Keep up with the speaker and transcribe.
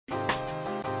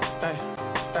Ay,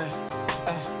 ay,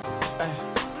 ay, ay.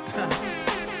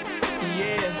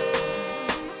 Yeah,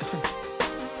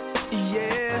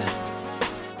 yeah.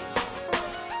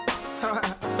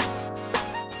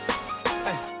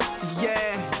 Ay,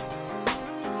 yeah,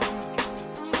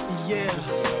 yeah,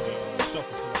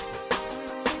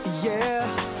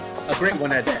 yeah. A great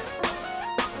one at that.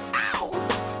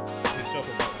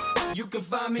 You can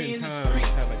find me in the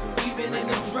streets, even in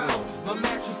the drought. My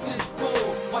mattress is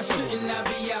full. Why shouldn't I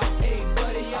be out? Hey,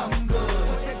 buddy, I'm good.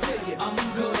 What they tell you? I'm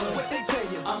good. What they tell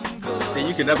you? I'm good. See,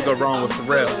 you can never go wrong with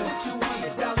Pharrell. What you see?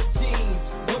 Dollar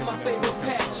jeans with my favorite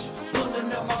patch.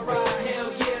 Pulling up my ride,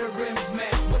 hell yeah, the rims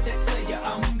match. What they tell you?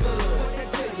 I'm good. What they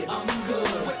tell you? I'm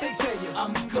good. What they tell you?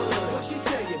 I'm good. What she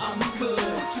tell you? I'm good.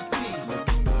 What you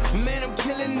see? Man, I'm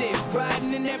killing it,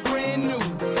 riding in that brand new,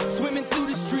 swimming through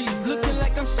the streets, looking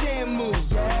like I'm Shamu.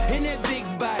 In that big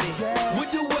body,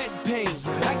 with the wet paint,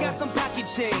 I got some pocket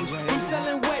change from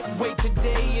selling wet weight.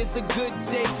 Today is a good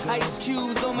day. Ice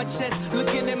cubes on my chest,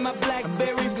 looking at my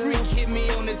BlackBerry. Freak hit me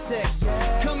on the text.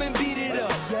 Come and beat it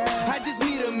up. I just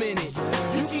need a minute.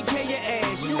 You can carry your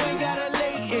ass, you ain't gotta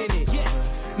lay in it.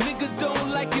 Yes, niggas don't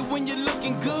like it when you're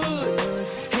looking good.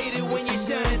 Hate it when you're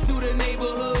shining through the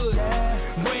neighborhood.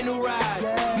 Brand new ride,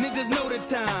 niggas know the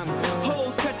time.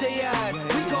 Hoes cut their eyes,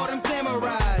 we call them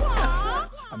samurais.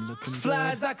 I'm looking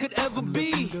fly as I could ever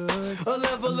be. A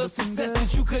level of success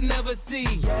that you could never see.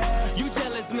 You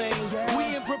jealous, man?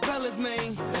 We in propellers,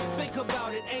 man. Think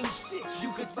about it, ain't shit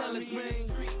you could tell us, man.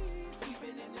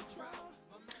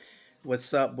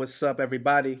 What's up? What's up,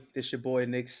 everybody? This your boy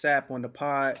Nick Sapp on the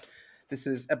pod. This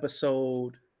is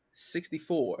episode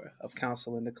 64 of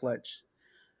Counsel in the Clutch.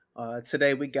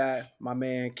 Today we got my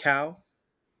man Cal.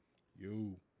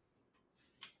 Yo,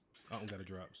 I don't got to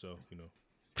drop, so you know.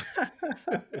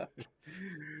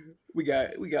 we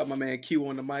got my man Q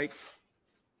on the mic.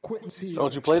 Quentin's here.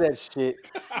 Don't you play that shit?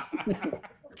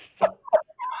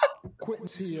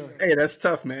 Quentin's here. Hey, that's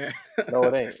tough, man. No,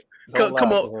 it ain't. Come Don't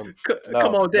lie on, to him.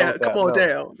 come on down, don't come on no.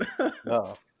 down.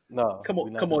 No. Come we're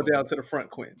on, not come on doing down that. to the front,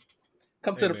 Quinn.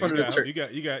 Come Hey, to the man, front of the church.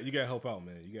 You got to help out,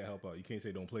 man. You got to help out. You can't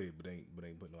say don't play it, but ain't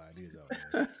putting no ideas out.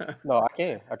 Man. No, I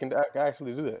can. I can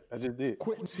actually do that. I just did.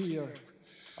 Quentin's here.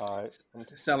 All right.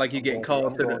 Sound like you're getting I'm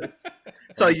called to going- the.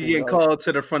 So you getting called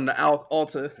to the front of the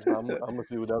altar. I'm gonna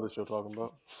see what the other show talking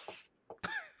about.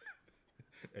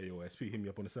 Hey, yo, SP, hit me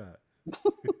up on the side.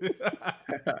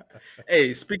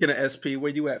 Hey, speaking of SP,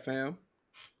 where you at, fam?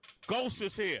 Ghost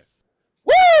is here.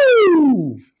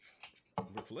 Woo!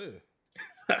 Ric Flair.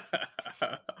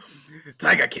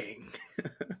 Tiger King.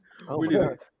 Oh, we my need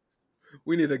God.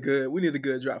 we need a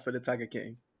good drop for the Tiger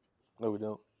King. No, we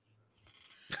don't.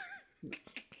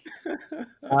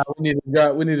 We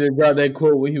need to drop that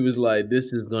quote where he was like,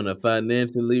 "This is gonna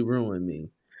financially ruin me."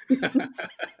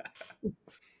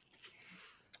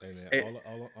 Hey, man, Hey.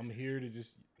 all I'm here to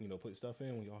just put stuff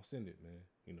in when y'all send it,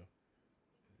 man.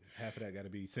 Half of that got to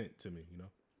be sent to me,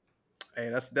 Hey,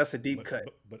 that's a deep But cut,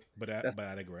 but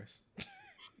I digress.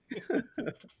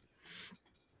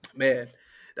 man.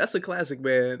 That's a classic,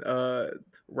 man.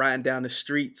 Riding down the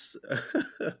streets,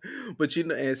 but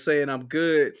and saying I'm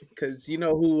good because you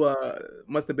know who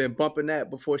must have been bumping that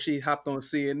before she hopped on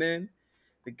CNN,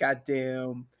 the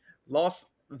goddamn Las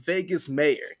Vegas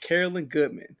mayor Carolyn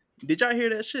Goodman. Did y'all hear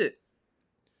that shit?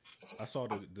 I saw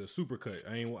the super cut.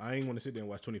 I ain't want to sit there and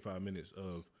watch 25 minutes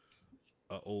of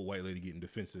an old white lady getting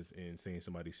defensive and saying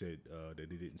somebody said that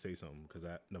they didn't say something because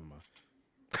never mind.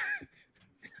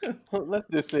 Let's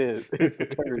just say it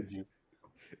perturbed you.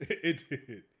 It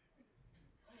did.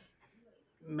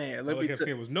 Man, let All I me kept tell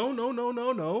saying was no.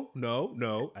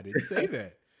 I didn't say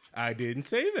that. I didn't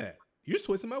say that. You're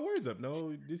twisting my words up.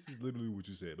 No, this is literally what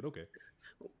you said. But okay.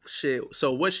 shit.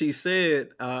 So what she said,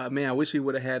 man, I wish we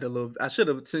would have had a little. I should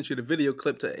have sent you the video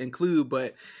clip to include,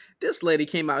 but this lady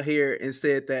came out here and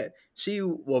said that she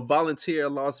will volunteer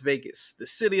Las Vegas, the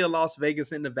city of Las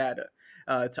Vegas in Nevada,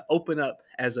 to open up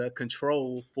as a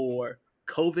control for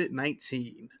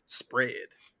COVID-19 spread.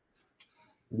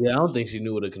 Yeah, I don't think she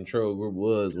knew what a control group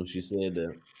was when she said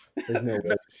that. There's no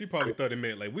way. She probably thought it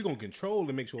meant like we're gonna control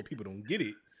and make sure people don't get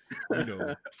it,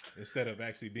 instead of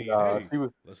actually being. Hey,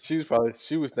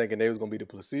 She was thinking they was gonna be the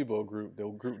placebo group, the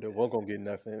group that wasn't gonna get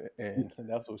nothing, and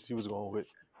that's what she was going with.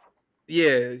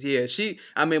 Yeah.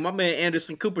 I mean, my man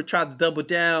Anderson Cooper tried to double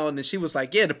down, and she was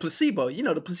like, "Yeah, the placebo.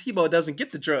 The placebo doesn't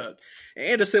get the drug." And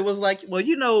Anderson was like, "Well,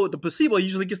 the placebo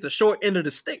usually gets the short end of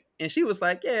the stick." And she was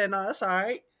like, "Yeah, no, that's all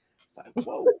right." It's like,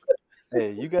 whoa.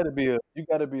 Hey, you gotta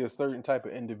be a certain type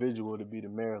of individual to be the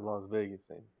mayor of Las Vegas,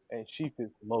 and she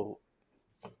fits the mold.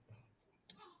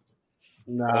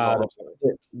 Nah, That's all I'm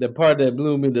saying. the part that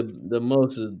blew me the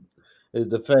most is is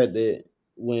the fact that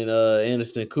when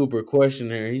Anderson Cooper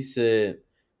questioned her, he said,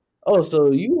 "Oh,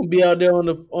 so you gonna be out there on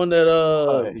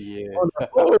that Yeah. on the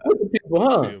floor with the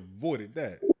people, She huh?" avoided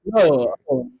that. No,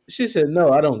 she said,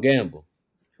 "No, I don't gamble."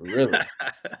 Really?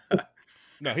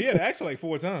 No, he had to ask her like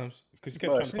 4 times because she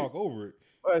kept But trying to talk over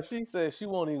it. she said she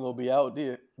won't even gonna be out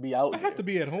there. I have to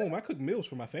be at home. I cook meals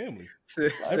for my family.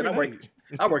 Said Every I work. night.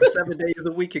 I work 7 days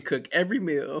a week and cook every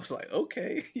meal. I was like,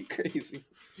 okay, you crazy.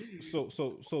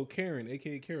 So Karen,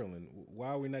 aka Carolyn, why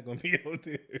are we not going to be out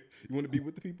there? You want to be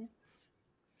with the people?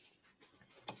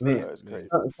 Man, That's crazy.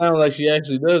 sounds like she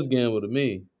actually does gamble to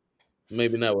me.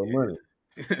 Maybe not with money.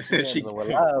 She Gambling with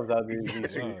lives out there in these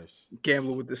streets. Lives.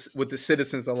 gambling with the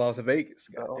citizens of Las Vegas.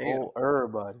 God damn,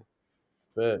 Everybody.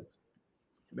 Facts.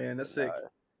 man, that's sick.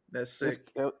 That's This-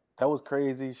 sick. that was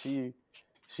crazy.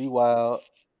 She wild.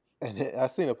 And then I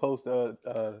seen a post. I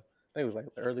think it was like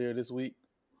earlier this week,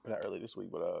 not earlier this week,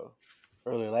 but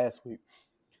earlier last week,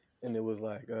 and it was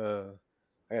like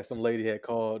I guess some lady had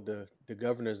called the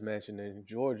governor's mansion in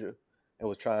Georgia and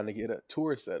was trying to get a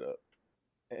tour set up,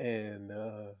 and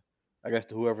I guess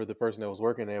whoever the person that was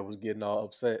working there was getting all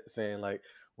upset, saying like,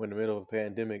 "We're in the middle of a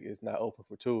pandemic, it's not open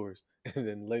for tours." And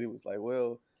then the lady was like,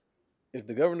 "Well, if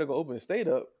the governor gonna open the state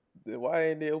up, then why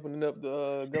ain't they opening up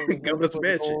the governor's Governor's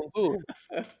mansion for mansion.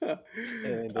 the tour?"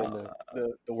 And then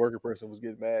the worker person was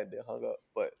getting mad, they hung up.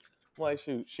 But I'm like,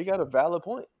 shoot, she got a valid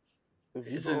point. If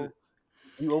This is-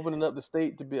 you opening up the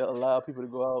state to allow people to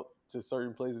go out to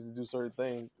certain places to do certain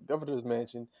things, the governor's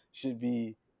mansion should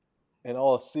be, and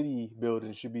all city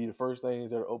buildings should be the first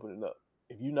things that are opening up.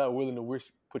 If you're not willing to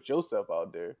put yourself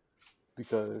out there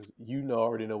because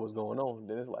already know what's going on,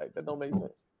 then it's like that don't make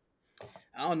sense.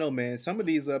 I don't know, man. Some of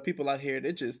these people out here,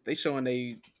 they showing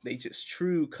they just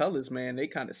true colors, man. They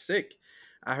kind of sick.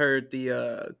 I heard the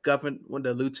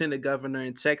the lieutenant governor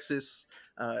in Texas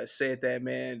said that,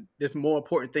 man, there's more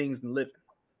important things than living.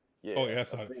 Yeah, Oh, yeah, I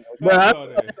saw seen it. that. I saw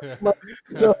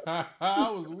that.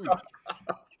 I was weak.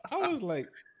 I was like,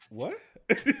 what?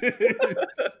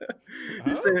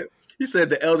 He said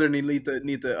the elderly need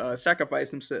to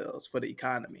sacrifice themselves for the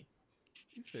economy.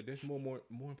 He said there's more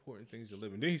important things to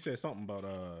live in. Then he said something about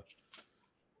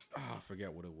I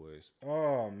forget what it was.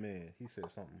 Oh man, he said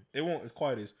something. It won't as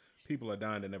quiet as people are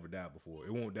dying that never died before.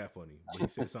 It won't that funny. But he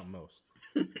said something else.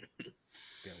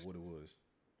 Forget what it was.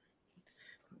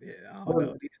 Yeah, I don't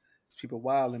know. These people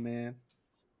wilding, man.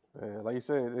 Yeah, like you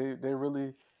said, they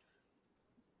really.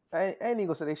 I ain't even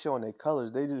gonna say they showing their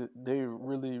colors. They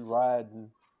really riding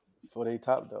for their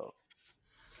top dog,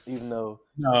 even though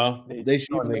No, they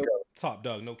showing their colors. Top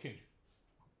dog, no king.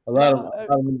 A lot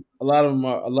of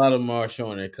them are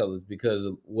showing their colors because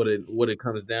of what it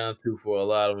comes down to for a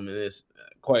lot of them, and it's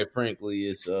quite frankly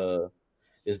it's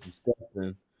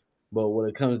disgusting. But what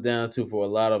it comes down to for a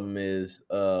lot of them is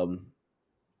not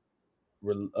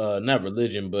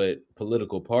religion but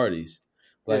political parties.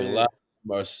 Like a lot of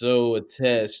them are so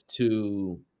attached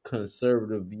to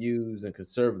conservative views and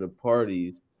conservative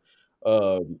parties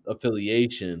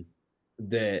affiliation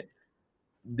that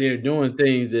they're doing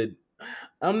things that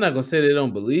I'm not gonna say they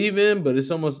don't believe in, but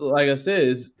it's almost like I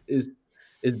said, it's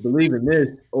believing this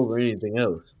over anything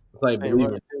else. It's like they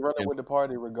believing running with the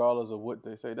party regardless of what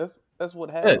they say. That's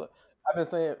what happened. I've been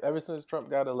saying ever since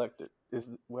Trump got elected. This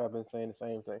is what I've been saying the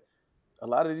same thing. A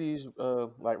lot of these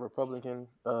like Republican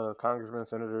congressmen,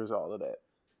 senators, all of that,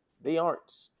 they aren't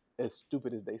as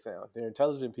stupid as they sound. They're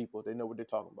intelligent people. They know what they're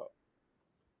talking about.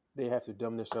 They have to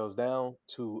dumb themselves down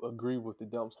to agree with the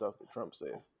dumb stuff that Trump says.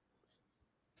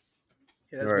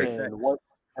 Yeah, that's big And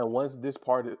facts.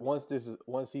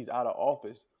 once he's out of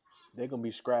office, they're gonna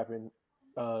be scrapping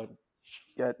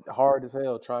hard as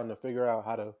hell trying to figure out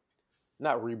how to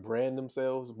not rebrand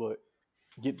themselves, but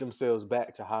get themselves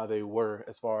back to how they were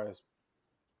as far as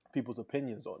people's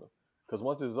opinions on them. Because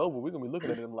once this is over, we're gonna be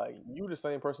looking at them like you the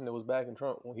same person that was back in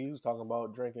Trump when he was talking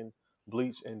about drinking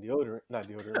bleach and not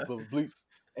deodorant, but bleach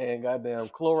and goddamn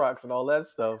Clorox and all that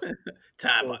stuff.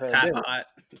 Top Yeah,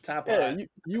 hot.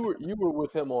 you were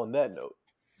with him on that note,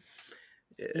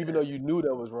 even though you knew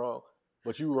that was wrong,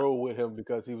 but you rolled with him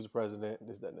because he was president,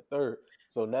 this, that, and the third.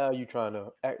 So now you're trying to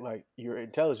act like you're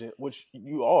intelligent, which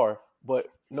you are, but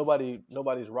nobody's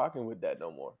rocking with that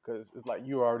no more because it's like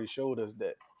you already showed us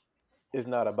that it's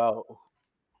not about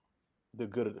the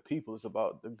good of the people; it's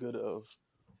about the good of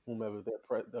whomever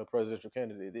the presidential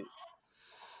candidate is.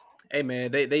 Hey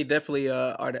man, they definitely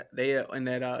are they are in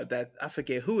that I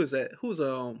forget who is that who's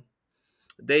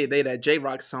they that J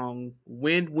Rock song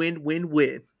win.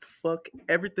 Fuck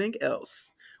everything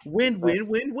else. Win, win, Facts.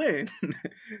 win, win.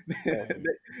 Yeah.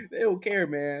 They don't care,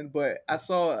 man. But I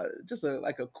saw just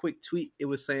like a quick tweet. It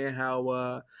was saying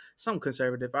how some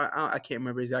conservative, I can't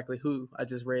remember exactly who. I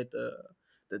just read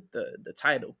the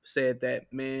title, said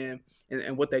that, man,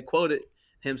 and what they quoted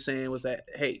him saying was that,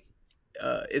 hey,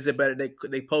 is it better?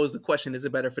 They posed the question: is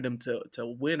it better for them to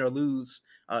win or lose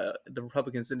the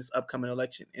Republicans in this upcoming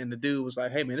election? And the dude was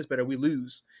like, hey, man, it's better we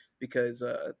lose because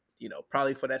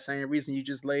probably for that same reason you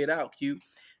just laid out, Q,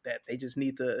 that they just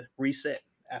need to reset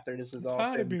after this is I'm all tired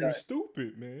said of and being done.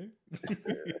 stupid, man.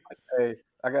 Hey,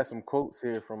 I got some quotes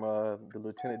here from the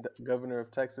Lieutenant Governor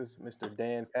of Texas, Mr.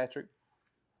 Dan Patrick.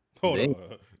 Hold Damn.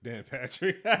 on, Dan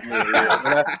Patrick. When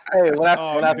I Dan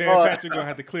saw it, Patrick gonna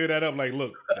have to clear that up. Like,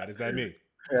 look, that is not me.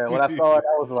 yeah, when I saw it,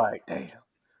 I was like, damn.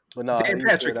 But no, Dan he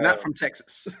Patrick, said not from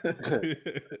Texas.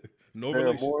 No there are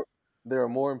relation.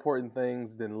 more important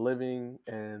things than living,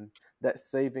 and that's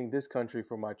saving this country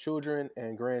for my children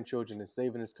and grandchildren, and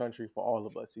saving this country for all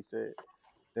of us. He said.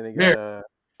 Then he got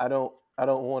I don't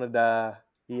want to die.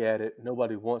 He added,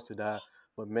 nobody wants to die,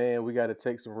 but man, we got to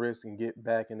take some risks and get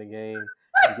back in the game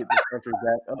and get this country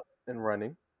back up and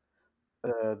running.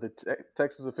 The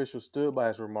Texas official stood by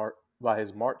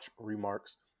his March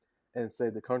remarks and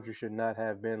said the country should not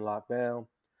have been locked down.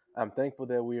 I'm thankful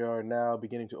that we are now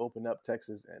beginning to open up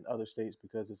Texas and other states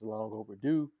because it's long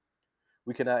overdue.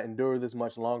 We cannot endure this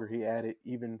much longer, he added.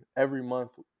 Even every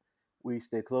month we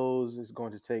stay closed, it's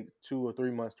going to take 2 or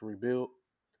 3 months to rebuild.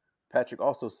 Patrick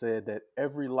also said that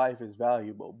every life is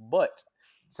valuable, but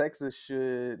Texas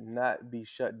should not be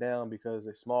shut down because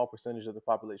a small percentage of the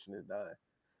population is dying.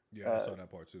 Yeah, I saw that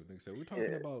part too. They said we're talking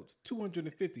Yeah. about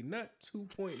 250, not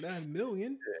 2.9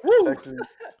 million.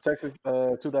 Texas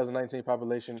 2019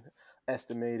 population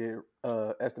estimate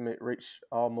reached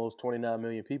almost 29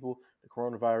 million people. The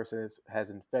coronavirus has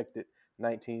infected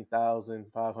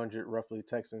 19,500 roughly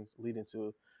Texans, leading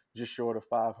to just short of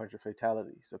 500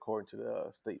 fatalities, according to the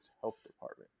state's health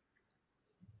department.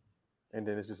 And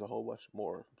then it's just a whole bunch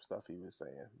more stuff he was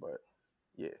saying. But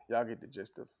yeah, y'all get the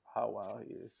gist of how wild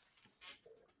he is.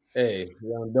 Hey,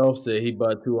 Young Dolph said he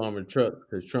bought 2 armored trucks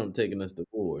because Trump taking us to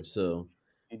war. So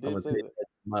He I'm did gonna say take that. that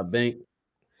to my bank,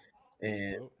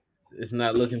 and Well, it's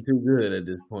not looking too good at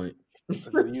this point. You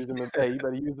better use them. Hey, you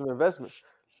better use them investments.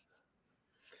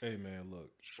 hey man, look,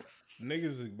 niggas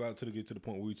is about to get to the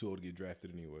point where we too old to get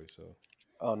drafted anyway. So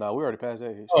Oh no, we already passed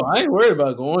that age. Oh, I ain't worried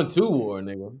about going to war,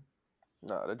 nigga.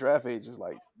 No, the draft age is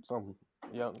like something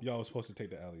young. y'all was supposed to take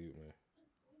the alley oop, man.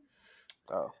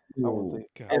 Oh, I wouldn't think.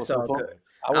 God. I was It's so all good.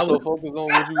 I was so focused on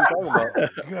what you were talking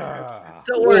about. God.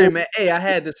 Don't worry, man. Hey, I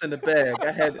had this in the bag.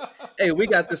 Hey, we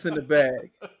got this in the bag.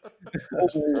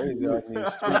 That's crazy out in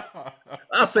these streets.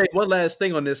 I'll say one last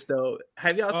thing on this though.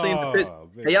 Have y'all seen the picture?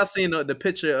 man. Have y'all seen the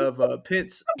picture of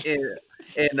Pence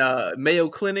in Mayo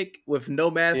Clinic with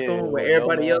no mask Yeah, on, where with no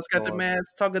everybody else mask got the on.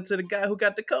 mask, talking to the guy who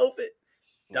got the COVID?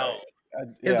 Dog.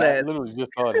 His I ass. literally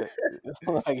just saw that.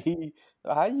 Like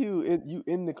how you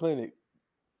in the clinic?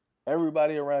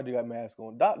 Everybody around you got masks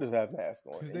on. Doctors have masks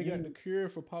on. Because and they got you- the cure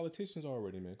for politicians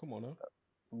already, man. Come on now.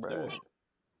 bruh, Stay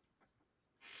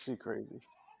she crazy.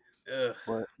 Ugh.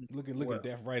 But Look at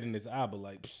death right in his eye, but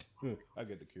like, I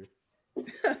get the cure.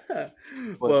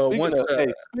 Well, speaking once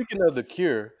of speaking of the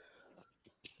cure,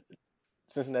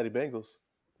 Cincinnati Bengals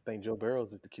think Joe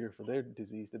Burrows is the cure for their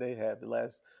disease that they have the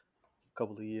last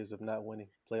couple of years of not winning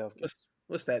playoff games.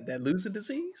 what's that loser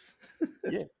disease?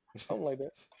 Yeah, something like that.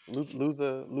 Lose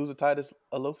a Titus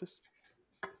Alophis.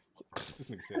 This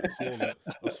nigga said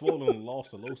a swollen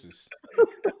loss-alosis.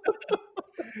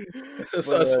 Yeah,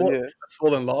 A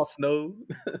swollen lost nose.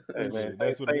 hey man,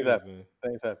 That's what it things is, happen. man.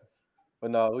 Things happen.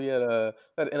 But no, we had an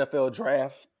NFL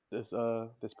draft this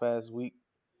past week.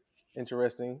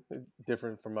 Interesting,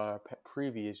 different from our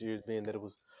previous years, being that it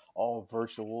was all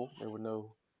virtual. There were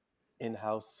no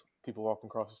in-house people walking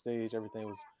across the stage. Everything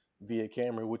was via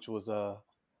camera, which was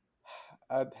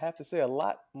I'd have to say a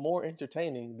lot more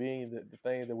entertaining, being the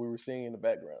thing that we were seeing in the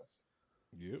backgrounds.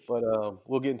 Yep. But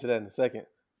we'll get into that in a second.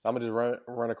 So I'm gonna just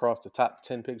run across the top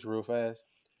 10 picks real fast.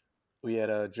 We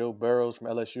had Joe Burrows from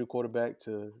LSU quarterback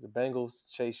to the Bengals,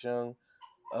 Chase Young,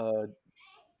 to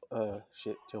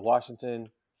Washington,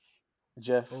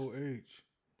 Jeff OH.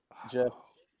 Jeff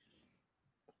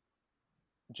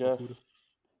Okuda.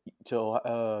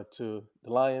 to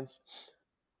the Lions,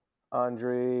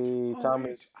 Andre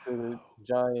Thomas to the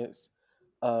Giants,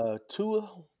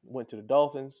 Tua went to the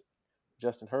Dolphins,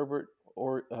 Justin Herbert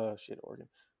Oregon,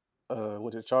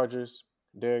 went to the Chargers,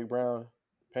 Derek Brown,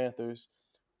 Panthers,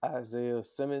 Isaiah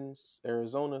Simmons,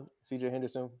 Arizona, C.J.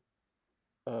 Henderson,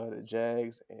 the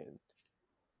Jags, and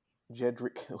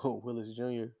Jedrick Willis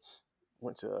Jr.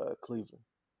 went to Cleveland.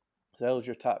 So that was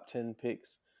your top 10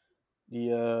 picks.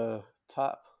 The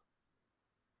top.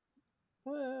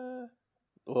 Well,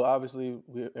 obviously,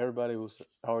 everybody was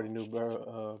already knew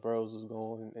Burrows was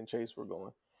going and Chase were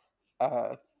going.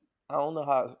 I don't know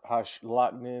how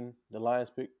locked in the Lions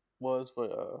pick was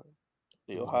for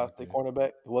the Ohio State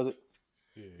cornerback. Was it?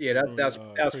 Yeah, that was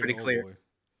pretty clear.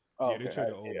 Oh, Yeah, they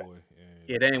traded old boy.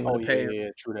 Yeah, they didn't want to pay him. Yeah,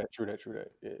 true that.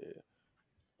 Yeah.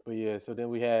 But yeah, so then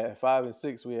we had 5 and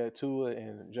 6. We had Tua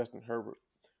and Justin Herbert.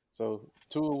 So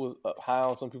Tua was up high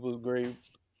on some people's grade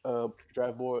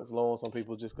draft boards, low on some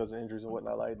people just because of injuries and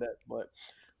whatnot like that. But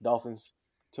Dolphins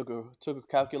took a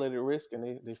calculated risk,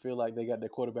 and they feel like they got their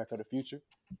quarterback of the future.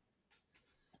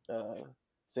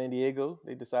 San Diego,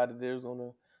 they decided they was going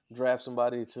to draft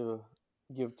somebody to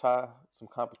give Ty some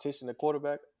competition at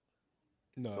quarterback.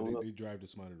 No, So they drafted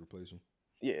somebody to replace him.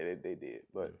 Yeah, they did.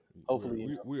 But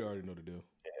hopefully, we already know the deal.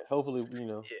 Yeah, hopefully,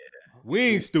 we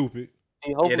ain't stupid.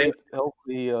 Hopefully,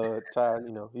 Ty,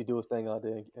 he do his thing out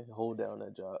there and hold down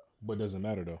that job. But doesn't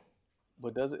matter though.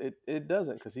 But it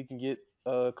doesn't, because he can get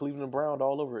Cleveland Brown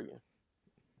all over again.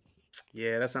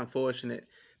 Yeah, that's unfortunate.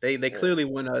 They clearly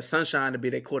want Sunshine to be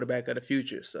their quarterback of the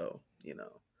future. So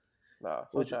Nah,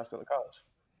 Sunshine's still in college.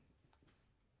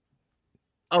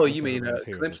 Oh, you mean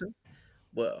Clemson?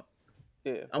 Well,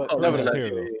 yeah, but never here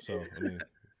though. So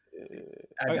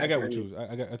I mean, I got what you.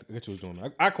 I got what you was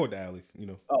doing. I caught the alley. Oh,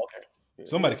 okay. Yeah,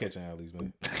 somebody catching alleys,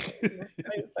 man.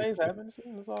 Things happen.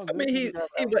 It's all good. I mean,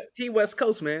 he West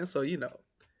Coast, man. So Yeah.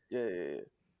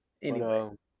 Anyway,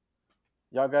 but,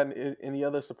 y'all got any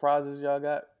other surprises? Y'all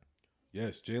got?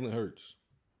 Yes, Jalen Hurts.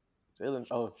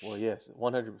 Oh well, yes,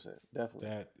 100%,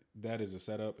 definitely. That is a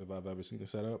setup if I've ever seen a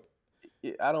setup.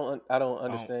 Yeah, I don't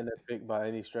understand that pick by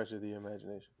any stretch of the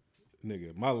imagination.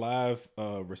 Nigga, my live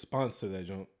response to that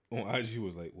jump on IG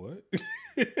was like, "What?"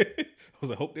 I was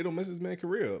like, "Hope they don't mess this man's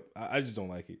career up." I just don't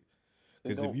like it,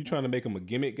 because if you're trying to make him a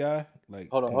gimmick guy, like,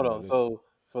 hold on. So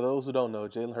for those who don't know,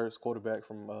 Jalen Hurts, quarterback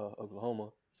from Oklahoma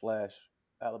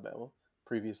 / Alabama,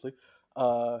 previously,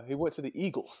 he went to the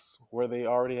Eagles, where they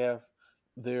already have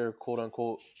their quote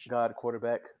unquote god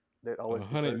quarterback that always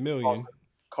 $100 million.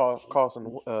 Carson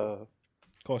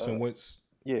Wentz.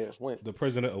 Yeah, Wentz, the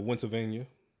president of Pennsylvania.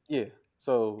 Yeah,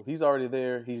 so he's already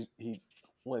there. He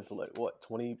went to like what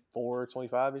 24,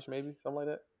 25ish, maybe something like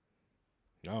that.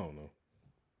 I don't know.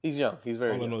 He's young. He's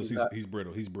very. All I know is he's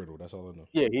brittle. He's brittle. That's all I know.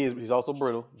 Yeah, he is. He's also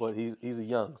brittle, but he's a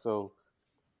young. So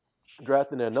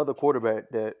drafting another quarterback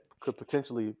that could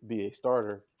potentially be a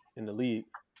starter in the league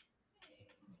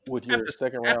with your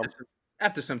second round.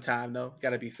 After some time, though,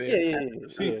 gotta be fair. Yeah.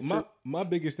 See, my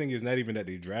biggest thing is not even that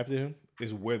they drafted him;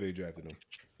 is where they drafted him.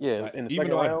 Yeah, like, in the even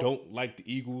though round, I don't like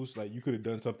the Eagles, like you could have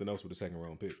done something else with a second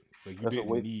round pick. Like you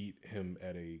didn't need him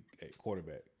at a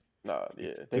quarterback. Nah,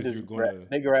 yeah, they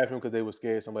grabbed him because they were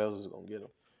scared somebody else was gonna get him.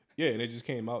 Yeah, and it just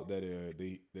came out that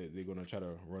they're gonna try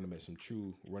to run him at some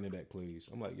true running back plays.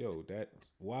 I'm like, yo, that's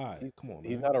why. Come on,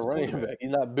 man. He's not a running back.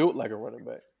 He's not built like a running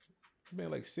back. Man,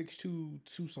 like 6'2",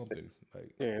 2 something.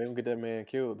 Like, yeah, they don't get that man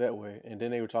killed that way. And then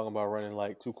they were talking about running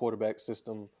like 2 quarterback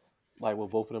system, like with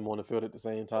both of them on the field at the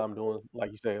same time, doing,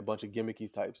 like you say, a bunch of gimmicky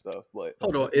type stuff. But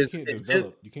hold on, you can't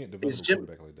develop a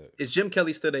quarterback like that. Is Jim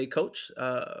Kelly still a coach?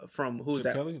 From who's Chip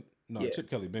that? Kelly? No, yeah. Chip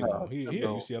Kelly been gone. He at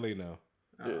UCLA now.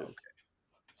 Yeah. Okay.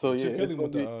 So Chip Kelly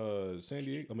went to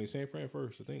San Fran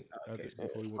first, I think. Okay.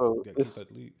 Before he got kicked out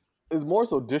the league. It's more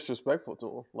so disrespectful to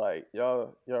him. Like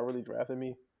y'all really drafted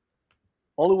me.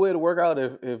 Only way to work out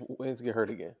if Wentz get hurt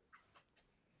again,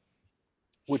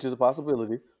 which is a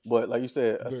possibility. But like you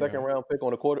said, a second round pick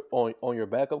on on your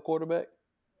backup quarterback,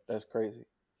 that's crazy.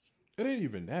 It ain't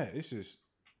even that. It's just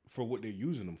for what they're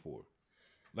using them for.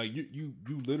 Like you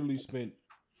literally spent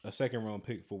a second round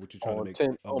pick for what you're trying to make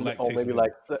 10, a black on maybe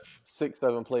like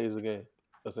 6-7 plays a game,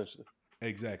 essentially.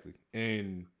 Exactly.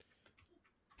 And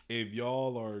if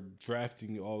y'all are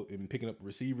drafting all and picking up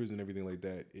receivers and everything like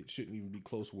that, it shouldn't even be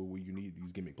close where you need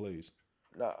these gimmick plays.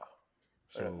 Nah.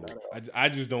 So I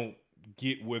just don't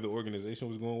get where the organization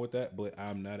was going with that, but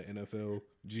I'm not an NFL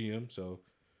GM, so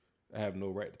I have no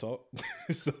right to talk.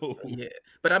 So yeah,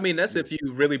 but I mean that's if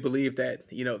you really believe that.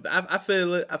 I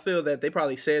feel that they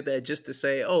probably said that just to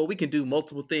say, oh, we can do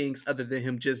multiple things other than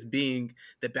him just being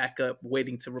the backup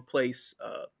waiting to replace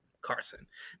Carson.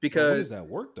 Because how does that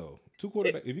work though? 2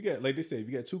 quarterbacks. If you got, like they say, if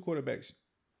you got 2 quarterbacks,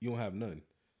 you don't have none.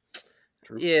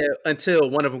 True. Yeah, until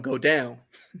one of them go down,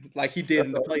 like he did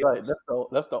in the playoffs. Right.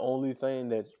 That's the only thing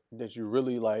that you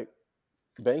really like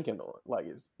banking on. Like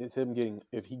it's him getting,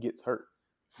 if he gets hurt,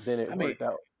 then it worked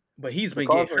out. But he's been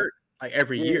getting hurt like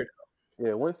every year.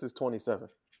 Yeah, Wentz is 27.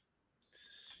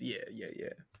 Yeah.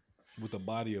 With the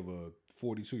body of a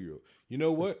 42-year-old. You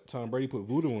know what? Tom Brady put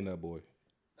voodoo on that boy.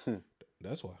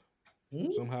 That's why.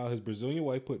 Somehow his Brazilian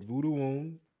wife put voodoo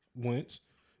on Wentz,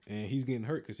 and he's getting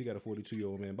hurt because he got a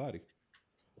 42-year-old man body.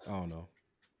 I don't know.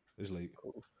 It's late.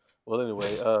 Well, anyway,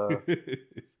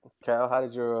 Cal, how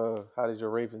did your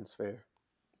Ravens fare?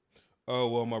 Oh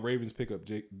well, my Ravens picked up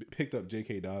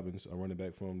J.K. Dobbins, a running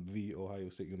back from the Ohio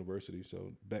State University.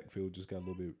 So backfield just got a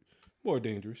little bit more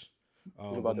dangerous.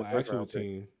 about My the first actual round pick?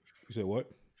 team, you said what?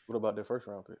 What about their first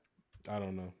round pick? I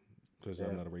don't know because Yeah.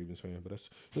 I'm not a Ravens fan, but that's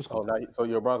Oh, cool. now so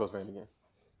you're a Broncos fan again.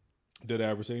 Did I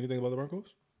ever say anything about the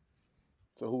Broncos?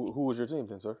 So who was your team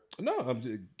then, sir? No.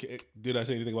 Did I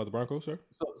say anything about the Broncos, sir?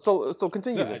 So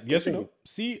continue. then. Yes or Continue. no?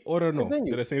 See or no?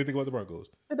 Continue. Did I say anything about the Broncos?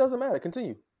 It doesn't matter.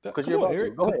 Continue. Because Come you're on, about to.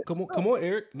 Eric. Go ahead. Come on,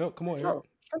 Eric. No, come on, Eric. No,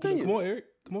 continue. Come on, Eric.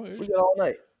 Come on, Eric. We got all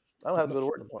night. I don't have to go to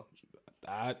work tomorrow.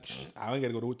 I ain't got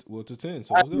to go to 10,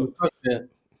 so let's go.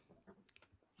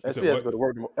 SP said has what? to go to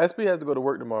work tomorrow. SP has to go to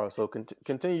work tomorrow. So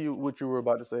continue what you were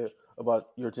about to say about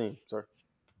your team, sir.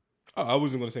 Oh, I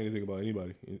wasn't going to say anything about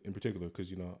anybody in particular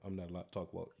because I'm not allowed to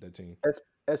talk about that team.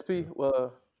 SP,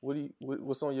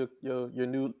 what's on your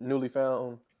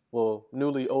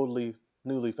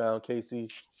newly found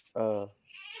KC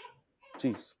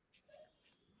Chiefs?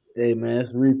 Hey man,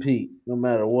 it's repeat no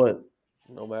matter what.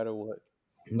 No matter what.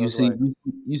 You That's see, right.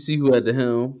 you see who at the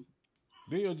helm.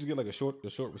 Didn't you just get like a short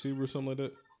receiver or something like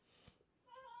that?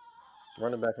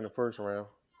 Running back in the first round.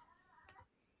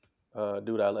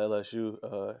 Dude out of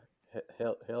LSU,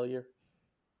 Hellier.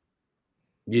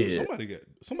 Yeah,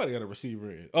 Somebody got a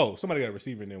receiver in. Oh, somebody got a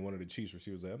receiver in there. One of the Chiefs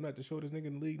receivers like, I'm not the shortest nigga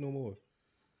in the league no more.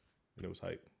 And it was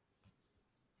hype.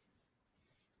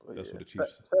 But That's yeah. what the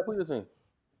Chiefs. Seth, who your team?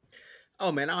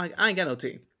 Oh man, I ain't got no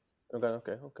team.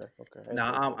 Okay.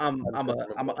 Nah, I'm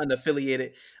a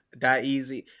unaffiliated, die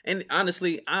easy. And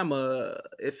honestly,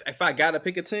 if I gotta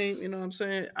pick a team, you know what I'm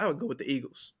saying, I would go with the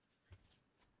Eagles.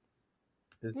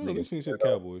 this Well, this nigga. team said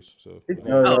Cowboys. So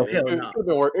Oh hell It no.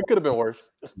 could have been worse.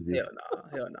 Hell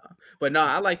no. But no,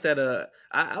 I like that.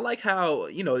 I like how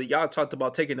y'all talked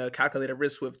about taking a calculated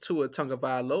risk with Tua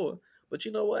Tagovailoa. But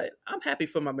you know what? I'm happy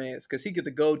for my man because he get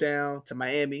to go down to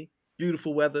Miami,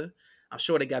 beautiful weather. I'm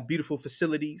sure they got beautiful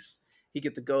facilities. He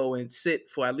get to go and sit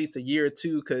for at least a year or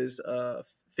two because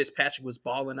Fitzpatrick was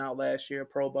balling out last year,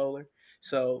 Pro Bowler.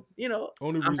 So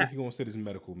only I'm reason he gonna sit is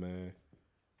medical, man.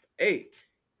 hey,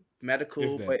 medical,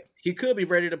 If that. but he could be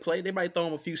ready to play. They might throw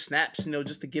him a few snaps,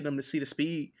 just to get him to see the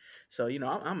speed. So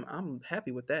I'm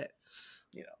happy with that.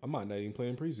 I might not even play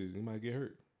in preseason. He might get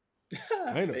hurt.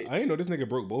 I ain't know this nigga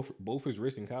broke both his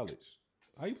wrists in college.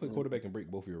 How you play quarterback and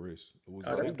break both of your wrists? Was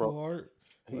Oh, that he too broke- hard?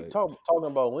 He Like, talking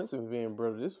about Winston being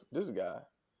brittle. This guy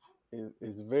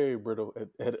is very brittle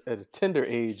at a tender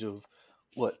age of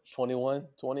what, 21,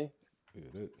 20?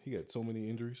 yeah, he got so many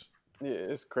injuries. Yeah,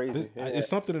 it's crazy. It's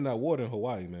something in that water in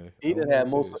Hawaii, man. He I don't didn't know have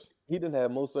what it most. is. He didn't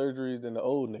have more surgeries than the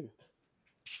old nigga.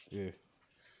 Yeah.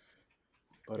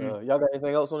 But y'all got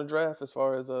anything else on the draft as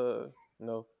far as The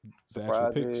actual picks.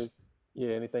 surprises? Yeah,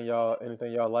 anything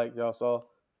y'all like, y'all saw?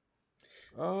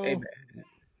 Hey, man.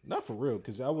 Not for real,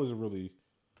 because it wasn't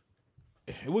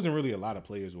really a lot of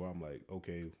players where I'm like,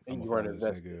 okay, I'm You gonna weren't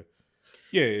follow this invested. nigga.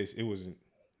 Yeah, it wasn't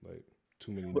like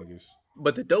too many niggas.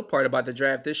 But the dope part about the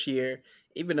draft this year,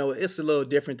 even though it's a little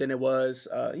different than it was,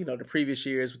 the previous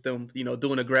years with them,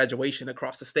 doing a graduation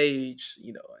across the stage,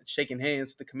 and shaking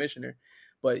hands with the commissioner.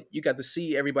 But you got to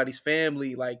see everybody's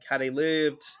family, like how they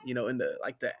lived, in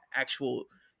the actual,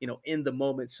 in the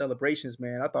moment celebrations.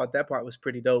 Man, I thought that part was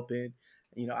pretty dope, and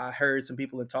I heard some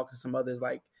people and talking to some others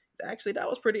like actually that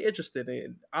was pretty interesting.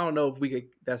 And I don't know if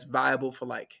that's viable for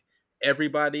like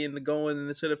everybody going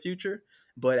into the future.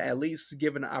 But at least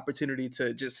given the opportunity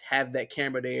to just have that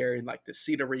camera there and like to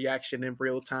see the reaction in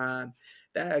real time,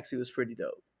 that actually was pretty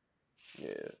dope.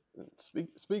 Yeah.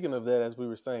 Speaking of that, as we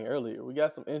were saying earlier, we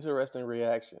got some interesting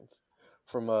reactions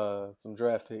from some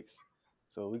draft picks.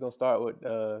 So we're gonna start with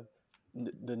the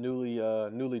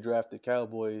newly drafted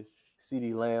Cowboy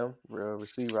CeeDee Lamb,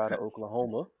 receiver out of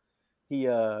Oklahoma. He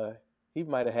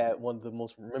might have had one of the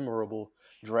most memorable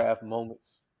draft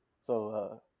moments.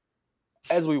 So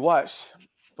as we watch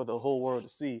for the whole world to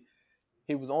see,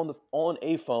 he was on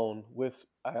a phone with,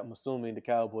 I'm assuming, the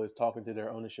Cowboys, talking to their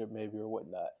ownership maybe or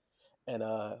whatnot. And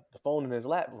the phone in his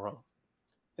lap rung.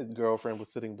 His girlfriend was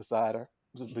sitting beside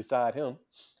him.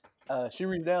 She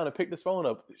reached down and picked his phone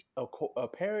up,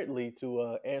 apparently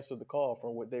to answer the call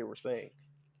from what they were saying.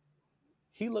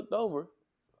 He looked over,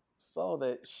 saw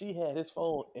that she had his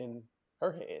phone in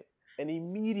her hand, and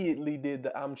immediately did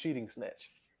the "I'm cheating" snatch.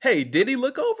 Hey, did he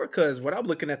look over? Because when I'm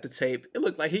looking at the tape, it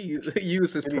looked like he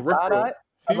used his Did he peripheral. side-eye?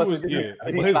 He was, Did yeah.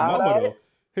 he But his mama side-eye though, it?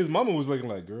 His mama was looking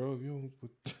like, girl, you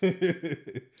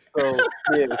don't. So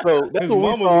yeah, so that's His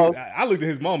what we mama. saw. I looked at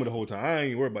his mama the whole time. I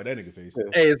ain't worried about that nigga face. Yeah.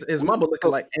 Hey, his mama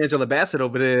looking like Angela Bassett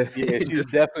over there. Yeah, she's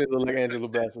Just- definitely look like Angela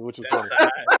Bassett, which is that's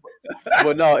funny. all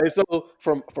But no, and so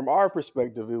from our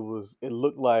perspective, it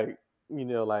looked like,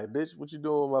 like, bitch, what you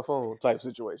doing with my phone type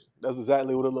situation. That's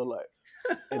exactly what it looked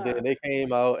like. And then they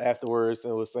came out afterwards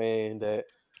and was saying that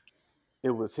it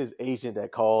was his agent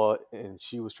that called and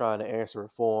she was trying to answer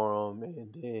it for him,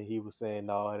 and then he was saying,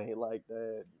 no, it ain't like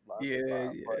that. Blah, blah, Yeah,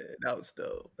 blah. yeah, that was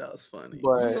dope. That was funny.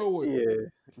 But You know what? yeah,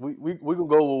 we can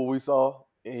go with what we saw,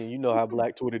 and you know how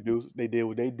Black Twitter do. They did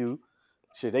what they do.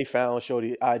 Shit, they found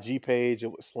Shorty IG page.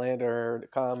 It was slander her in the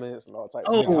comments and all types.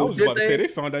 Oh, of I stuff. was did about to say they? they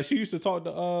found out she used to talk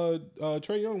to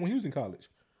Trey Young when he was in college.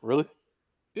 Really?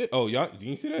 Yeah. Oh, y'all, you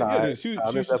didn't see that? Nah, Yeah, she I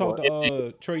used missed to that talk part.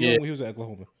 to Trey Young Yeah. when he was at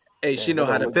Oklahoma. Hey, she know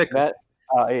Damn, how to look pick at her. that.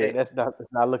 Yeah, that's not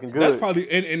looking So that's good. probably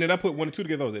and then I put 1 and 2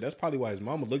 together. I was like, that's probably why his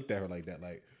mama looked at her like that.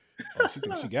 Like, oh, she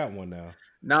thinks she got one now.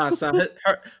 Nah, son,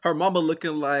 her mama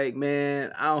looking like,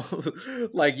 man, I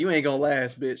don't like you ain't gonna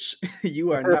last, bitch.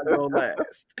 You are not gonna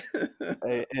last.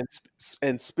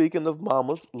 And speaking of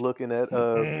mamas, looking at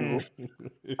people,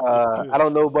 I I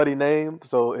don't know buddy name,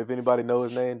 so if anybody knows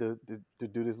his name to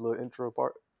do this little intro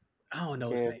part, I don't know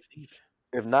his Can- name either.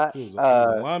 if not, He was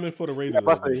a lineman for the Raiders.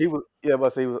 but he was. Yeah,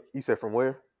 but he was. You said from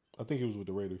where? I think he was with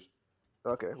the Raiders.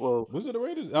 Okay, well, Was it the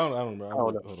Raiders? I don't remember. I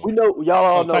don't know. Hold on. We know y'all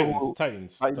all Oh, know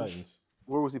Titans. Titans. Titans.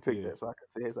 where was he picked Yeah. at, so I can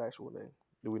say his actual name.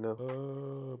 Do we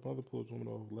know? Mother pulls woman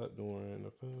off lap during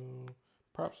NFL.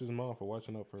 Props his mom for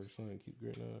watching out for her son. Keep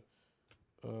gritting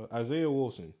up. Isaiah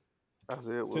Wilson,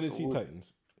 Isaiah Wilson. Tennessee Where-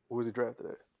 Titans. Where was he drafted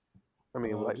at? I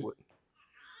mean, like Just- what?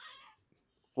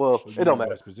 Well, you it need don't to know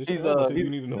matter. his position? He's, I was gonna say, he's- you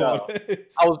need to know no. all that.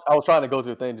 I was trying to go to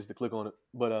the thing just to click on it,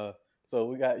 but so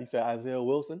we got. You said Isaiah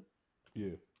Wilson.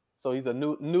 Yeah. So he's a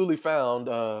newly found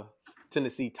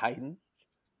Tennessee Titan,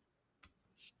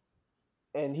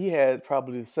 and he had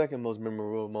probably the second most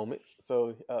memorable moment.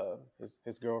 So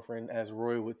his girlfriend, as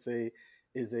Roy would say,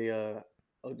 is a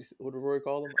what did Roy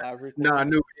call him? Ivory Queen? Nah, I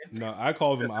knew. No, I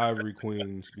call them Ivory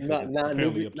Queens because Not- not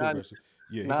apparently Nubi- up too not- aggressive.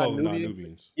 Yeah, he not called them Nubian?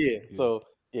 non-Nubians. Yeah. So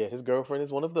yeah, his girlfriend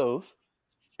is one of those,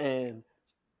 and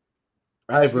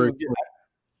Ivory.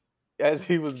 as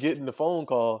he was getting the phone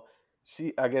call,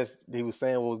 I guess he was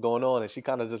saying what was going on, and she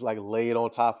kind of just like laid on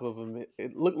top of him.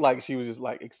 It looked like she was just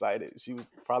like excited. She was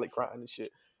probably crying and shit.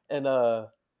 And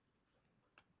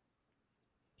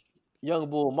young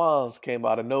bull moms came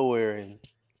out of nowhere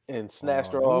and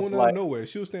snatched her No off one out like of nowhere.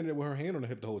 She was standing there with her hand on her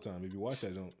hip the whole time. If you watch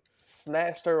that, don't.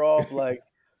 snatched her off like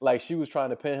she was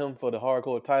trying to pin him for the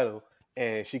hardcore title,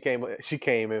 and she came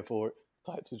in for it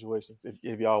type situations.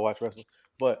 If y'all watch wrestling,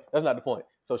 but that's not the point.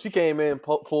 So she came in,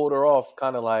 pulled her off,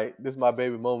 kind of like, this is my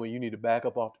baby moment. You need to back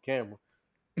up off the camera.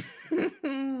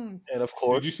 And of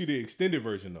course, Did you see the extended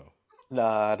version though?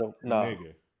 nah, I don't. Nah,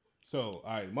 Nigga. So,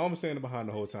 all right, mom was standing behind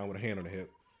the whole time with a hand on her hip.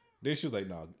 Then she was like,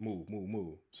 nah,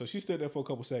 move. So she stood there for a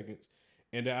couple seconds.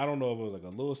 And then I don't know if it was like a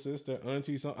little sister,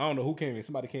 auntie, something. I don't know who came in.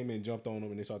 Somebody came in, jumped on them,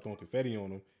 and they started throwing confetti on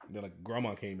them. And then like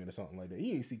grandma came in or something like that.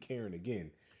 He didn't see Karen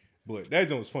again. But that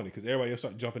joke was funny because everybody else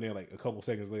started jumping in like a couple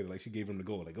seconds later. Like she gave him the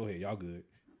go. Like, go ahead, y'all good.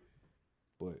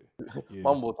 But yeah.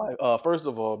 Mom was like, first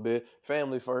of all, bitch,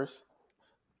 family first.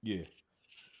 Yeah.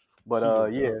 But She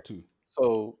looked yeah. up, too.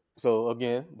 So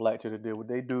again, Black Twitter did what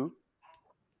they do.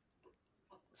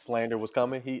 Slander was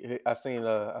coming. I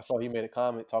saw he made a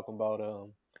comment talking about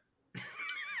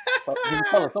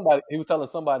he was telling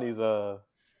somebody's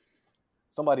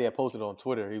somebody had posted on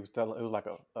Twitter. He was telling, it was like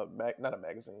not a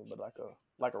magazine, but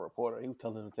like a reporter. He was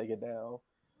telling him to take it down,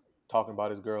 talking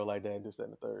about his girl like that and this, that,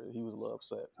 and the third. He was a little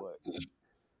upset, but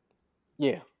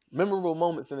yeah, memorable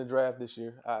moments in the draft this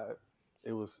year. That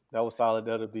was solid.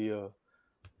 That'll be a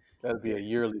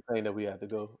yearly thing that we have to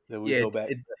go go back.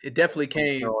 It definitely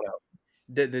came. Throw it out.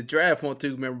 The draft wasn't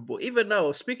too memorable. Even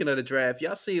though, speaking of the draft,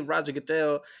 y'all see Roger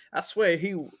Goodell. I swear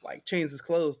he like changed his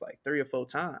clothes like 3 or 4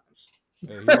 times.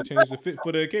 Hey, he changed the fit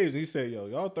for the occasion. He said, yo,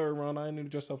 y'all third round. I ain't need to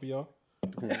dress up for y'all.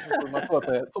 Put my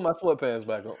sweatpants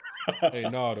back on. Hey,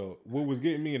 no, though. What was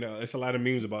getting me, and it's a lot of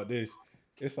memes about this.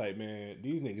 It's like, man,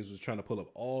 these niggas was trying to pull up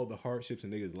all the hardships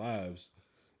in niggas' lives.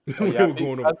 Yeah,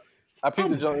 going on. I peeped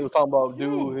the joint. He was talking about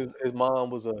dude. His mom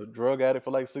was a drug addict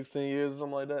for like 16 years or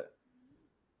something like that.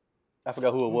 I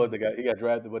forgot who it was. He got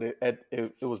drafted, but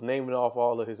it was naming off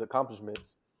all of his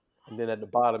accomplishments, and then at the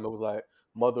bottom it was like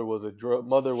mother,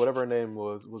 whatever her name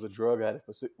was a drug addict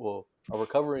a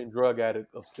recovering drug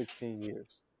addict of 16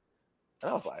 years. And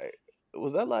I was like,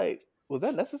 was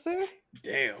that necessary?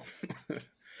 Damn.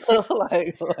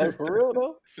 like for real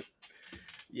though?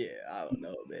 Yeah, I don't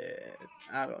know, man.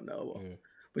 I don't know. Yeah.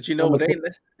 But you know I'm what a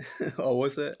ain't oh,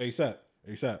 what's that?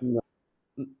 ASAP. No.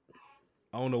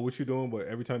 I don't know what you're doing, but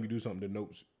every time you do something, the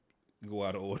notes go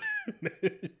out of order.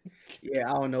 Yeah,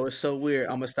 I don't know. It's so weird.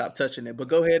 I'm gonna stop touching it. But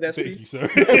go ahead, Thank SP. you, sir.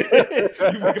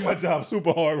 You making my job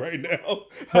super hard right now.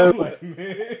 I'm like,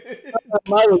 man.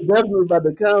 I was definitely about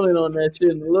to comment on that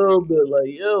shit in a little bit. Like,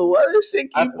 yo, why this shit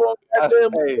I, keep on I,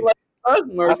 goddamn hey, like stock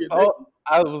I market? saw.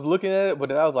 I was looking at it, but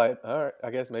then I was like, all right, I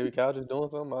guess maybe Cal just doing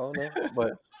something. I don't know,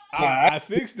 but I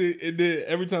fixed it, and then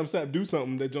every time Sap do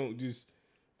something, they don't just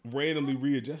randomly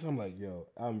readjust. I'm like, yo,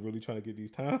 I'm really trying to get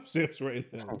these time stamps right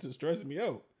now. It's just stressing me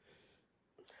out.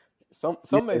 some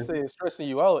may Yeah. say it's stressing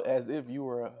you out as if you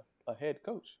were a head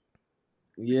coach.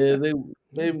 Yeah,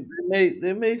 they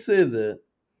may say that.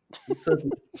 Such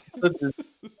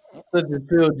as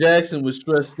Phil Jackson was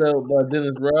stressed out by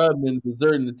Dennis Rodman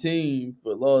deserting the team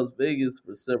for Las Vegas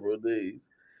for several days.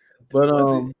 But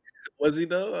Was he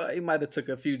though? He might have took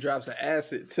a few drops of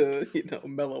acid to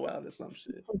mellow out or some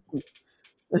shit.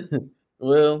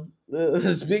 well,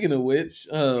 speaking of which,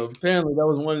 apparently that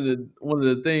was one of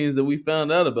the things that we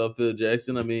found out about Phil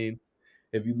Jackson. I mean,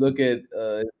 if you look at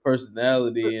his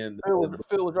personality and Phil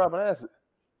was dropping acid.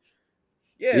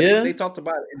 Yeah, Yeah? they talked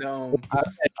about it. I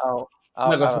don't.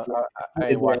 I'm not gonna say I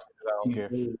ain't watching it. I don't care.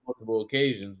 multiple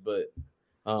occasions, but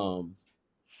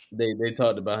they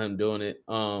talked about him doing it.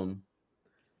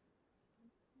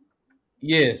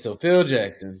 Yeah, so Phil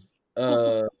Jackson,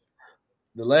 The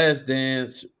Last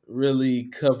Dance really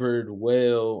covered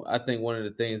well. I think one of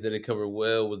the things that it covered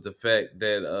well was the fact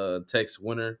that Tex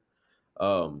Winter,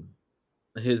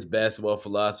 his basketball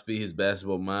philosophy, his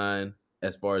basketball mind,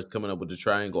 as far as coming up with the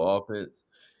triangle offense,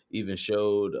 even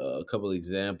showed a couple of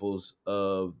examples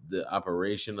of the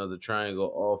operation of the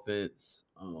triangle offense,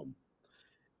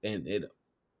 and it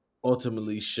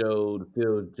ultimately showed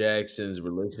Phil Jackson's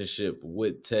relationship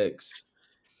with Tex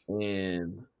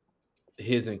and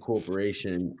his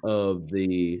incorporation of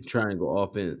the triangle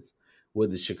offense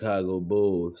with the Chicago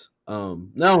Bulls.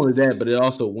 Not only that, but it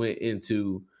also went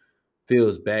into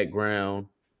Phil's background,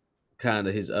 kind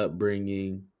of his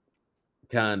upbringing,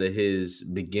 kind of his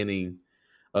beginning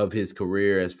of his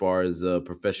career as far as a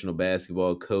professional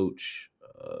basketball coach,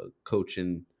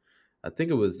 coaching. I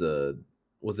think was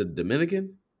it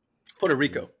Dominican? Puerto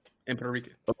Rico. In Puerto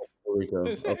Rico. Puerto Rico.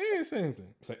 It's the same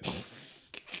thing. It's like,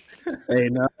 Hey,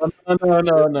 no. I've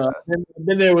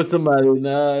been there with somebody.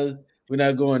 No, we're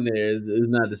not going there. It's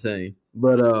not the same.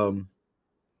 But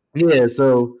yeah.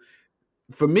 So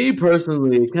for me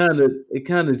personally, it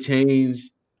kind of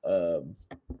changed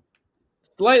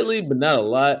slightly, but not a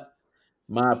lot.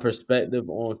 My perspective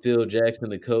on Phil Jackson,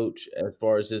 the coach, as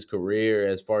far as his career,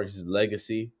 as far as his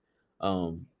legacy,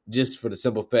 just for the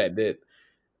simple fact that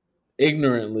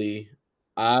ignorantly,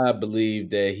 I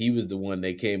believe that he was the one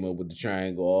that came up with the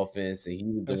triangle offense, and he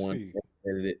was the one SP, that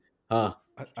created it. Huh?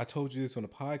 I told you this on the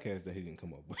podcast that he didn't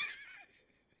come up with.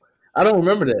 I don't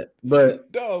remember that, but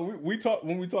No, we talked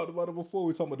when we talked about it before.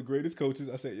 We talked about the greatest coaches.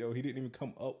 I said, yo, he didn't even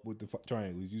come up with the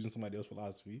triangle. He's using somebody else's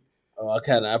philosophy.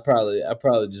 I probably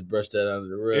just brushed that under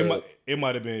the rug. It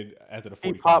might have been after the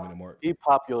He 45-minute mark. He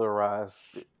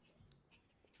popularized it.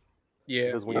 Yeah.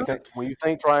 Because when you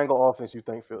think triangle offense, you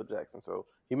think Phil Jackson. So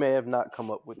he may have not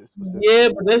come up with it specifically. Yeah,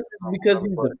 but that's because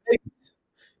he's the face.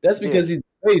 That's because he's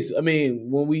the face. I mean,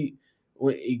 when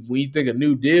you think of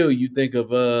New Deal, you think of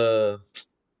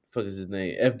fuck is his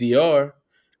name, FDR,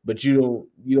 but you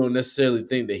don't necessarily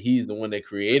think that he's the one that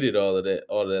created all of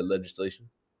that legislation.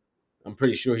 I'm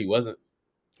pretty sure he wasn't.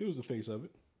 He was the face of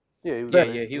it. Yeah, he was.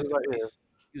 He was the face.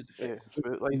 He was the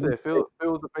face. Like you said, Phil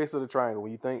was the face of the triangle.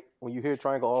 When you hear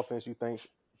triangle offense, you think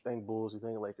Bulls, you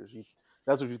think Lakers.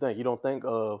 That's what you think. You don't think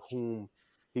of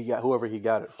whoever he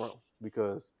got it from,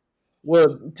 because.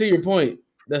 Well, to your point,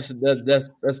 that's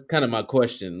kind of my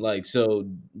question. Like, so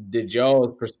did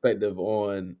y'all's perspective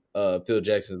on Phil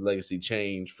Jackson's legacy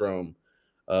change from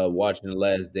watching The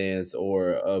Last Dance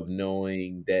or of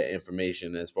knowing that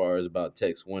information as far as about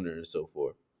Tex Winter and so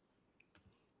forth?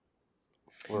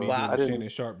 Well, I didn't. Shannon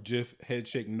Sharp, GIF, head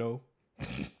shake, no.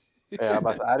 Yeah,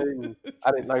 I didn't.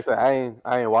 Like I said,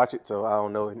 I ain't watch it, so I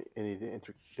don't know any of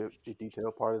the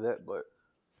detailed part of that. But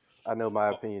I know my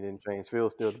opinion didn't change.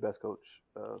 Phil's still the best coach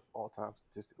of all time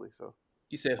statistically. So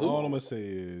you said who? All I'm gonna say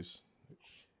is,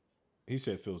 he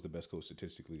said Phil's the best coach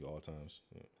statistically all times.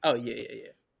 Yeah. Oh yeah.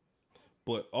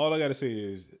 But all I gotta say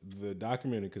is the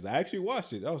documentary, because I actually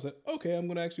watched it. I was like, okay, I'm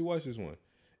gonna actually watch this one.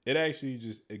 It actually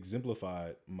just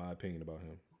exemplified my opinion about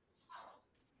him.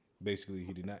 Basically,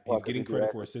 he did not. He's getting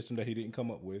credit for a system that he didn't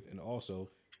come up with, and also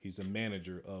he's a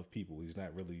manager of people. He's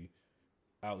not really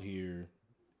out here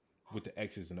with the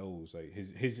X's and O's. Like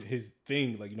his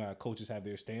thing, like how coaches have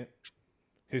their stamp.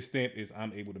 His stamp is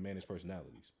I'm able to manage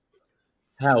personalities.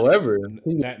 However, to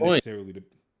your Not point, necessarily the.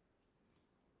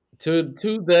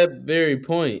 to that very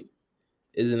point,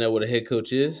 isn't that what a head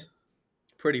coach is?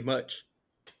 Pretty much.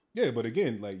 Yeah, but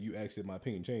again, like you asked if my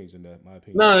opinion changed, and that my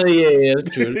opinion. No, yeah,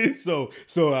 that's true.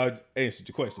 so I answered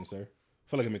your question, sir. I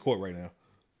feel like I'm in court right now.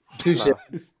 Touche. Nah.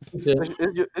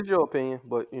 It's your opinion,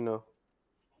 but you know,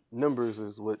 numbers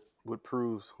is what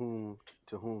proves whom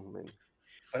to whom. And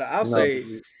But I'll No. say,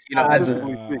 you know, as a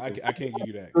I can't give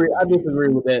you that. I disagree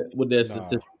with that. With that Nah.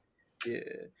 statistic. yeah.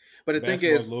 But the thing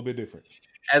Basketball's is, a little bit different.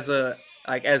 as a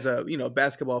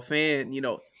basketball fan,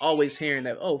 always hearing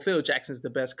that, oh, Phil Jackson's the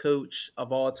best coach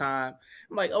of all time.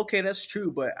 I'm like, okay, that's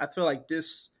true, but I feel like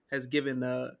this has given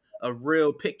a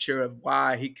real picture of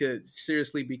why he could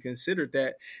seriously be considered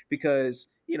that, because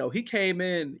he came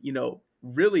in,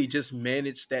 really just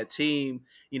managed that team.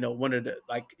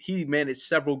 He managed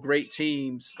several great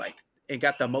teams, and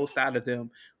got the most out of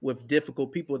them with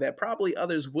difficult people that probably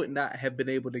others would not have been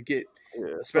able to get,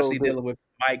 yeah, especially so dealing with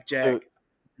Mike Jack.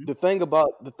 the thing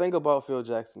about Phil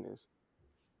Jackson is,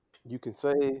 you can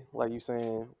say, like you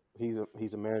saying, he's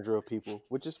a manager of people,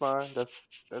 which is fine. That's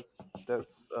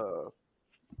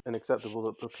an acceptable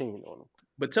opinion on him.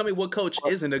 But tell me, what coach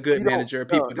But isn't a good we don't- manager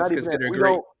of no, people not that's even that. considered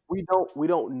great? We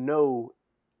don't know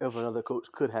if another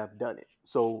coach could have done it.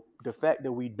 So the fact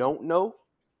that we don't know,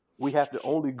 we have to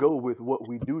only go with what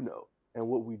we do know. And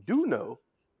what we do know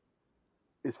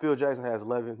is Phil Jackson has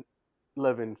 11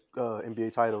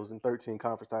 NBA titles and 13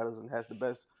 conference titles, and has the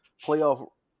best playoff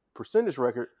percentage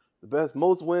record, the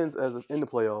most wins in the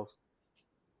playoffs.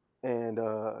 And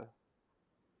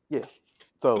yeah.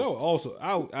 So But also,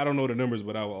 I don't know the numbers,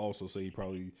 but I would also say he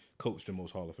probably coached the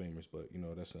most Hall of Famers. But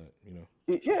that's not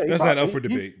that's not up for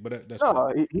debate. But that's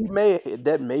no,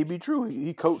 that may be true.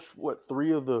 He coached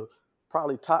 3 of the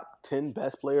probably top 10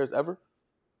 best players ever,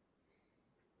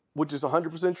 which is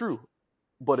 100% true.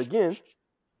 But again,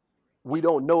 we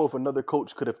don't know if another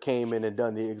coach could have came in and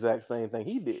done the exact same thing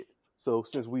he did. So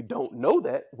since we don't know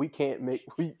that, we can't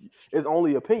it's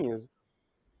only opinions.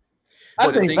 I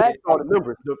But the think facts are the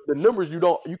numbers. The numbers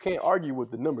you can't argue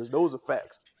with the numbers. Those are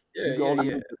facts. You can only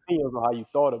make opinions on how you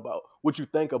thought about what you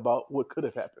think about what could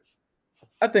have happened.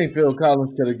 I think Phil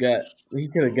Collins could have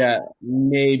got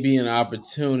maybe an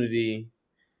opportunity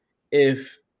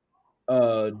if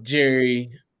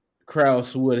Jerry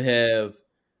Krause would have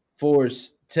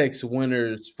forced Tex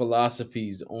Winter's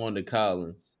philosophies on the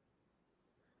Collins.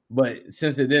 But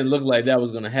since it didn't look like that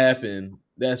was going to happen,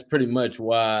 that's pretty much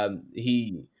why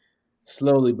he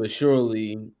slowly but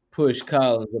surely pushed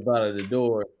Collins up out of the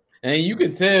door. And you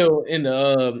can tell in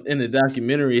the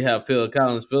documentary how Phil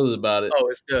Collins feels about it. Oh,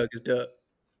 it's Doug.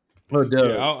 Oh, Doug.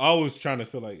 Yeah, I was trying to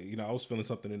feel like I was feeling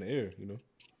something in the air.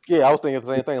 Yeah, I was thinking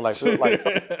the same thing. Like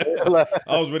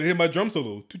I was ready to hit my drum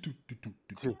solo.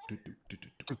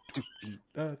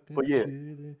 But yeah.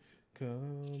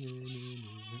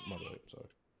 My bad, sorry.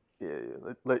 Yeah.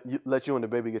 Let you and the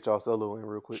baby get y'all solo in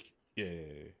real quick. Yeah.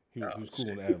 He was cool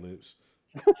on the ad libs.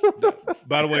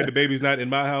 By the way, the baby's not in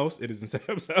my house. It is in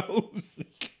Sam's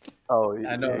house. Oh,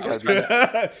 I know.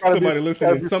 Somebody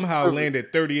listening somehow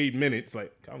landed 38 minutes.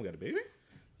 Like, Calvin got a baby?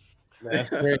 That's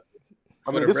great.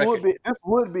 I mean, this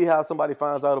would be how somebody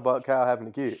finds out about Kyle having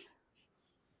a kid.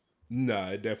 Nah,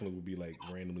 it definitely would be like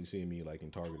randomly seeing me like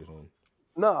in Target or something.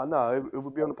 No, it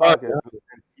would be on the podcast,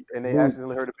 and they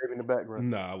accidentally heard the baby in the background.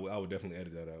 Nah, I would definitely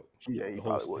edit that out. Yeah, you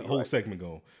the whole segment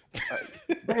gone.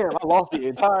 Damn, I lost the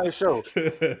entire show.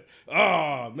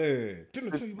 Oh man! Damn,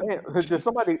 did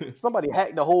somebody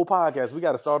hack the whole podcast? We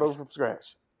got to start over from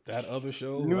scratch. That other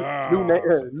show, New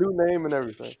name and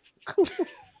everything.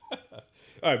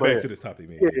 All right, back to this topic,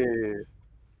 man. Yeah.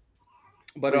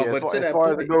 But as far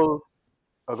as it goes,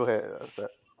 go ahead,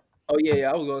 Seth. Oh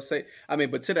yeah, I was gonna say. I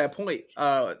mean, but to that point,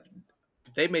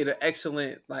 they made an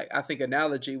excellent, I think,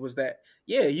 analogy was that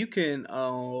you can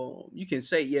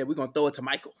say we're gonna throw it to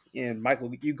Michael, and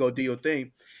Michael, you go do your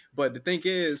thing. But the thing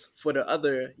is, for the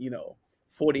other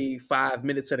 45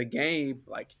 minutes of the game,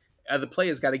 other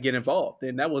players got to get involved,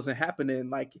 and that wasn't happening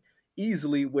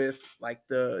easily with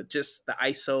the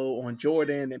ISO on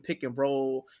Jordan and pick and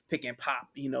roll, pick and pop,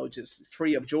 just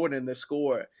free up Jordan to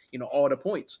score, all the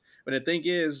points. But the thing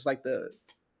is, the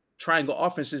triangle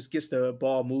offense just gets the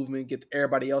ball movement, get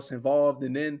everybody else involved,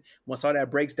 and then once all that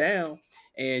breaks down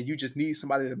and you just need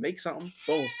somebody to make something,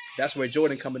 boom, that's where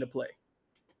Jordan come into play.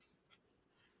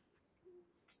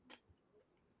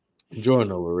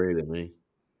 Jordan overrated, man.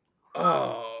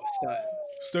 Oh, son.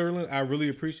 Sterling, I really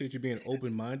appreciate you being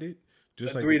open-minded,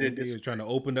 just like the NBA is trying to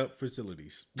open up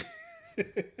facilities.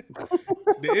 The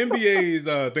NBA is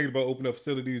thinking about opening up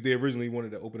facilities. They originally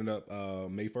wanted to open it up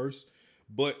May 1st,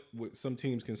 But with some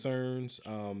teams' concerns,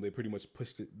 they pretty much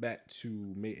pushed it back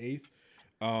to May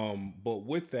 8th. But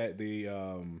with that, they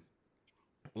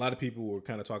a lot of people were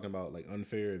kind of talking about like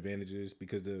unfair advantages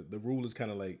because the rule is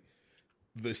kind of like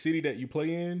the city that you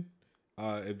play in,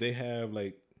 if they have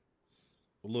like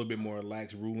a little bit more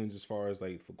lax rulings as far as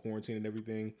like for quarantine and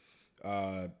everything,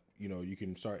 you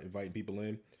can start inviting people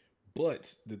in.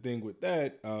 But the thing with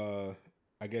that,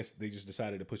 I guess they just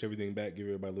decided to push everything back, give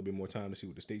everybody a little bit more time to see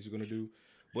what the states are going to do.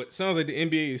 But it sounds like the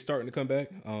NBA is starting to come back.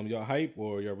 Y'all hype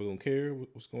or y'all really don't care?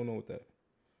 What's going on with that?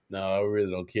 No, I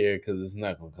really don't care because it's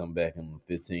not going to come back on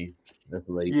the 15th. That's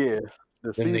late. Yeah,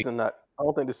 the season not. I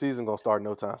don't think the season gonna start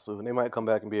no time soon. They might come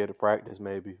back and be able to practice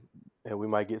maybe, and we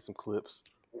might get some clips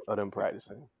of them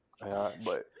practicing.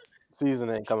 But season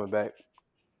ain't coming back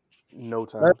no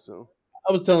time soon.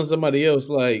 I was telling somebody else,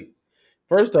 like,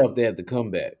 first off, they have to come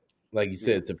back, like you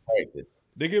said, to practice.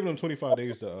 They're giving them 25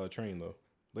 days to train, though.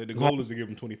 Like the goal is to give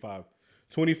them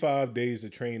 25 days to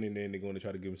train, and then they're going to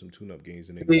try to give them some tune-up games.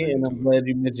 And I'm glad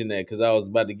you mentioned that because I was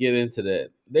about to get into that.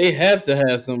 They have to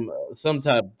have some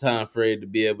type of time frame to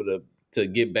be able to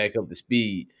get back up to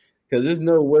speed because there's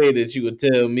no way that you would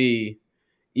tell me,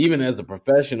 even as a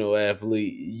professional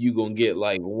athlete, you going to get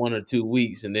like 1 or 2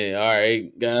 weeks and then, all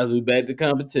right, guys, we back to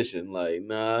competition. Like,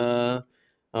 nah,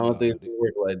 I don't think it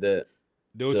work like that.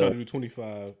 They were trying to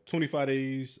do 25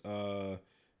 days,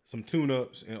 some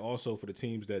tune-ups, and also for the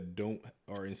teams that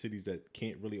are in cities that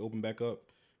can't really open back up,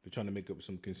 they're trying to make up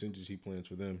some contingency plans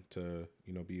for them to,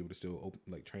 be able to still open,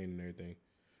 like train and everything.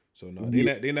 So no,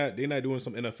 they're not doing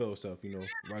some NFL stuff.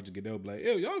 Roger Goodell be like,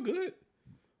 "Yo, y'all good?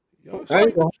 Y'all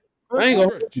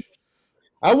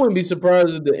I wouldn't be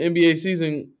surprised if the NBA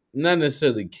season not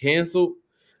necessarily canceled,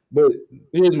 but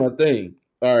here's my thing.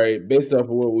 All right, based off of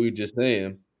what we were just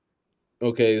saying,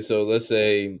 okay, so let's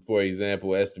say, for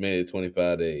example, estimated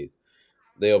 25 days.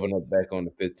 They open up back on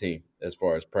the 15th as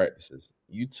far as practices.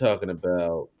 You talking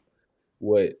about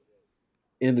what,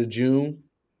 end of June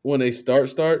when they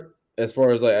start as far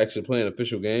as like actually playing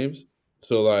official games?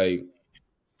 So like,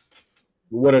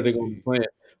 what are they going to be playing?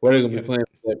 What are they going to be playing?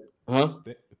 Huh?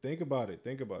 Think about it.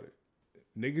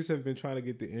 Niggas have been trying to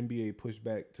get the NBA pushed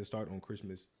back to start on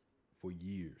Christmas for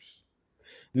years.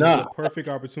 It's a perfect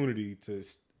opportunity to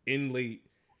end late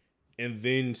and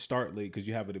then start late because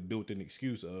you have a built-in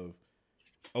excuse of,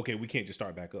 okay, we can't just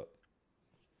start back up.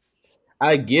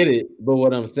 I get it, but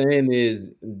what I'm saying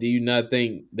is, do you not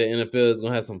think the NFL is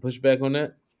going to have some pushback on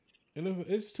that? And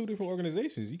it's two different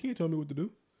organizations. You can't tell me what to do.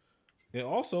 And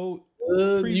also,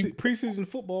 preseason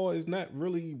football is not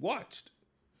really watched.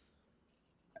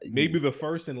 Maybe the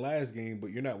first and last game, but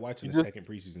you're not watching the second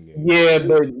preseason game. Yeah,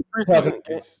 but you're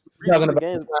talking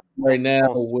about right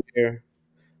now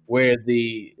where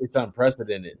it's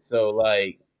unprecedented. So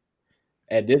like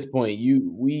at this point,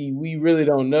 we really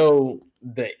don't know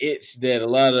the itch that a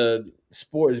lot of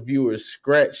sports viewers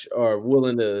scratch are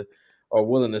willing to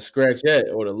scratch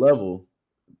at or the level.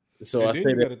 So I say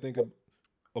you got to think of.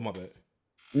 Oh my bad.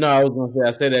 No, I was gonna say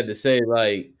I say that to say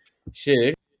like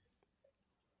shit.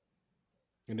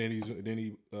 And then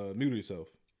he muted himself.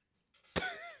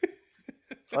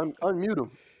 Unmute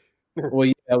him. Well,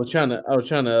 yeah, I was trying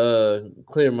to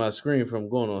clear my screen from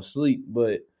going on sleep,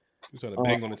 but he was trying to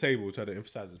bang on the table, try to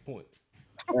emphasize his point.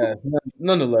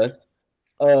 Nonetheless,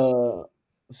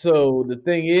 so the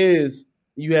thing is,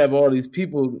 you have all these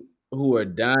people who are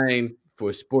dying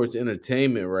for sports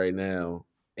entertainment right now,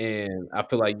 and I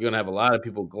feel like you're gonna have a lot of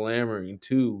people clamoring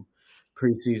to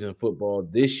preseason football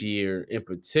this year in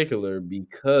particular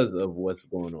because of what's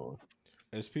going on.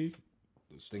 SP,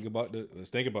 let's think about this.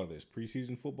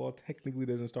 Preseason football technically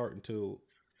doesn't start until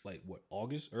like what,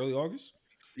 August? Early August?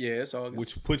 Yeah, it's August.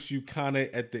 Which puts you kind of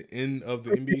at the end of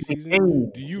the NBA season.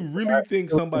 Do you really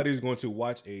think somebody's going to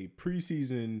watch a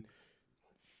preseason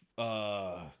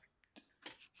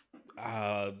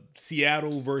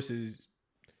Seattle versus,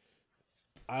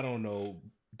 I don't know,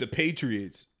 the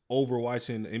Patriots over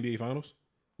watching the NBA Finals?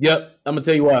 Yep, I'm gonna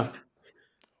tell you why.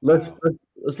 Let's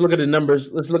look at the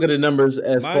numbers. Let's look at the numbers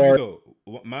as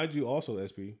mind you, also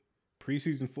SP,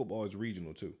 preseason football is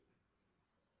regional too.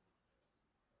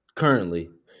 Currently,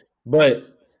 but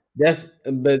that's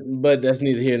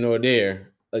neither here nor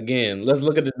there. Again, let's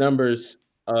look at the numbers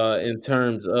in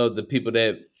terms of the people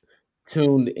that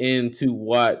tuned in to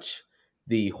watch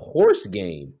the horse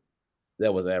game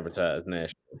that was advertised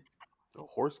nationally. A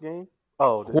horse game?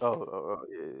 Oh,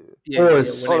 yeah.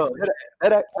 Horse.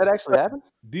 That actually happened?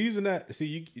 These are not.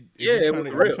 See,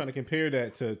 you're trying to compare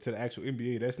that to the actual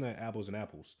NBA. That's not apples and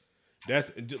apples.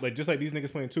 That's like just like these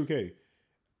niggas playing 2K.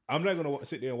 I'm not gonna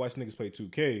sit there and watch niggas play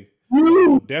 2K.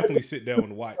 I'll definitely sit down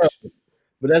and watch.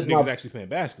 But that's niggas actually playing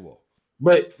basketball.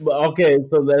 But okay,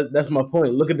 so that's my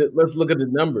point. Let's look at the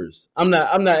numbers. I'm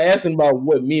not asking about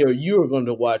what me or you are going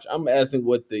to watch. I'm asking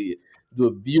what the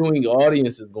viewing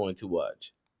audience is going to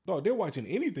watch. Dog, they're watching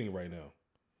anything right now.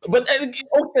 But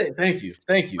okay, thank you.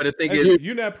 But the thing Hey, is,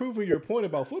 you're not proving your point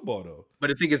about football though.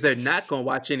 But the thing is, they're not going to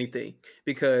watch anything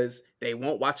because they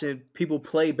won't watching people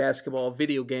play basketball,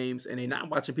 video games, and they're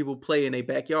not watching people play in their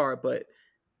backyard. But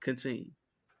continue.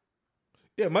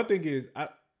 Yeah, my thing is, I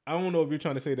don't know if you're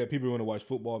trying to say that people are going to watch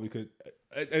football because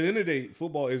at the end of the day,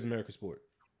 football is America's sport.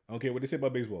 I don't care what they say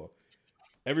about baseball.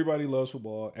 Everybody loves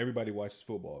football. Everybody watches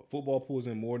football. Football pulls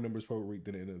in more numbers per week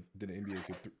than the NBA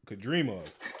could dream of.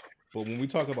 But when we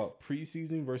talk about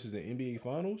preseason versus the NBA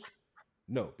Finals,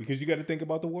 no, because you got to think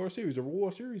about the World Series. The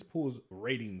World Series pulls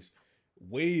ratings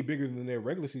way bigger than their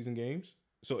regular season games.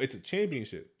 So it's a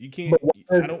championship. You can't.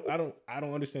 I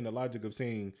don't understand the logic of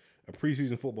saying a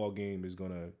preseason football game is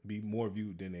gonna be more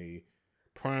viewed than a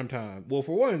prime time. Well,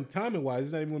 for one, timing wise,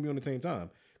 it's not even gonna be on the same time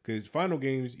because final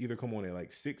games either come on at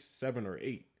like 6, 7, or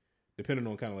 8, depending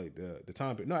on kind of like the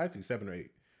time. No, actually 7 or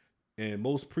 8. And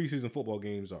most preseason football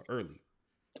games are early.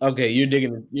 Okay, you're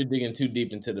digging too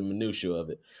deep into the minutia of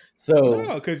it. So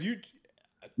no, because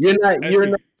you're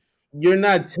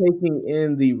not taking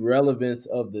in the relevance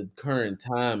of the current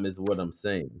time, is what I'm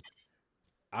saying.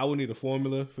 I would need a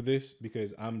formula for this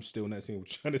because I'm still not seeing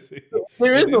what you're trying to say.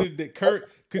 There is the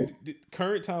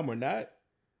current time or not.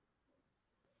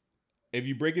 If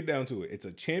you break it down to it, it's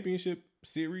a championship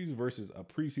series versus a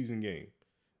preseason game.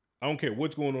 I don't care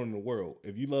what's going on in the world.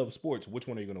 If you love sports, which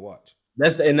one are you going to watch?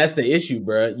 That's the issue,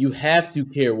 bro. You have to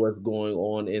care what's going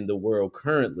on in the world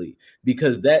currently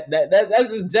because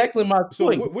that's exactly my point.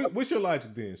 So what's your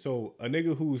logic then? So a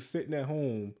nigga who's sitting at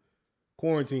home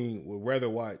quarantined would rather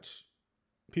watch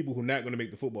people who are not going to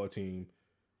make the football team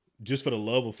just for the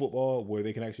love of football, where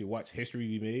they can actually watch history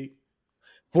be made.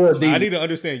 I need to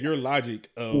understand your logic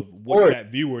of what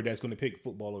that viewer that's going to pick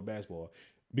football or basketball,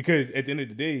 because at the end of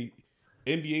the day,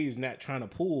 NBA is not trying to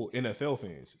pull NFL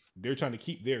fans. They're trying to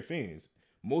keep their fans.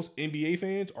 Most NBA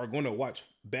fans are going to watch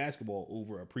basketball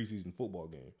over a preseason football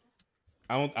game.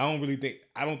 I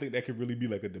don't think that could really be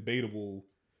like a debatable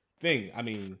thing. I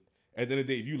mean, at the end of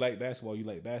the day, if you like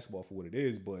basketball for what it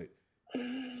is, but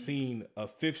seeing a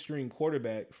 5th string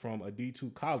quarterback from a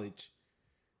D2 college,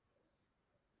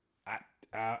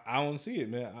 I don't see it,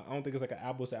 man. I don't think it's like an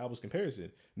apples to apples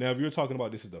comparison. Now, if you're talking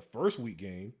about this is the first week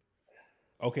game,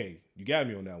 okay, you got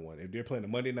me on that one. If they're playing a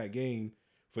Monday night game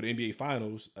for the NBA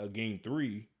Finals, game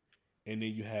 3, and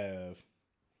then you have,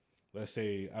 let's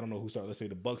say, I don't know who started. Let's say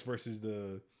the Bucks versus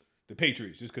the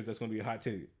Patriots, just because that's going to be a hot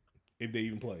ticket if they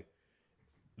even play.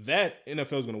 That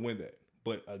NFL is going to win that.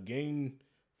 But a game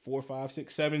 4, 5,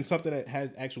 6, 7, something that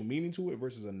has actual meaning to it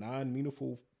versus a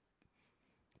non-meaningful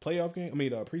playoff game,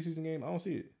 preseason game, I don't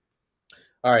see it.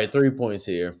 All right, 3 points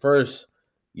here. First,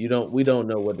 we don't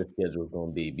know what the schedule is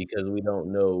going to be because we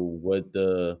don't know what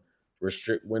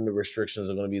when the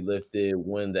restrictions are going to be lifted,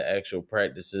 when the actual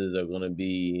practices are going to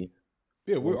be.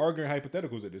 Yeah, we're arguing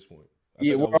hypotheticals at this point. I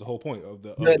Yeah, think that was the whole point of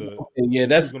the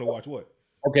that's who's going to watch what.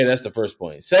 Okay, that's the first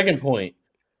point. Second point,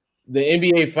 the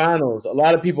NBA Finals. A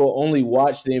lot of people only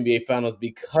watch the NBA Finals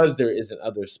because there isn't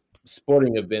other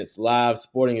live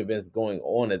sporting events going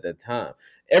on at that time.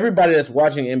 Everybody that's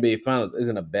watching NBA Finals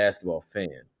isn't a basketball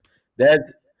fan.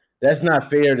 That's not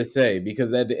fair to say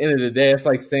because at the end of the day, it's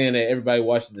like saying that everybody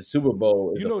watches the Super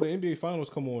Bowl. You know, the NBA Finals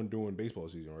come on during baseball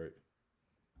season, right?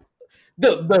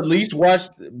 The least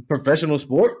watched professional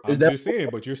sport. I'm just saying,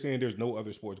 but you're saying there's no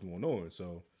other sports going on,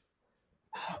 so.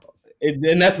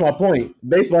 And that's my point.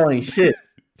 Baseball ain't shit.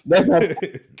 That's not.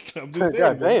 I'm just saying.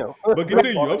 God damn. But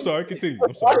continue. I'm sorry. Continue.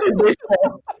 I'm sorry. Watching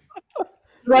baseball.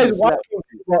 Everybody's watching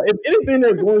baseball. If anything,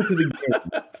 they're going to the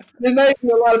game. There's not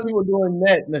even a lot of people doing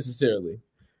that necessarily.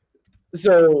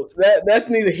 So that's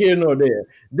neither here nor there.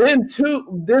 Then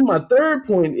my third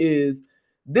point is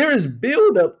there is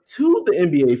build up to the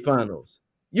NBA Finals.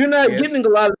 You're not getting a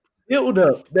lot of build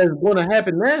up that's going to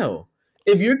happen now.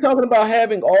 If you're talking about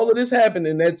having all of this happen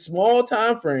in that small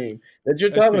time frame that you're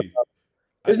talking about,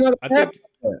 it's not going to happen.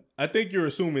 I think you're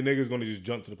assuming niggas going to just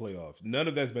jump to the playoffs. None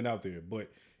of that's been out there,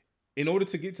 but in order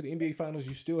to get to the NBA Finals,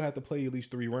 you still have to play at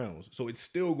least 3 rounds. So it's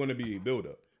still going to be a build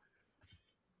up.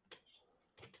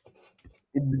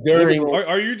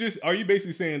 Are you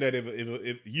basically saying that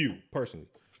if you personally,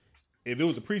 if it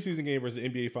was a preseason game versus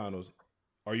NBA Finals,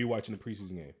 are you watching the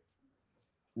preseason game?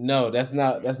 No, that's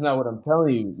not what I'm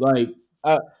telling you. Like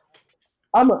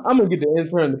I'm gonna get the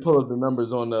intern to pull up the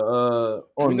numbers on the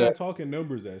We're not talking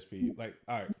numbers, SP. Like,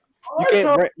 all You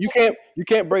right.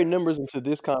 can't break numbers into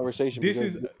this conversation.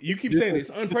 You keep saying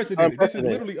it's unprecedented. This is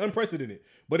literally unprecedented.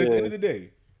 But at the end of the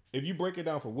day, if you break it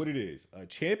down for what it is, a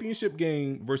championship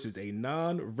game versus a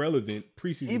non-relevant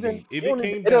preseason game. If it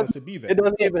came down to be that, it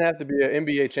doesn't even have to be an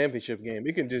NBA championship game.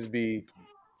 It can just be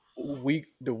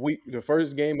the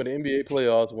first game of the NBA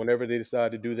playoffs, whenever they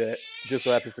decide to do that, just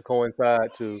so happens to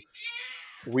coincide to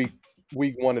week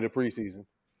 1 of the preseason.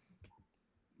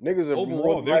 Niggas are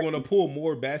overall, they're going to pull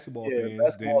more basketball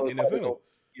fans than NFL.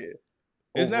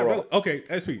 It's not really okay.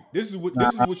 SP, this is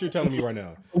what you're telling me right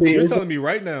now. You're telling me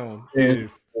right now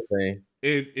if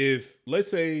let's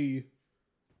say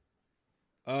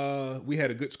we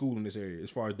had a good school in this area as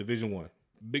far as Division I,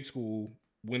 big school,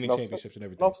 winning championships and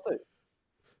everything,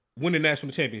 winning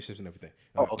national championships and everything.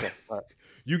 Okay, all right.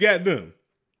 You got them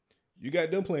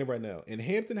playing right now, and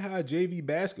Hampton High JV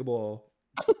basketball.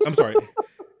 I'm sorry,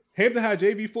 Hampton High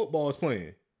JV football is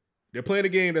playing. They're playing a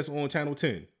game that's on Channel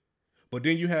 10. But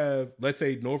then you have, let's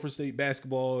say, Norfolk State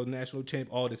basketball, national champ,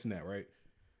 all this and that, right?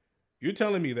 You're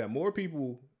telling me that more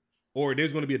people, or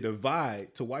there's going to be a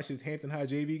divide to watch this Hampton High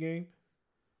JV game?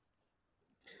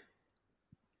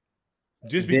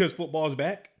 Just because football's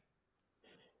back?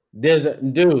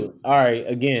 Dude, all right,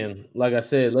 again, like I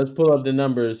said, let's pull up the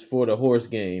numbers for the horse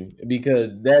game because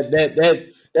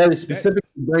that specifically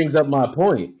brings up my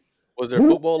point. Was there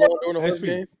football on during the horse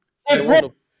game?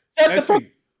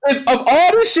 If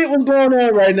all this shit was going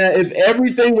on right now, if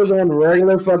everything was on the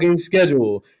regular fucking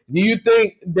schedule, do you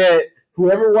think that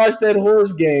whoever watched that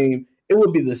horse game, it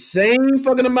would be the same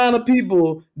fucking amount of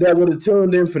people that would have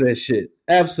tuned in for that shit?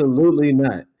 Absolutely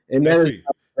not. And they're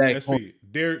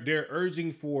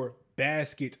urging for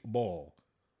basketball.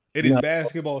 It is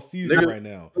basketball season right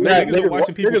now. Niggas are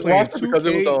watching people playing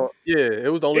 2K. It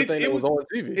was the only thing that was on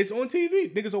TV. It's on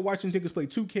TV. Niggas are watching niggas play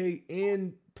 2K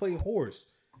and play horse.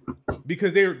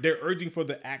 Because they're urging for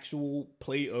the actual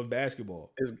play of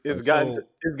basketball. It's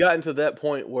gotten to that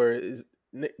point where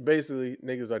basically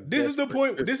niggas are. This is the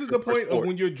point. This is the point of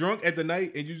when you're drunk at the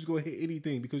night and you just go hit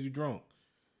anything because you're drunk.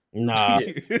 Nah,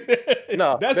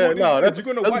 that's you're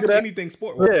gonna watch anything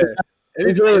sport. Yeah,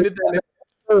 it's really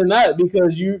not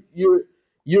because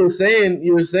you're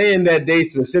saying that they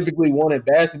specifically wanted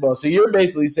basketball. So you're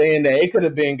basically saying that it could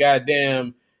have been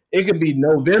goddamn. It could be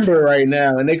November right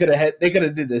now, and they could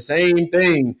have did the same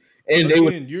thing, and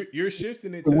you're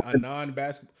shifting it to a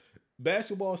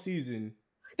basketball season.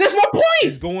 That's my point.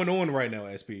 It's going on right now,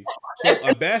 SP. So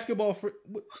a basketball.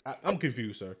 I'm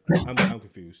confused, sir. I'm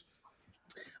confused.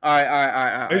 All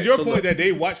right. Is your point that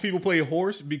they watch people play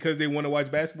horse because they want to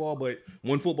watch basketball, but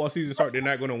when football season starts, they're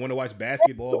not going to want to watch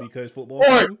basketball because football.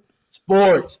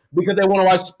 Sports because they want to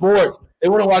watch sports. They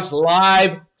want to watch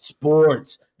live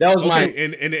sports. That was my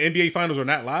and the NBA finals are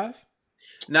not live?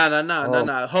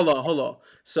 No. Hold on.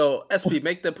 So SP,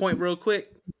 make the point real quick.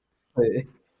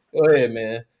 Go ahead,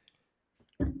 man.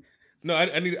 No,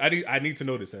 I need to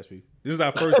know this, SP. This is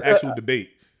our first actual debate.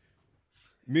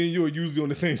 Me and you are usually on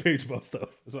the same page about stuff.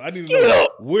 So I need to know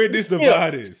where this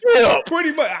divide is.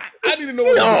 Pretty much I need to know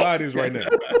where the divide is right now.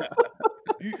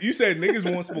 You said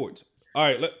niggas want sports. All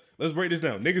right, let's break this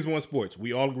down. Niggas want sports.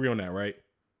 We all agree on that, right?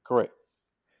 Correct.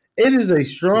 It is a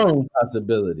strong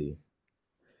possibility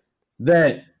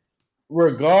that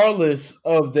regardless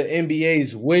of the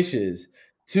NBA's wishes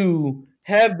to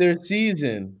have their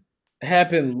season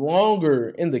happen longer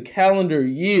in the calendar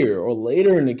year or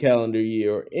later in the calendar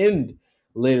year or end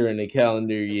later in the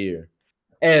calendar year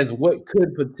as what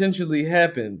could potentially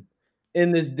happen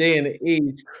in this day and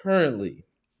age currently.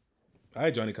 All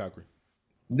right, Johnny Cochran.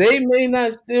 They may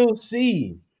not still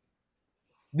see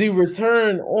the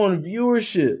return on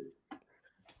viewership,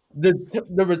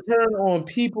 the return on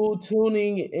people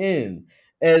tuning in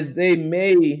as they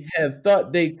may have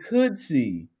thought they could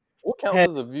see. What counts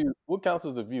as a view? What counts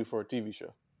as a view for a TV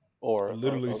show? Or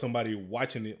literally somebody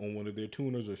watching it on one of their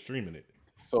tuners or streaming it.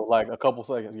 So like a couple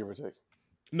seconds, give or take.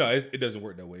 No, it doesn't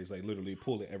work that way. It's like literally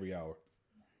pull it every hour.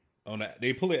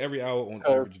 They pull it every hour on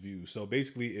average views. So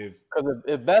basically,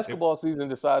 if basketball season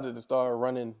decided to start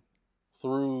running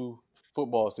through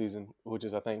football season, which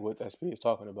is I think what SP is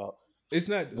talking about, it's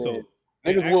not so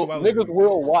niggas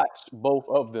will watch both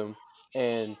of them,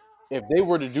 and if they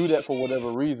were to do that for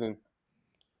whatever reason,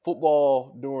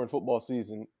 football during football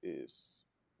season is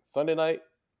Sunday night.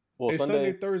 Well, it's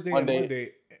Sunday, Thursday, Monday. And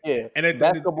Monday. Yeah, and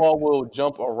basketball will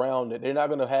jump around it. They're not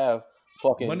going to have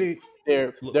fucking Monday.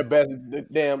 Their best.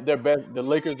 The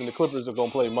Lakers and the Clippers are going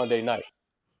to play Monday night.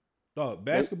 No,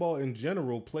 basketball in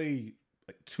general play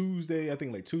like Tuesday. I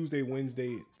think like Tuesday,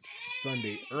 Wednesday,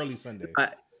 Sunday, early Sunday.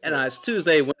 And it's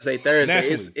Tuesday, Wednesday, Thursday.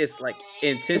 It's like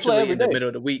intentionally in the middle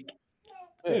of the week.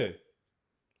 Yeah.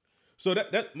 So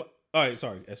that all right.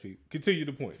 Sorry, SP. Continue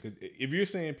the point because if you're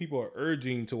saying people are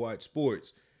urging to watch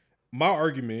sports, my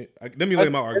argument. Let me lay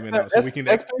my argument out so we can.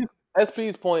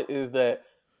 SP's point is that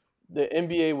the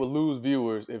NBA would lose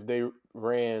viewers if they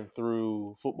ran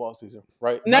through football season,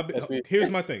 right? Here's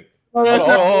my thing. Hold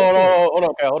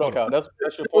on, Cal. That's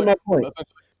your point. My point.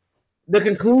 The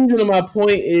conclusion of my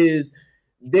point is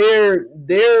their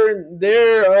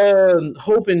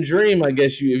hope and dream, I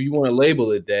guess if you want to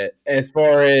label it that, as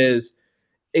far as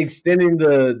extending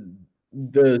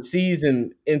the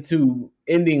season into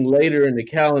ending later in the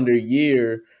calendar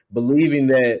year, believing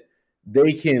that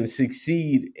they can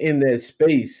succeed in that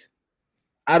space.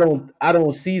 I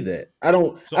don't see that. I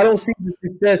don't see the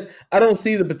success. I don't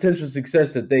see the potential success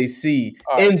that they see.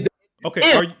 Right.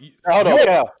 Hold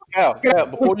on, Cal.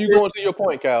 Before you go into your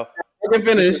point, Cal, I can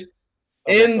finish.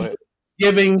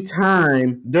 Giving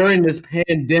time during this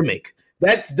pandemic.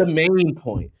 That's the main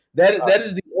point. That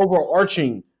is the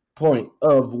overarching point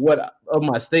of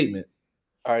my statement.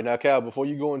 All right, now Cal, before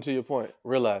you go into your point,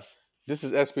 realize this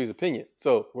is SP's opinion.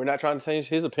 So we're not trying to change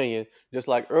his opinion. Just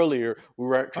like earlier, we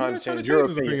weren't trying to change your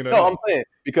opinion. No, I'm saying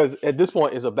because at this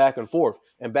point it's a back and forth,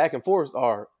 and back and forths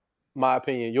are my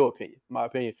opinion, your opinion, my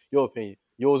opinion, your opinion.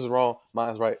 Yours is wrong,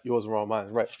 mine's right. Yours is wrong,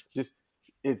 mine's right. Just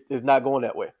it's not going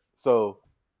that way. So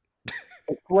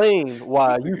explain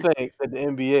why you think that the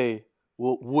NBA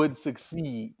would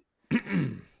succeed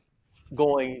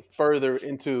going further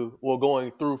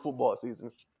going through football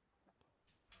season.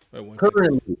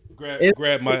 Currently,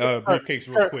 grab my briefcase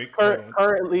real quick.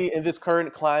 Currently, in this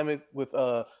current climate with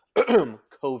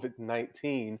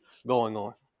COVID-19 going on.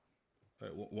 All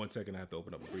right, 1 second, I have to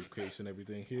open up a briefcase and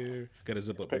everything here. Got to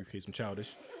zip up briefcase. I'm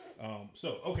childish.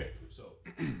 So 1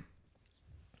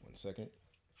 second.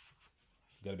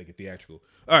 Got to make it theatrical.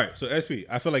 All right, so SP,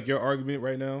 I feel like your argument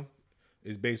right now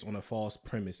is based on a false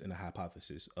premise and a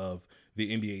hypothesis of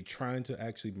the NBA trying to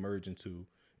actually merge into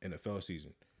NFL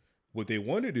season. What they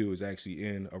want to do is actually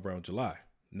end around July,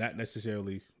 not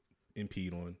necessarily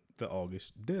impede on the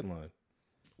August deadline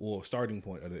or starting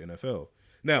point of the NFL.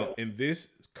 Now, in this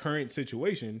current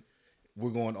situation,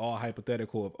 we're going all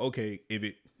hypothetical of, okay, if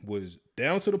it was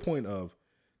down to the point of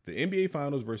the NBA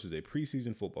Finals versus a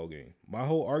preseason football game, my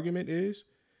whole argument is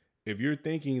if you're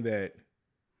thinking that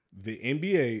the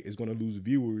NBA is going to lose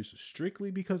viewers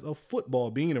strictly because of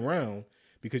football being around,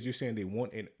 because you're saying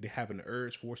they have an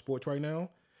urge for sports right now,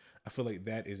 I feel like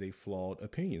that is a flawed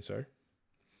opinion, sir.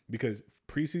 Because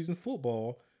preseason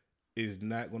football is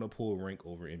not going to pull rank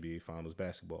over NBA Finals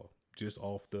basketball, just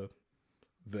off the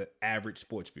average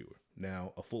sports viewer.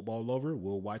 Now, a football lover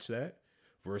will watch that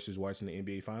versus watching the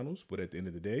NBA Finals, but at the end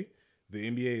of the day, the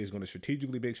NBA is going to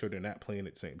strategically make sure they're not playing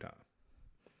at the same time.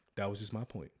 That was just my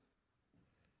point.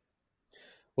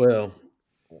 Well,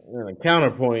 a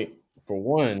counterpoint for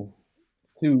one,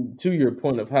 to your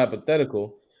point of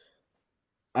hypothetical,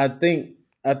 I think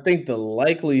the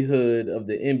likelihood of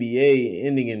the NBA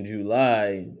ending in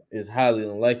July is highly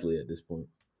unlikely at this point.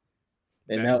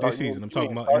 And that's this season. I'm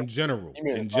talking about in general.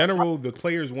 In general, the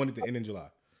players wanted to end in July.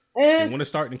 They want to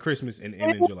start in Christmas and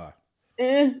end in July.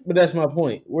 But that's my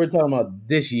point. We're talking about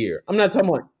this year. I'm not talking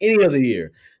about any other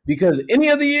year. Because any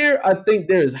other year, I think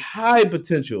there's high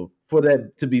potential for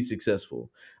that to be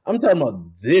successful. I'm talking about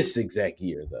this exact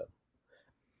year, though.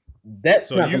 That's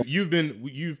so not we've been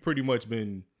pretty much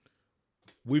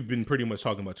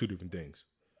talking about two different things.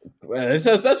 Well,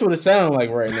 that's what it sounds like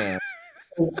right now.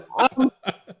 I'm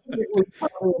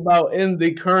talking about in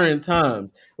the current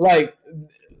times, like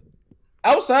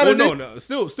outside of this.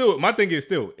 No. Still, my thing is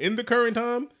still in the current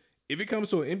time. If it comes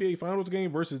to an NBA Finals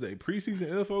game versus a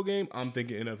preseason NFL game, I'm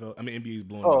thinking NBA is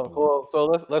blowing up. Well, so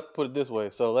let's put it this way.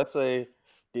 So let's say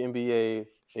the NBA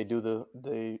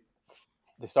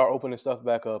they start opening stuff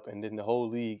back up, and then the whole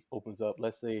league opens up.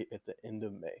 Let's say at the end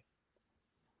of May,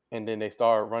 and then they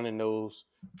start running those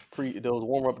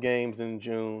warm up games in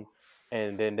June,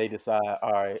 and then they decide,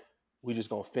 all right, we just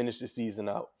gonna finish the season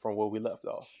out from where we left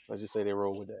off. Let's just say they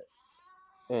roll with that,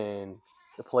 and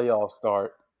the playoffs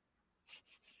start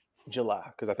July,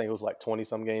 because I think it was like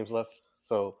 20-some games left.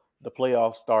 So the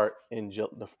playoffs start in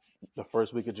the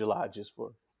first week of July, just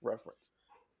for reference.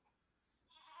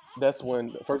 That's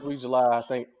when the first week of July, I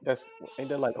think ain't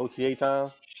that like OTA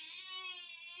time?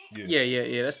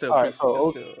 Yeah. That's still all right.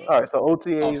 So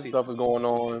OTA stuff is going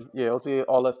on. Yeah, OTA,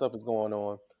 all that stuff is going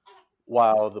on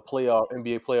while the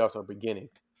NBA playoffs are beginning.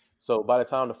 So by the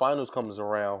time the finals comes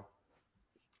around,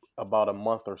 about a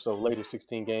month or so later,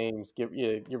 16 games, give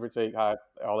or take how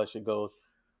all that shit goes,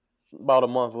 about a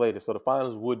month later. So the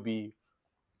finals would be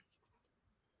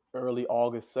early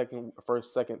August, second week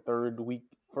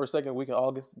in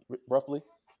August, roughly,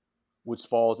 which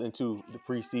falls into the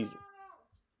preseason.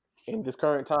 In this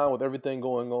current time with everything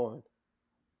going on.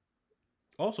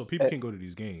 Also, people can't go to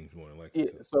these games more than likely.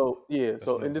 Yeah. So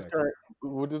another in this factor. current,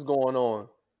 with this going on,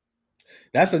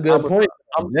 That's a good point.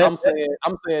 I'm saying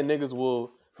niggas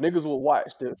will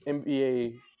watch the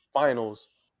NBA finals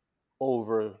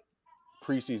over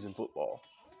preseason football.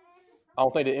 I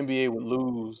don't think the NBA would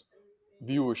lose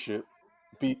viewership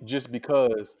just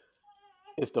because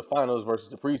it's the finals versus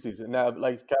the preseason. Now,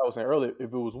 like Cal was saying earlier,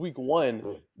 if it was week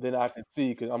 1, then I could see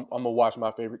because I'm gonna watch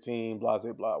my favorite team, blah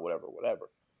blah blah, whatever.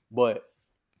 But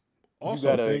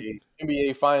Also, you got a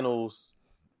NBA finals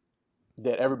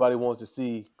that everybody wants to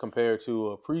see compared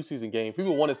to a preseason game.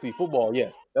 People want to see football.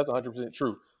 Yes, that's 100%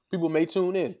 true. People may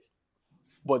tune in,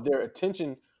 but their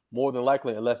attention more than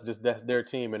likely, unless that's their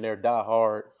team and their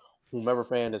diehard whomever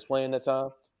fan that's playing that time.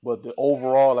 But the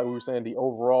overall, like we were saying, the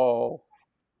overall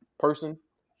person,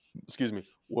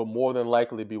 will more than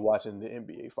likely be watching the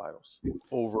NBA finals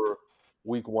over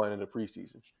week 1 in the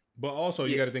preseason. But also,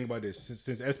 you got to think about this.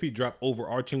 Since SP dropped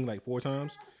overarching like 4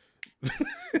 times,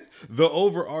 the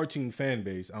overarching fan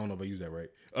base, I don't know if I use that right,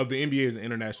 of the NBA is an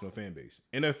international fan base.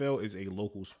 NFL is a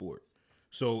local sport.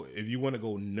 So if you want to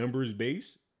go numbers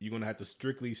based, you're going to have to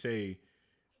strictly say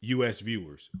U.S.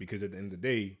 viewers, because at the end of the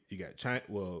day, you got China.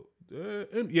 Well,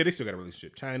 they still got a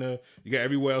relationship. China, you got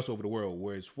everywhere else over the world.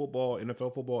 Whereas football,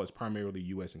 NFL football, is primarily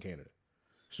U.S. and Canada.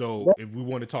 So if we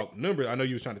want to talk numbers, I know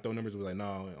you was trying to throw numbers. I was like,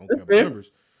 no, I don't care about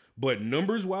numbers. But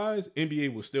numbers wise,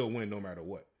 NBA will still win no matter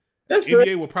what.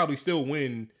 NBA will probably still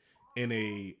win in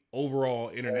a overall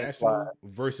international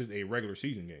versus a regular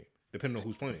season game, depending on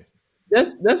who's playing.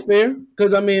 That's fair,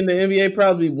 because I mean the NBA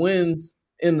probably wins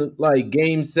in the, like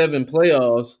Game 7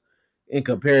 playoffs in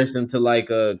comparison to like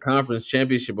a conference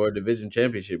championship or a division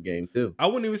championship game too. I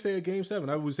wouldn't even say a Game 7.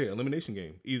 I would say elimination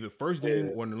game, either first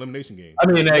game or an elimination game. I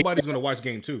mean, nobody's going to watch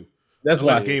Game 2. That's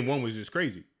why Game 1 was just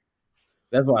crazy.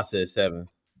 That's why I said 7.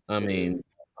 I mean,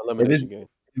 elimination game.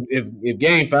 If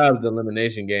Game 5 is the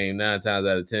elimination game, 9 times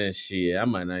out of 10, shit, I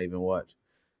might not even watch.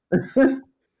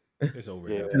 It's over.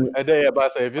 Yeah, and then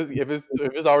about to say if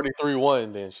it's already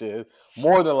 3-1, then shit,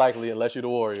 more than likely, unless you're the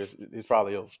Warriors, it's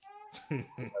probably over.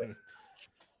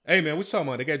 Hey man, what you talking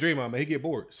about? They got Draymond, man. He get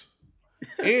boards.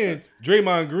 And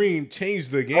Draymond Green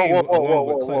changed the game along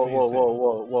with Cliff.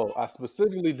 Whoa! I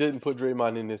specifically didn't put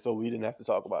Draymond in this so we didn't have to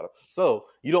talk about him. So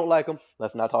you don't like him?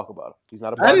 Let's not talk about him. He's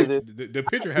not a part of this. The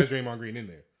picture has Draymond Green in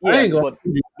there. Yeah,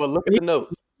 but look at the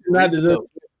notes. Not deserve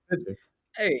picture.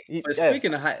 Hey, but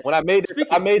speaking of when I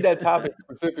made that topic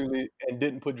specifically and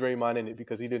didn't put Draymond in it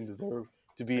because he didn't deserve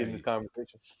to be in this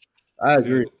conversation. I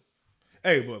agree.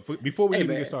 Hey, but before we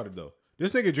even get started though,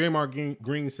 this nigga Draymond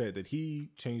Green said that he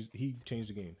changed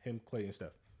the game, him, Clay, and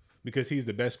Steph, because he's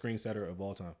the best screen setter of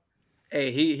all time.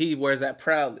 Hey, he wears that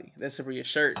proudly. That should be a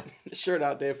shirt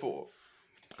out there for him.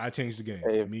 I changed the game.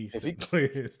 Hey, if he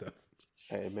Clay and stuff.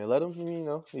 Hey man, let him.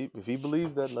 If he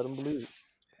believes that, let him believe it.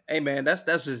 Hey man, that's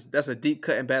a deep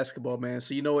cut in basketball, man.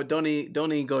 So you know what? Don't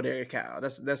even go there, Kyle.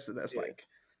 That's like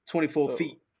 24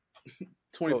 feet.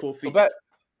 24 feet.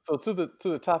 So to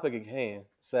the topic at hand,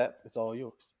 Sap, it's all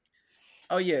yours.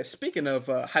 Oh yeah, speaking of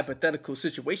hypothetical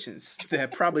situations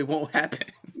that probably won't happen.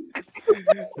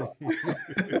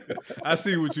 I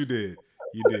see what you did.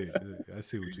 You did. I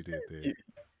see what you did there.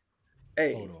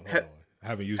 Hey, hold on. I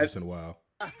haven't used this in a while.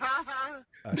 I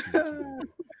see what you did.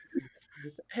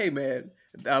 Hey man,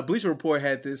 Bleacher Report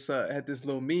had this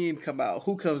little meme come out.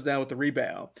 Who comes down with the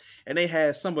rebound? And they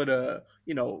had some of the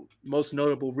most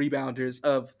notable rebounders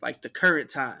of like the current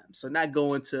time. So not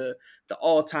going to the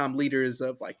all time leaders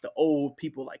of like the old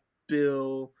people like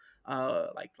Bill,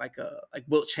 like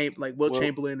Wilt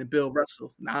Chamberlain and Bill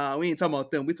Russell. Nah, we ain't talking about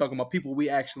them. We talking about people we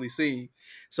actually seen.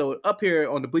 So up here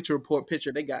on the Bleacher Report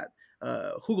picture, they got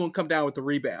who gonna come down with the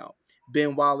rebound?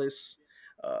 Ben Wallace,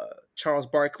 Charles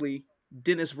Barkley,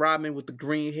 Dennis Rodman with the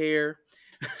green hair,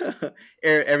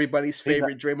 everybody's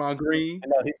favorite Draymond Green.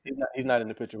 No, he's not in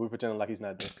the picture. We're pretending like he's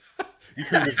not there. You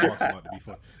couldn't just walk him out to be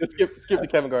fun. Skip to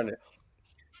Kevin Garnett.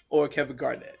 Or Kevin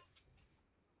Garnett.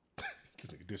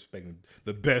 This nigga disrespecting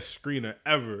the best screener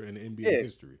ever in NBA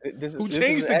history. Who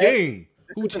changed the game?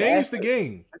 Who changed the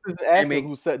game? This is asking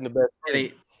who's setting the best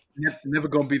screen. Never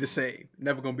gonna be the same.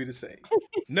 Never gonna be the same.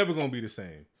 Never gonna be the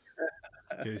same.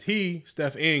 Because he,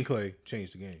 Steph, and Clay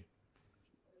changed the game.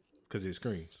 Because it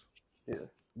screens. Yeah.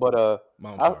 But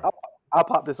I'll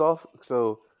pop this off.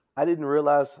 So I didn't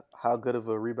realize how good of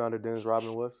a rebounder Dennis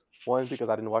Rodman was. One, because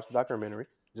I didn't watch the documentary,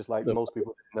 just like most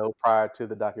people didn't know prior to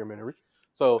the documentary.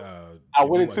 So I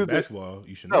went into basketball.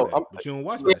 You should know that, but you don't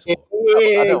watch basketball.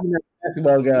 I don't.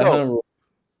 Basketball guy. No.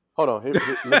 Hold on.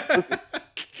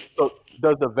 So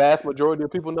does the vast majority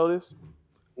of people know this?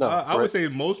 No, I would correct. say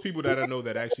most people that I know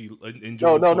that actually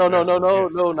enjoy No, basketball,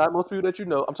 yes. not most people that you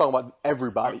know. I'm talking about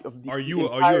everybody. Of the Are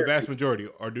you entire- a vast majority,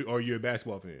 or are you a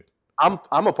basketball fan?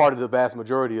 I'm a part of the vast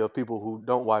majority of people who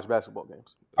don't watch basketball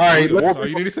games. All right, That's all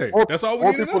you need to say. That's all we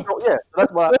More need to people know. don't. Yeah, so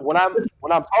that's why when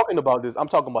I'm talking about this, I'm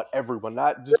talking about everyone,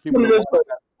 not just people. Put it Who this way.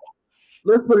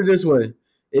 Let's put it this way: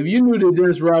 if you knew that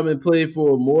Dennis Rodman played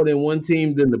for more than one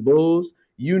team than the Bulls,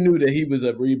 you knew that he was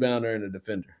a rebounder and a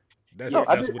defender. That's, No,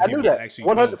 I that's knew, what I he knew was that. actually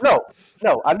 100. known for.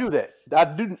 No, I knew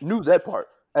that. Knew that part.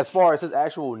 As far as his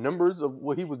actual numbers of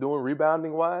what he was doing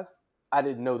rebounding wise, I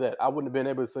didn't know that. I wouldn't have been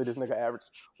able to say this nigga average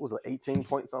was 18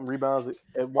 point something rebounds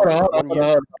at one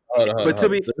year. But to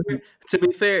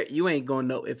be fair, you ain't gonna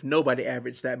know if nobody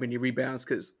averaged that many rebounds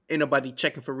because ain't nobody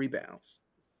checking for rebounds.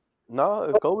 No,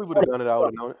 if Kobe would have done it, I would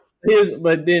have known it.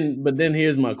 But then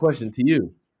here's my question to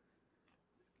you: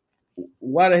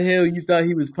 why the hell you thought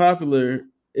he was popular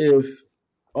if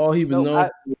all he was No, known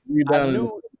for was rebounding?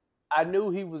 I knew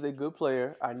he was a good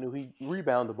player. I knew he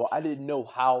rebounded the ball. I didn't know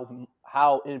how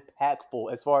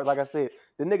impactful. As far as, like I said,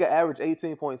 the nigga averaged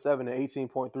 18.7 and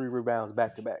 18.3 rebounds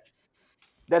back to back.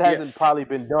 That hasn't probably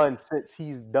been done since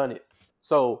he's done it.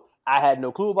 So I had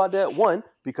no clue about that. One,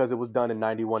 because it was done in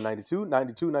 91, 92,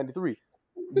 92, 93.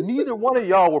 Neither one of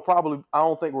y'all were probably, I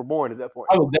don't think, were born at that point.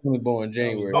 I was definitely born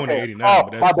January. Born in '89. Oh,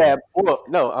 but that's my cool. bad. Well,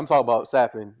 no, I'm talking about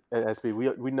Sappin at SP.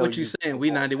 We know What you saying? We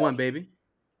 91, baby.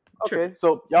 Okay,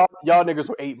 so y'all niggas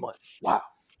were 8 months. Wow,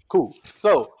 cool.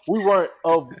 So we weren't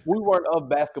of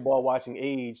basketball watching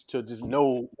age to just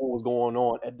know what was going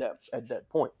on at that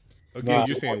point. Again,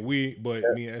 you're saying we, but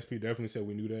me and SP definitely said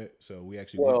we knew that, so we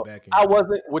actually Well, went back. And I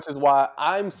wasn't, which is why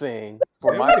I'm saying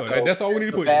for There we go. myself, That's all we need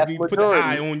to the put. vast We need to put the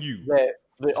eye majority on you. that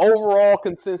the overall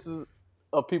consensus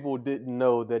of people didn't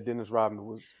know that Dennis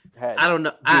Rodman had. I don't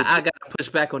know. I got to push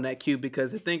back on that, Q,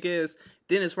 because the thing is,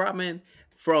 Dennis Rodman,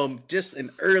 from just an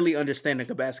early understanding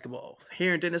of basketball,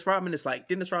 hearing Dennis Rodman, it's like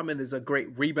Dennis Rodman is a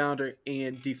great rebounder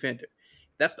and defender.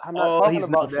 That's I'm not all talking he's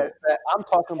about known for. that. Sap. I'm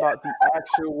talking about the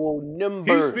actual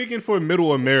numbers. He's speaking for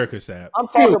Middle America, Sap. I'm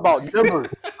talking about numbers.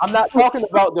 I'm not talking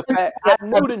about the fact I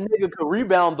knew the nigga could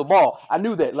rebound the ball. I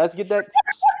knew that. Let's get that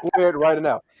squared right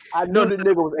now. I knew the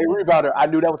nigga was a rebounder. I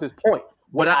knew that was his point.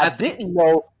 What I didn't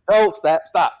know,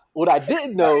 stop. What I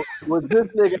didn't know was this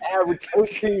nigga averaged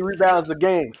 18 rebounds a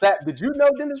game. Sap, did you know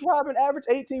Dennis Rodman averaged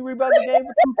 18 rebounds a game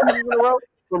for 2 seasons in a row?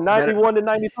 From 91 to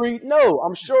 93? No,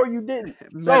 I'm sure you didn't.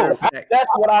 So that's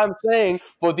what I'm saying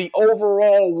for the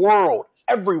overall world.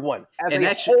 Everyone. As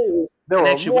a whole, there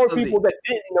are more people that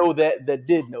didn't know that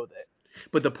did know that.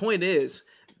 But the point is,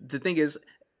 the thing is,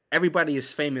 everybody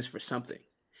is famous for something.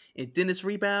 And Dennis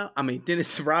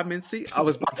Rodman, see, I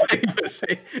was about to even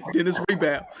say Dennis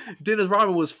Rebound. Dennis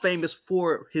Rodman was famous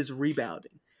for his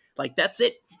rebounding. Like, that's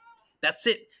it. That's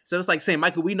it. So it's like saying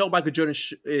we know Michael Jordan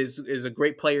is a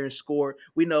great player and scorer.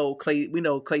 We know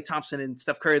Klay Thompson and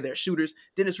Steph Curry, they're shooters.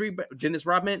 Dennis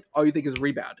Rodman, all you think is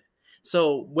rebounding.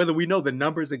 So whether we know the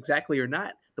numbers exactly or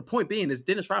not, the point being is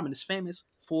Dennis Rodman is famous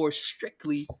for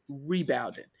strictly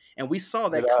rebounding. And we saw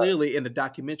that clearly in the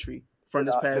documentary from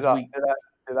this past week.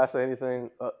 Did I say anything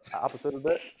opposite of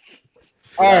that?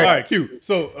 All right, Q.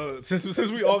 So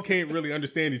since we all can't really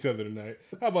understand each other tonight,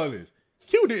 how about this?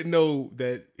 Q didn't know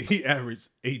that he averaged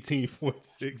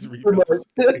 18.6 rebounds.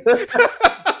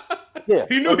 Yeah,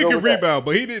 he knew he could rebound,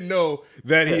 but he didn't know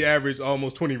that he averaged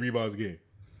almost 20 rebounds a game.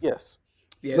 Yes.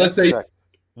 Yeah. Let's say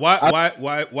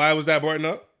why was that brought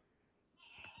up?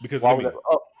 Because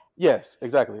yes,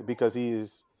 exactly. Because he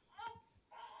is,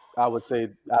 I would say,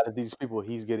 out of these people,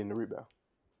 he's getting the rebound.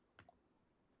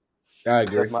 I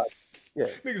agree.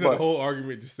 Niggas had a whole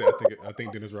argument just said I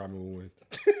think Dennis Rodman will win.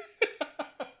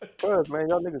 Man,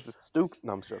 y'all niggas is stupid.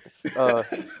 No, I'm joking.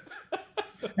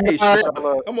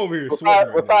 I'm over here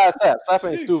sweating right besides Sap. Sap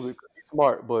ain't stupid. He's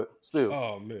smart, but still.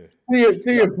 Oh man.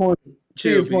 To your point,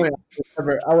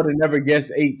 I would have never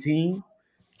guessed 18.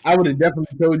 I would have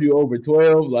definitely told you over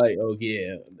 12. Like, oh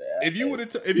yeah. If you would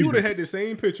have had the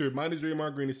same picture minus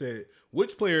Draymond Green and said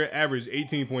which player averaged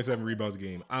 18.7 rebounds a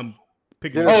game, I'm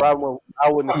picking Dennis Rodman.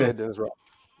 I wouldn't have said Dennis Rodman.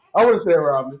 I would have said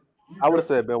Rodman. I would have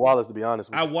said Ben Wallace, to be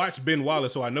honest with you. I watched Ben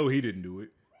Wallace, so I know he didn't do it.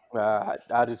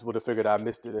 I just would have figured I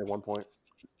missed it at one point.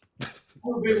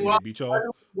 Beat y'all.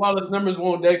 Wallace numbers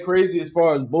weren't that crazy as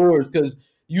far as boards because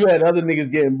you had other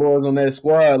niggas getting boards on that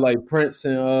squad like Prince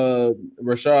and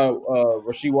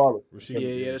Rasheed Wallace.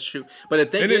 Yeah, that's true. But the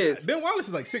thing is, Ben Wallace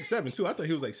is like 6'7" too. I thought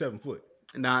he was like 7 foot.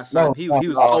 Nah, son, he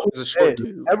was always a short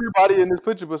dude. Everybody in this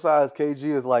picture besides KG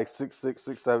is like 6'6",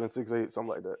 6'7", 6'8", something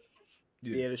like that.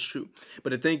 Yeah, that's true.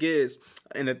 But the thing is,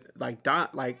 and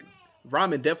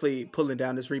Ramen definitely pulling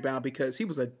down this rebound because he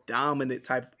was a dominant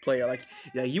type of player. Like,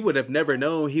 yeah, you would have never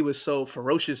known he was so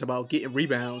ferocious about getting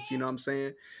rebounds. You know what I'm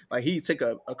saying? Like, he took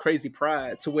a crazy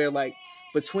pride to where, like,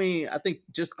 between, I think,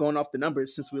 just going off the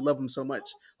numbers, since we love him so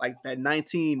much, like that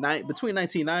between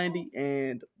 1990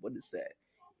 and what is that?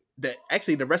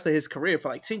 Actually, the rest of his career for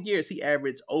like 10 years, he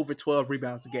averaged over 12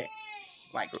 rebounds a game.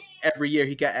 Like, every year,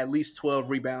 he got at least 12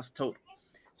 rebounds total.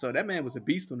 So that man was a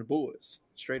beast on the boards,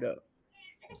 straight up.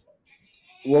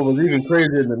 What was even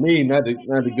crazier to me, not to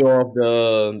go off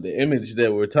the image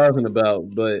that we're talking about,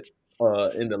 but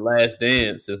in the Last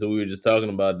Dance, since we were just talking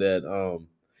about that,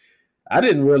 I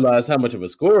didn't realize how much of a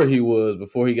scorer he was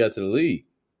before he got to the league.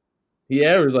 He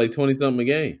averaged like 20 something a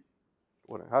game.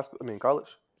 What in high school? I mean, college.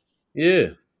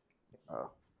 Yeah. Oh.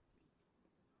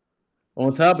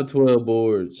 On top of 12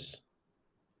 boards.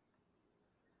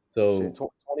 So Shit,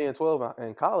 20 and 12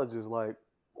 in college is like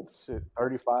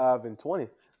 35 and 20.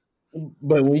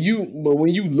 But when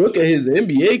you look at his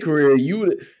NBA career,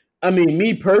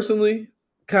 me personally,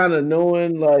 kind of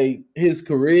knowing like his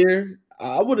career,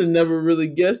 I would have never really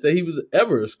guessed that he was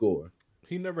ever a scorer.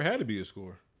 He never had to be a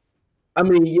scorer. I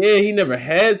mean, yeah, he never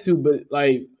had to, but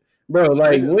like, bro,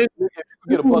 like when you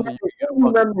get a bucket, you get a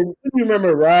bucket. you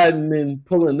remember riding and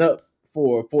pulling up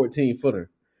for a 14-footer?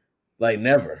 Like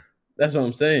never. That's what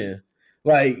I'm saying.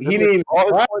 Like he didn't even all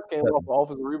his try points came off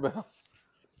offensive rebounds.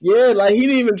 Yeah, like he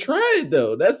didn't even try it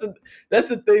though. That's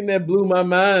the thing that blew my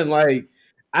mind. Like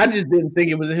I just didn't think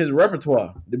it was in his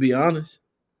repertoire, to be honest.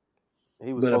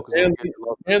 He was focused on getting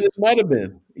love. And this might have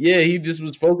been. Yeah, he just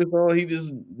was focused on. He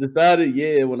just decided.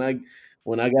 Yeah, when I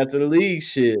got to the league,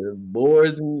 shit,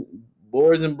 boards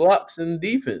and blocks and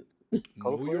defense.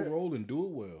 Know your role and do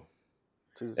it well.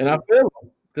 And I feel him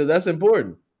because that's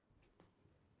important.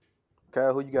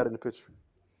 Kyle, who you got in the picture?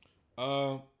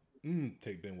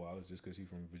 Take Ben Wallace just because he's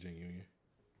from Virginia Union.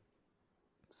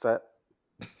 Sat.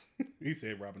 He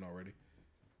said Robin already.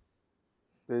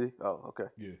 Did he? Oh, okay.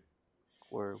 Yeah.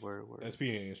 Word. SP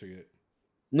ain't answer yet.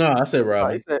 No, I said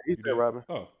Robin. He said Robin.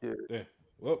 Oh, yeah.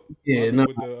 Well, yeah, no.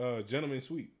 With the gentleman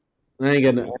suite. I ain't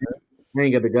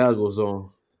got the goggles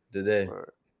on today.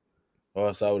 Word. Or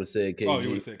else I would have said KG. Oh, you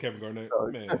would have said Kevin Garnett.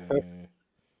 Man.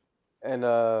 And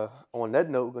on that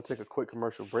note, we're gonna take a quick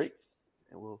commercial break,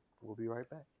 and we'll be right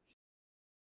back.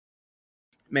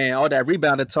 Man, all that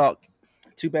rebounding talk.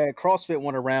 Too bad CrossFit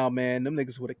went around, man. Them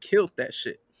niggas would have killed that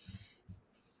shit.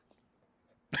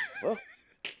 Well,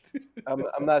 I'm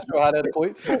not sure how that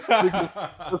equates.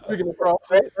 Speaking of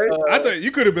CrossFit, I thought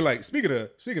you could have been like, speaking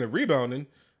of rebounding,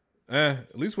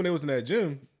 at least when they was in that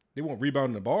gym, they weren't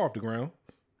rebounding the bar off the ground.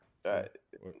 I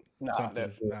don't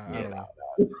know. Nah.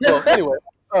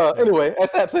 Well, anyway,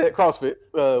 as Sap said, CrossFit.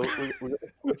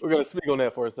 We're gonna speak on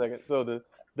that for a second. So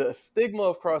the stigma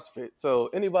of CrossFit. So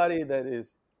anybody that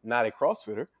is not a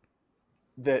CrossFitter,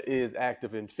 that is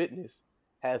active in fitness,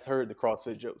 has heard the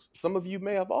CrossFit jokes. Some of you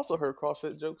may have also heard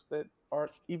CrossFit jokes that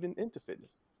aren't even into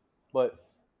fitness. But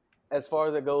as far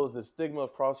as it goes, the stigma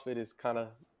of CrossFit is kind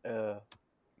of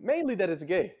mainly that it's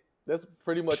gay. That's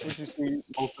pretty much what you see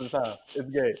most of the time. It's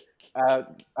gay. I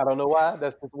don't know why.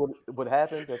 That's just what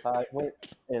happened. That's how it went,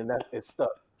 and that it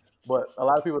stuck. But a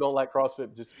lot of people don't like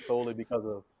CrossFit just solely because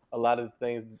of a lot of the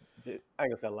things. I ain't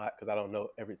gonna say a lot because I don't know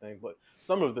everything, but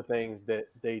some of the things that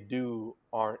they do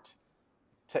aren't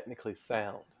technically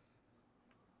sound.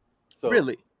 So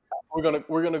Really? we're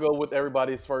gonna go with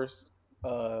everybody's first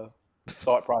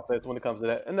thought process when it comes to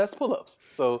that, and that's pull-ups.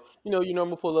 So your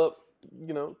normal pull-up,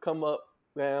 come up,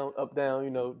 down, up,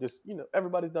 down, just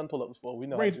everybody's done pull-ups before. We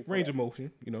know range of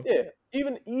motion, Yeah.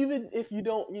 Even if you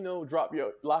don't,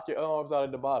 lock your arms out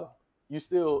at the bottom, you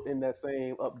still in that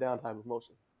same up down type of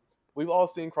motion. We've all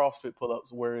seen CrossFit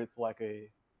pull-ups where it's like a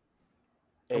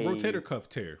rotator cuff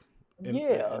tear.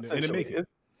 Essentially.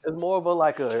 It's more of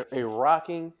a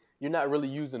rocking. You're not really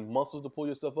using muscles to pull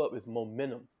yourself up. It's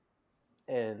momentum.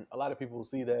 And a lot of people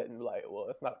see that and be like, well,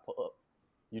 that's not a pull-up.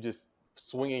 You're just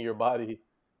swinging your body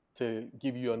to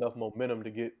give you enough momentum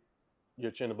to get your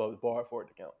chin above the bar for it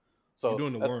to count. So you're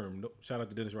doing the worm. Shout out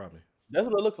to Dennis Rodman. That's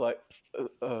what it looks like,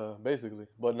 basically.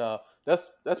 But no,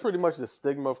 that's pretty much the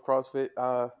stigma of CrossFit.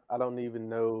 I don't even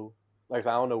know. Like I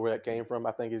said, I don't know where that came from.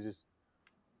 I think it's just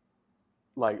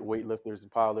like weightlifters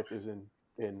and powerlifters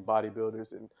and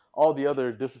bodybuilders and all the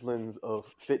other disciplines of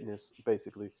fitness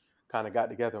basically kind of got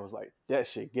together and was like, that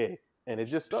shit gay. And it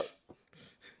just stuck.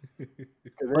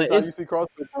 Because every time you see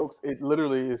CrossFit folks, it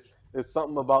literally is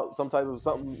something about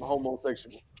something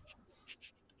homosexual.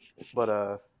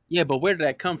 But yeah, but where did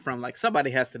that come from? Like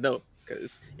somebody has to know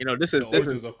because this is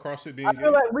of CrossFit being. I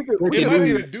feel like we could.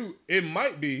 It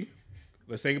might be.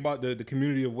 Let's think about the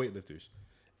community of weightlifters.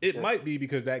 It might be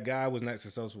because that guy was not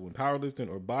successful in powerlifting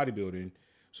or bodybuilding,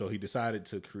 so he decided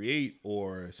to create,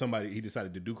 or he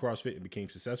decided to do CrossFit and became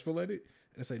successful at it.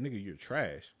 And it's like, nigga, you're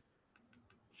trash.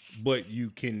 But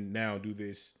you can now do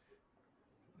this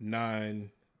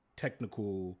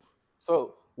non-technical.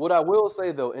 So what I will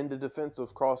say though, in the defense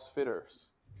of CrossFitters,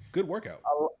 Good workout.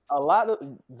 a lot of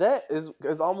that is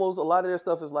almost a lot of their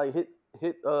stuff is like hit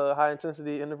high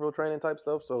intensity interval training type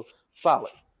stuff. So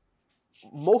solid.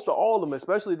 Most of all of them,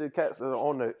 especially the cats that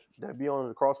are that be on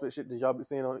the CrossFit shit that y'all be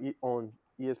seeing on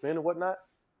ESPN and whatnot.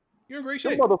 You're in great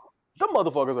shape. Them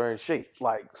motherfuckers are in shape,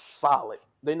 like solid.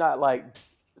 They're not like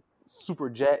super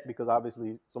jacked because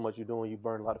obviously so much you're doing, you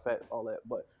burn a lot of fat, all that.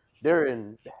 But they're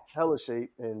in hella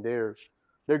shape and they're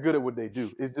good at what they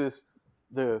do. It's just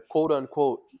the quote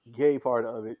unquote gay part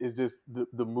of it is just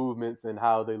the movements and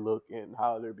how they look and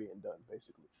how they're being done,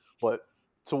 basically. But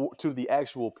to the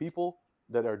actual people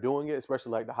that are doing it,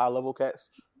 especially like the high level cats,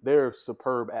 they're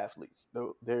superb athletes.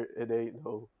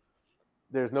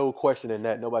 There's no question in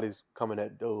that. Nobody's coming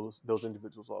at those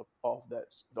individuals off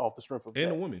the strength of and that.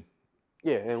 the women.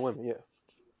 Yeah, and women. Yeah.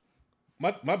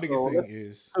 My biggest thing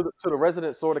is to the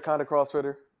resident sort of kind of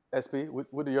CrossFitter. SP,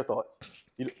 what are your thoughts?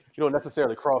 You don't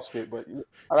necessarily CrossFit, but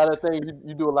a lot of things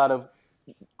you do a lot of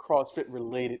CrossFit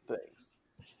related things.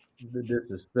 The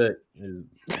disrespect is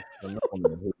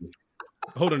phenomenal.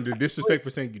 Hold on, the disrespect for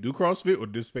saying you do CrossFit or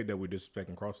disrespect that we're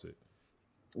disrespecting CrossFit?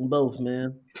 Both,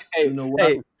 man. Hey, You know what?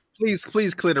 hey,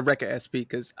 please clear the record, SP,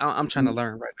 because I'm trying to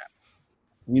learn right now.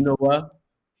 You know why?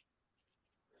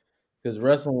 Because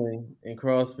wrestling and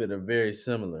CrossFit are very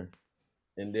similar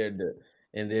in their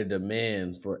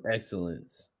demand for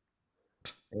excellence.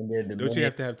 And their demand. Don't you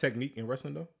have to have technique in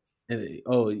wrestling though?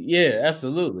 Oh yeah,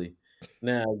 absolutely.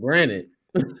 Now, granted,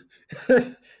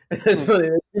 it's funny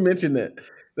that you mentioned that.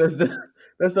 That's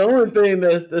the only thing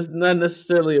that's not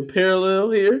necessarily a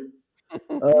parallel here.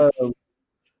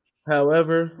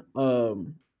 However, I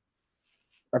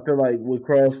feel like with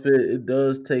CrossFit, it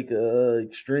does take a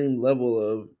extreme level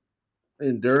of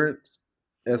endurance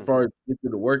as far as to get to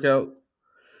the workout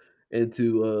and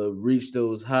to reach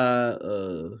those high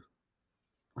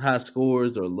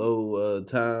scores or low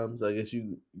times, I guess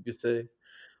you could say,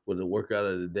 with the workout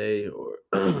of the day or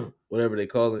whatever they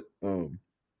call it.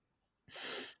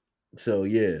 So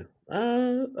yeah,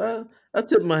 I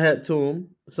tip my hat to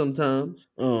them sometimes.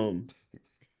 Sometimes.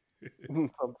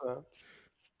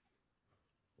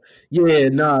 Yeah,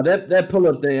 nah, that pull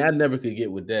up thing, I never could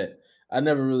get with that. I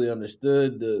never really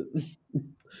understood the.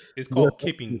 It's called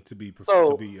kipping to be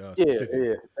specific.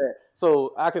 Yeah.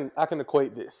 So I can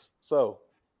equate this. So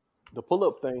the pull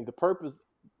up thing, the purpose,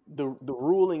 the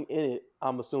ruling in it,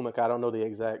 I'm assuming, I don't know the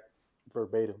exact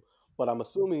verbatim, but I'm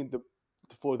assuming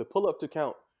for the pull up to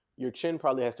count, your chin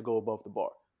probably has to go above the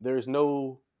bar. There's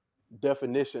no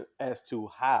definition as to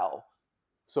how.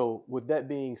 So with that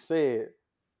being said,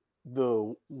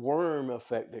 the worm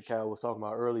effect that Kyle was talking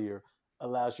about earlier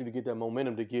allows you to get that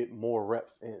momentum to get more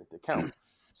reps in to count.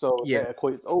 So that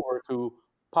equates over to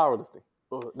powerlifting.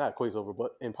 Well, not equates over,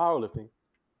 but in powerlifting,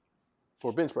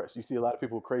 for bench press, you see a lot of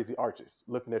people with crazy arches,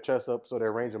 lifting their chest up so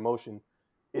their range of motion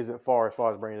isn't far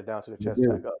as bringing it down to the chest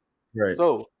back up. Right.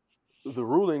 So the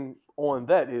ruling on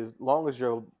that is long as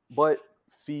your butt,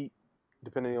 feet,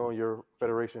 depending on your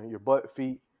federation, your butt,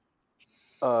 feet,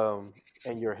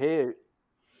 and your head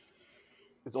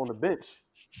is on the bench,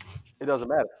 it doesn't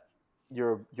matter.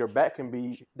 Your back can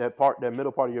be that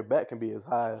middle part of your back can be as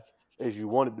high as you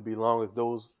want it to be, long as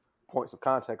those points of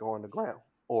contact are on the ground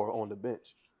or on the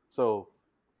bench. So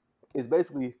it's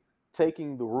basically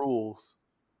taking the rules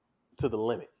to the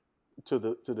limit, to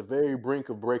the very brink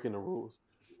of breaking the rules.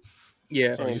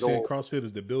 Yeah. So you saying CrossFit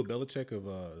is the Bill Belichick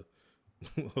of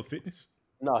fitness?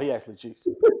 No, he actually cheats.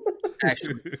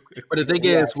 Actually, but the thing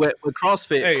is, with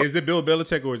CrossFit, hey, is it Bill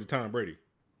Belichick or is it Tom Brady?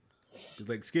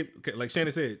 It's like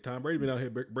Shannon said, Tom Brady been out here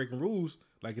breaking rules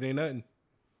like it ain't nothing.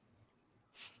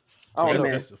 Oh,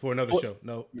 that's for another show.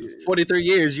 No, 43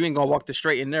 years, you ain't gonna walk the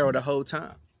straight and narrow the whole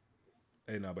time.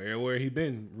 Hey, no, but everywhere he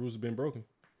been, rules have been broken.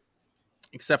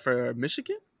 Except for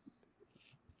Michigan.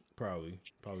 Probably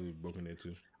broken there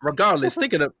too. Regardless,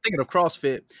 thinking of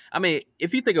CrossFit, I mean,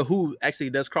 if you think of who actually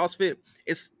does CrossFit,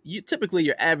 it's typically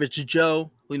your average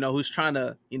Joe, who's trying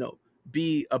to,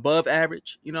 be above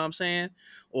average, you know what I'm saying?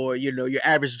 Or, your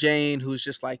average Jane who's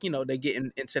just like, they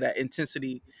getting into that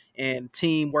intensity and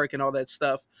teamwork and all that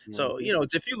stuff. Mm-hmm. So,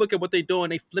 if you look at what they're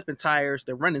doing, they flipping tires,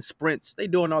 they're running sprints, they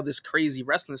doing all this crazy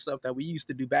wrestling stuff that we used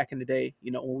to do back in the day,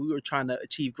 when we were trying to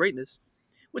achieve greatness,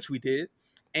 which we did.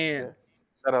 And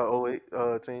shout out 08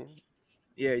 team.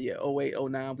 Yeah, 08,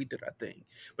 09, we did our thing.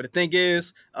 But the thing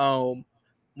is,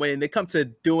 when it comes to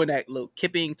doing that little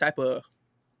kipping type of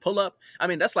pull up, I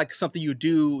mean that's like something you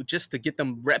do just to get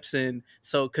them reps in.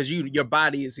 So because your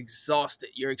body is exhausted,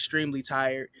 you're extremely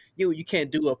tired. You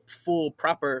can't do a full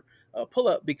proper pull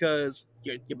up because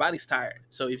your body's tired.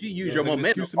 So if you use Sounds your like an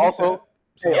momentum, excuse to me, Also,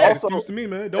 Sap. Sounds hey, like an also, excuse to me,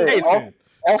 man. Don't hey, do it then.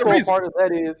 that's the also a reason. part of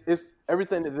that is it's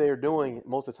everything that they're doing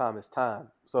most of the time is time.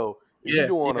 So if you're Yeah,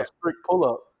 doing yeah, a strict pull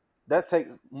up, that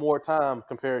takes more time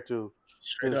compared to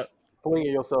straight up. just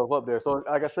flinging yourself up there. So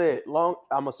like I said,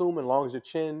 I'm assuming long as your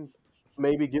chin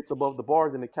maybe gets above the bar,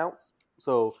 then it counts.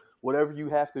 So whatever you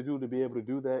have to do to be able to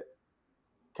do that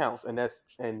counts, and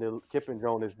the kipping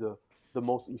drone is the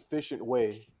most efficient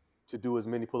way to do as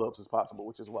many pull ups as possible,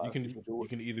 which is why people do You it.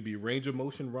 can either be range of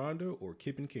motion Ronda or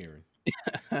Kip and Karen.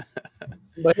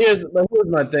 But here's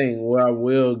my thing where I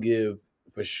will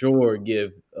for sure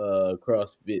give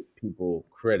CrossFit people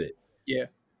credit. Yeah,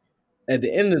 At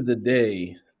the end of the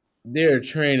day, they're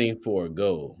training for a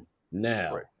goal.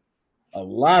 Now, Right. a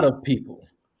lot of people,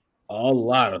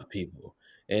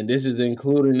 and this is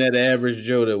including that average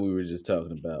Joe that we were just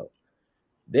talking about,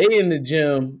 they in the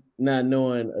gym not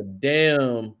knowing a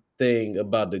damn thing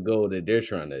about the goal that they're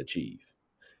trying to achieve.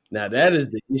 Now that is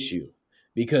the issue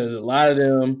because a lot of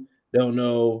them don't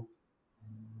know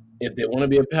if they want to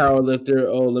be a power lifter.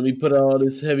 Oh, let me put all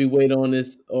this heavy weight on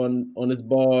this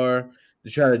bar to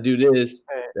try to do this.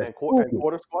 That's And stupid.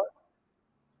 quarter squat,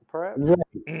 perhaps. Right.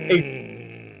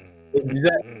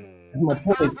 Exactly. Mm. That's my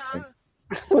point.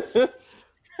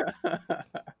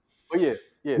 But yeah.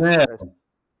 Now, That's,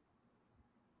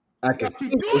 I can Y'all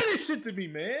keep doing this shit to me,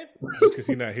 man. Just because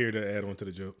he's not here to add on to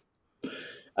the joke.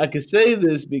 I can say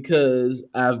this because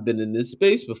I've been in this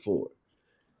space before.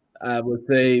 I would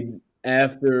say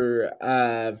after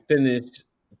I finished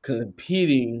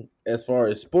competing as far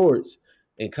as sports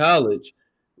in college,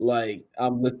 like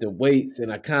I'm lifting weights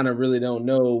and I kind of really don't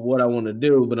know what I want to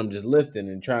do, but I'm just lifting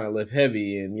and trying to lift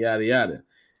heavy and yada yada.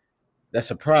 That's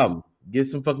a problem. Get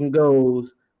some fucking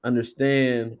goals,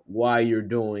 understand why you're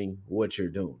doing what you're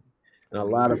doing. And a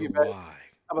lot of Why?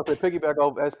 I'm about to say piggyback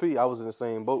off SP. I was in the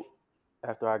same boat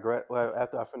after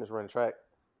after I finished running track,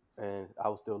 and I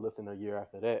was still lifting a year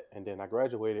after that, and then I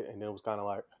graduated, and then it was kind of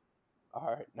like,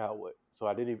 all right, now what? So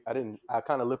I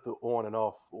kind of lifted on and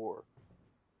off for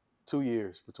 2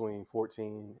 years between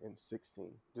 14 and 16.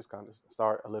 Just kind of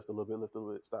start, I lift a little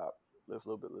bit, stop, lift a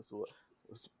little bit, lift a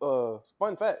little bit.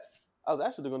 Fun fact, I was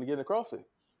actually going to get into CrossFit,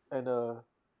 and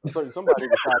somebody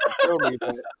decided to tell me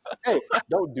that, hey,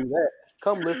 don't do that.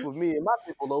 Come lift with me and my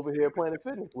people over here at Planet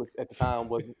Fitness, which at the time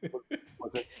wasn't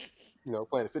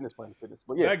Planet Fitness.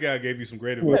 But yeah, That guy gave you some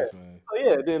great advice, man. so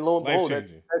yeah. Then lo and Life behold,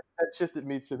 changing. that shifted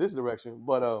me to this direction.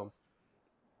 But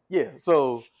yeah.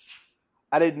 So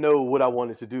I didn't know what I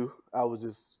wanted to do. I was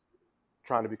just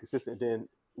trying to be consistent. Then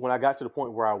when I got to the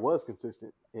point where I was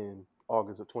consistent in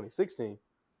August of 2016,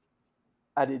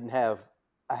 I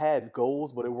had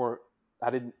goals, but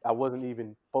I wasn't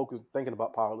even focused thinking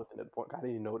about powerlifting at the point. I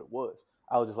didn't even know what it was.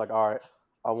 I was just like, all right,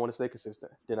 I want to stay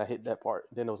consistent. Then I hit that part.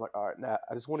 Then it was like, all right, now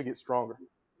I just want to get stronger.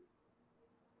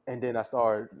 And then I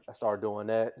started doing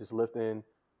that, just lifting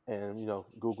and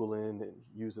Googling and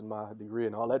using my degree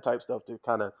and all that type stuff to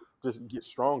kind of just get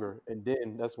stronger. And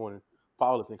then that's when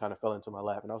powerlifting kind of fell into my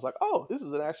lap, and I was like, oh, this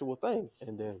is an actual thing.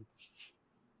 And then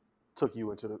took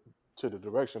you into the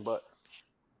direction. But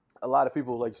a lot of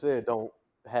people, like you said, don't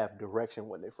have direction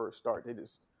when they first start.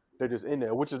 They're just in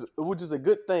there, which is a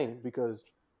good thing because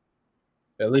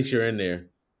at least you're in there.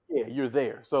 yeah, you're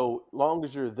there. So long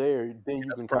as you're there, then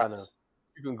you can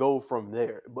you can go from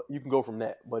there. But you can go from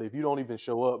that. But if you don't even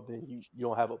show up, then you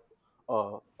don't have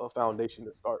a foundation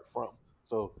to start from.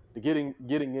 So the getting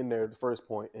in there is the first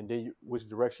point, and then which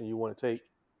direction you want to take,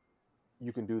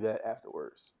 you can do that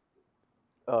afterwards.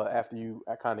 After you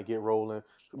kind of get rolling,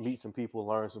 meet some people,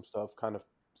 learn some stuff, kind of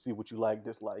see what you like,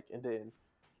 dislike, and then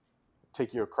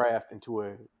take your craft into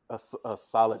a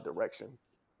solid direction.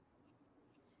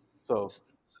 So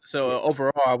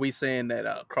overall, are we saying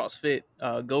that CrossFit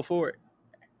go for it?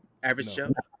 Average No. Joe.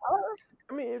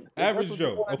 I mean, if Average that's what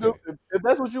you Joe, wanna okay. do, if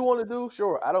that's what you want to do,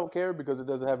 sure. I don't care because it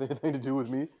doesn't have anything to do with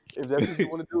me. If that's what you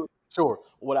want to do, sure.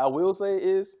 What I will say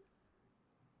is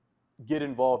get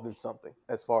involved in something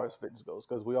as far as fitness goes,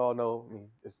 because we all know, I mean,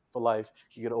 it's for life.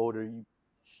 You get older,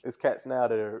 it's cats now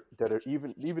that are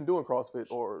even doing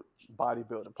CrossFit or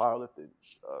bodybuilding, powerlifting,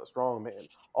 strongman,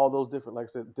 all those different, like I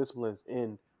said, disciplines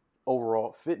in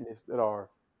overall fitness that are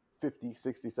 50,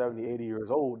 60, 70, 80 years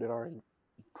old that are in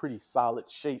pretty solid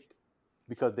shape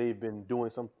because they've been doing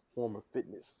form of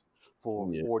fitness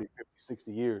for Yeah. 40, 50,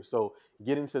 60 years. So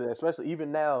getting to that, especially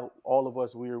even now, all of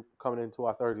us, we're coming into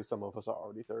our 30s. Some of us are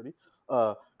already 30.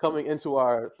 Coming into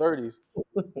our 30s, you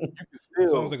can It sounds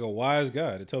still like a wise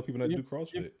guy to tell people not to do you,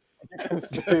 CrossFit. you can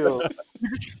still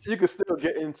you can still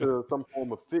get into some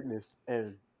form of fitness,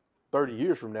 and 30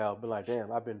 years from now, be like,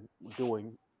 damn, I've been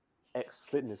doing X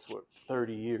fitness for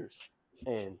 30 years,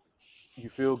 and you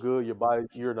feel good. Your body,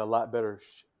 you're in a lot better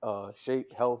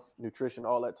shape, health, nutrition,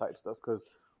 all that type stuff. Because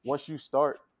once you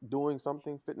start doing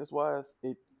something fitness wise,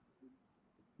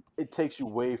 it takes you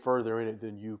way further in it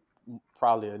than you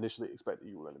probably initially expected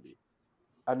you were going to be.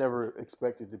 I never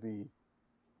expected to be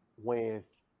weighing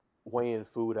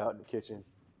food out in the kitchen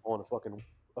on a fucking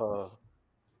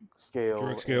scale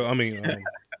Direct scale. and I mean,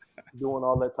 doing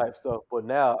all that type stuff. But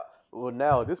now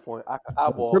at this point, I can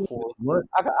eyeball What?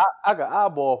 I can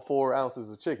eyeball 4 ounces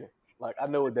of chicken. Like I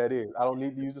know what that is. I don't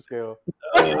need to use the scale.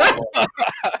 I can eyeball.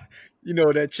 You know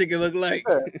what that chicken look like?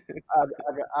 Yeah,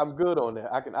 I'm good on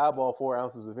that. I can eyeball 4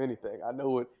 ounces of anything. I know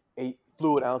what 8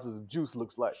 fluid ounces of juice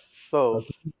looks like. So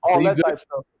all you that good? type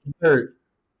stuff, Hurt.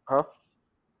 huh?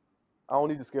 I don't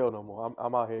need the scale no more.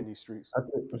 I'm out here in these streets. I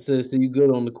said, so you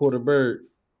good on the quarter bird?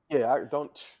 Yeah, I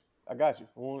got you.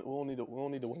 We don't need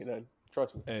to weigh nothing.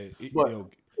 Trust me. hey, But- yo,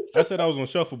 I said I was on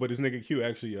shuffle, but this nigga Q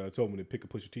actually told me to pick a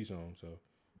Pusha T song, so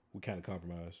we kind of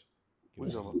compromised. What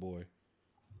you Give us talking his boy.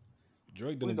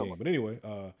 Drake What you didn't talking game, but anyway,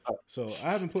 so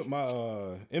I haven't put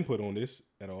my input on this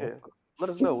at all. Yeah, let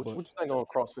us know what But- you think on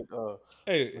CrossFit,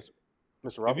 Hey, Mr.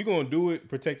 if Roberts. you're gonna do it,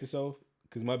 protect yourself.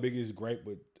 Because my biggest gripe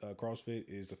with CrossFit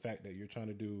is the fact that you're trying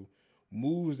to do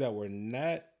moves that were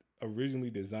not originally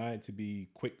designed to be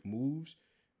quick moves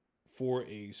for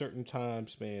a certain time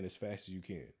span as fast as you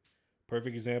can.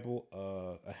 Perfect example,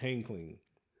 a hang clean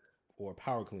or a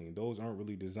power clean. Those aren't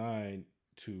really designed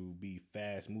to be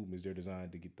fast movements. They're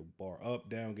designed to get the bar up,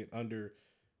 down, get under,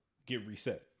 get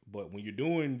reset. But when you're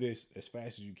doing this as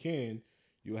fast as you can,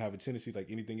 you'll have a tendency, like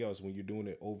anything else, when you're doing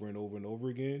it over and over and over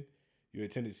again, you have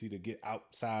a tendency to get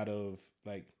outside of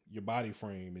like your body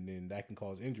frame, and then that can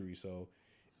cause injury. So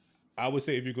I would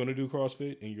say if you're going to do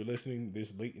CrossFit and you're listening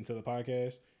this late into the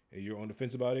podcast and you're on the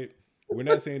fence about it, we're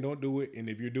not saying don't do it. And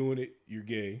if you're doing it, you're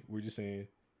gay. We're just saying,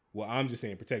 well, I'm just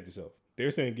saying protect yourself.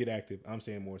 They're saying get active. I'm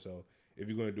saying more so if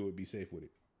you're going to do it, be safe with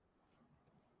it.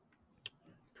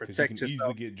 'Cause Protect you can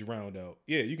yourself. easily get drowned out.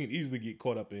 Yeah, you can easily get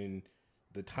caught up in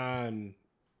the time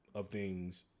of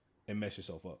things and mess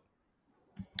yourself up.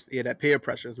 Yeah, that peer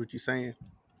pressure is what you're saying.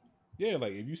 Yeah,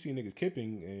 like if you see niggas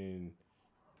kipping and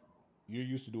you're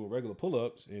used to doing regular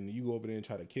pull-ups and you go over there and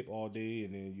try to kip all day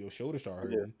and then your shoulder start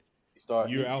hurting,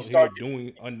 you're out here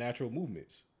doing unnatural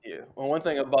movements. Yeah. Well, one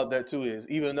thing about that too is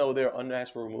even though they're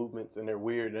unnatural movements and they're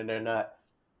weird and they're not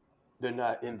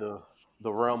in the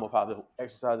realm of how the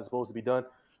exercise is supposed to be done,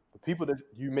 the people that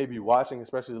you may be watching,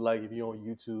 especially like if you're on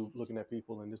YouTube looking at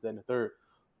people and this, that, and the third,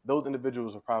 those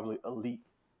individuals are probably elite.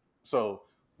 So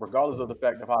regardless of the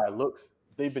fact of how it looks,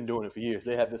 they've been doing it for years.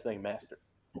 They have this thing mastered.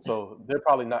 So they're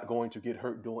probably not going to get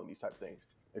hurt doing these type of things.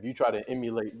 If you try to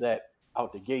emulate that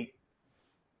out the gate,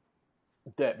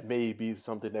 that may be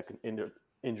something that can end up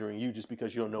injuring you just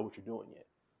because you don't know what you're doing yet.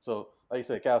 So like you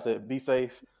said, Cal said, be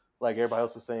safe. Like everybody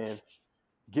else was saying,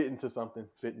 get into something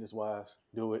fitness wise,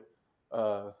 do it.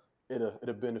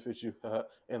 It'll benefit you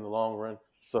in the long run.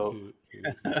 So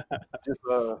just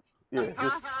get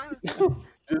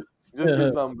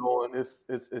something going.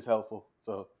 It's helpful.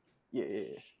 So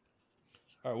yeah.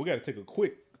 All right, we got to take a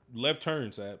quick left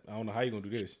turn, Sap. I don't know how you're going to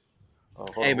do this.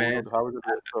 Hey, man. How we gonna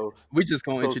do it? So We just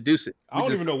gonna introduce it. I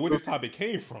don't even know where this topic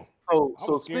came from. so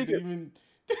I was scared to speaking. even...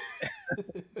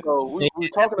 So we're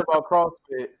talking about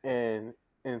CrossFit and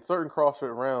in certain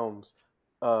CrossFit realms.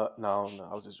 No,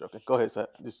 I was just joking. Go ahead, Seth.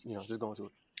 Just go into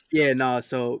it. Yeah, no.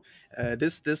 So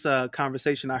this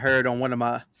conversation I heard on one of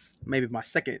my maybe my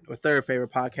second or third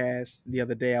favorite podcasts the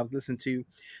other day. I was listening to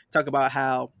talk about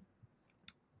how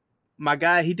my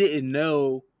guy, he didn't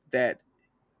know that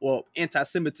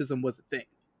anti-Semitism was a thing.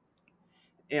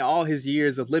 In all his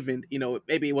years of living,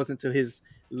 maybe it wasn't until his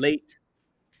late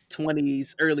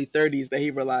 20s, early 30s that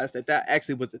he realized that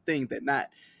actually was a thing, that not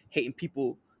hating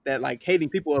people, that like hating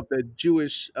people of the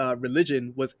Jewish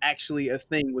religion was actually a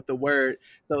thing with the word.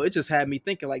 So it just had me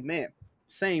thinking like, man,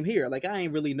 same here. Like I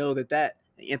ain't really know that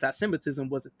anti-Semitism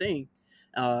was a thing.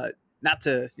 Not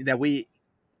that we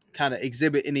kind of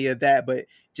exhibit any of that, but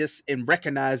just in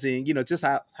recognizing, just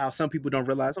how some people don't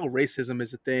realize, racism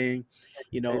is a thing,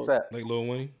 Hey, Seth. Like Lil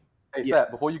Wayne? Hey, Yeah.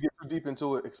 Seth, before you get too deep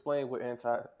into it, explain what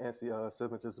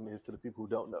anti-Semitism is to the people who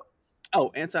don't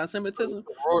know. Anti-Semitism.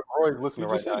 Roy's listening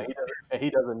You right just now, said and he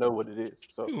doesn't know what it is.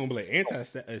 So You're going to be like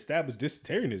anti-established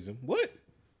discitarianism. What?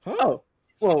 Huh? Oh,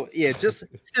 well, yeah. Just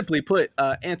simply put,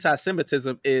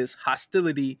 anti-Semitism is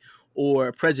hostility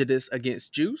or prejudice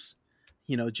against Jews.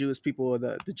 Jewish people, or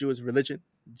the Jewish religion,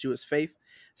 Jewish faith.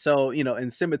 So,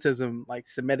 in Semitism, like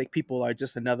Semitic people are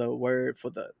just another word for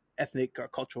the ethnic or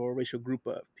cultural or racial group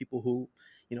of people who,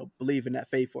 believe in that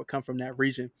faith or come from that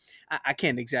region. I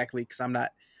can't exactly, because I'm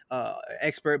not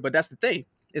expert, but that's the thing.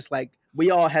 It's like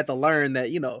we all had to learn that,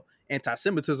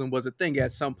 anti-Semitism was a thing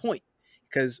at some point,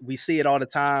 because we see it all the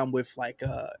time with like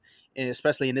and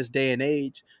especially in this day and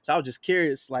age. So I was just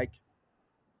curious, like,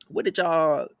 what did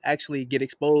y'all actually get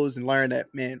exposed and learn that,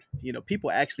 man,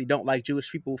 people actually don't like Jewish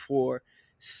people for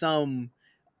some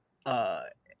uh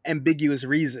ambiguous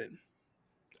reason.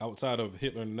 Outside of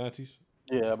Hitler and the Nazis?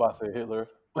 Yeah, I'm about to say Hitler.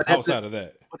 But that's Outside of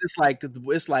that. but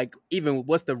it's like even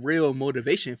what's the real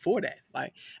motivation for that?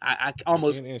 Like I I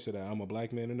almost, can't answer that. I'm a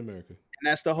black man in America. and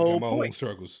that's the I got whole my own point.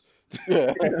 struggles.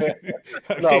 Yeah.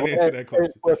 I No, can't answer that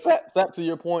question. but Sap, to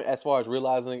your point, as far as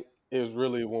realizing, it was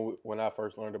really when I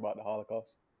first learned about the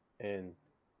Holocaust and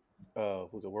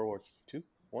was it World War II,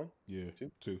 one, Yeah,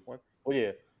 two, two. one? Well,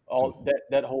 yeah, all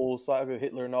that whole saga,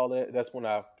 Hitler and all that. That's when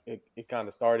it kind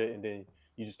of started, and then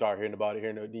you just start hearing about it,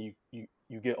 then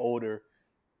you get older,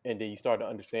 and then you start to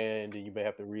understand, and you may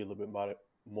have to read a little bit about it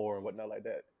more and whatnot like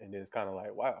that, and then it's kind of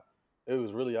like, wow, it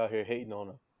was really out here hating on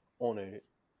a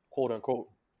quote unquote.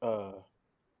 Don't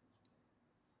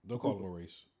call them a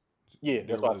race. Yeah,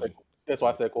 Their that's why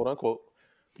I said religion. quote unquote,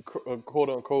 quote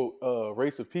unquote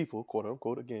race of people, quote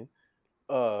unquote again,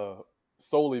 uh,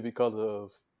 solely because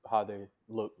of how they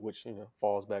look, which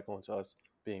falls back onto us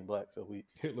being black. So we,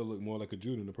 Hitler looked more like a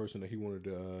Jew than the person that he wanted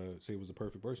to say was a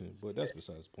perfect person. But that's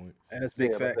besides the point. That's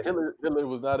big yeah, but facts. Hitler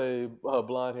was not a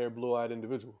blonde haired, blue eyed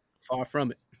individual. Far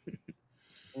from it.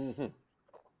 Hmm.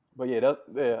 But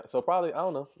yeah. So probably I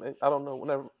don't know.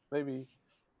 Whenever maybe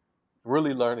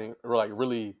really learning or like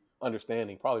really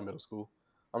understanding, probably middle school.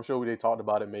 I'm sure they talked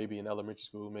about it maybe in elementary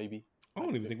school, maybe. I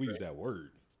don't even think we use that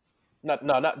word. Not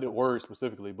the word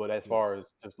specifically, but as far as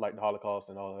just like the Holocaust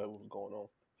and all that was going on.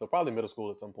 So probably middle school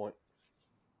at some point.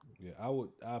 Yeah,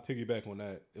 I'll piggyback on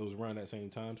that. It was around that same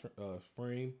time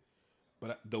frame.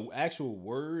 But the actual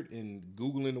word and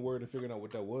Googling the word and figuring out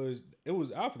what that was,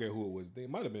 I forget who it was. It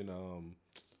might have been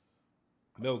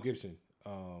Mel Gibson.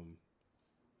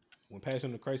 When Passion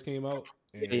of the Christ came out,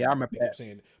 and Yeah, I remember they that. kept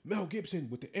saying Mel Gibson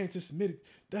with the anti-Semitic.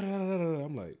 Da, da, da, da, da.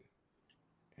 I'm like,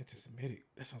 anti-Semitic?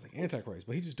 That sounds like Antichrist.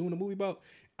 But he's just doing a movie about.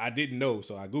 I didn't know,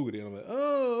 so I googled it. And I'm like,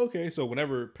 oh, okay. So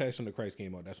whenever Passion of the Christ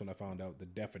came out, that's when I found out the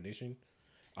definition.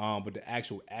 But the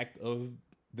actual act of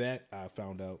that, I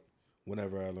found out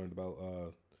whenever I learned about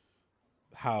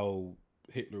how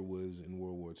Hitler was in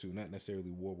World War II. Not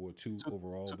necessarily World War II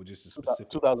overall, but just the specific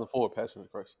 2004 Passion of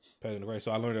the Christ. Passion of the Christ.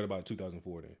 So I learned that about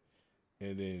 2004 then.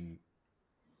 And then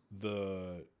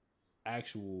the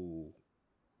actual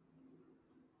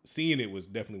seeing it was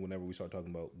definitely whenever we started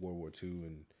talking about World War II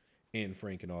and Anne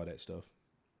Frank and all that stuff.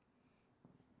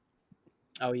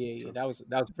 Oh yeah. That was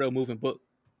a real moving book.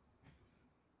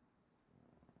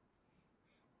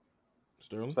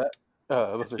 Sterling? Sap?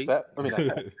 What's it, Sap? I mean,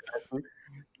 SP.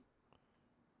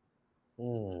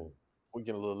 We're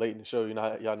getting a little late in the show.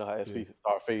 Y'all know how SP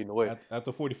start fading away.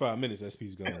 After 45 minutes,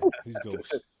 SP's gone. He's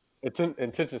ghost.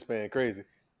 Attention span crazy.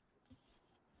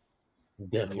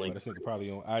 Definitely, Yeah, this nigga probably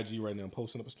on IG right now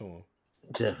posting up a storm.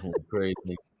 definitely crazy.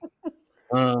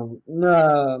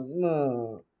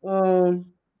 No. I'm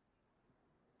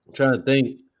trying to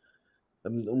think.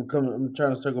 I'm trying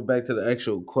to circle back to the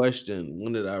actual question.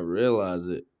 When did I realize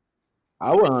it?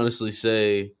 I would honestly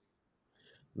say,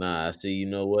 nah. See, you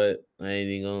know what? I ain't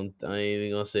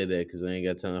even gonna say that because I ain't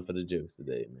got time for the jokes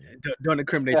today, man. Don't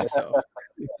incriminate yourself.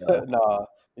 Nah,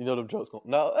 them jokes going.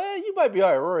 No, you might be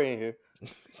all right. Rory ain't here.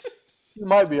 You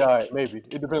might be all right. Maybe it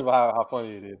depends on how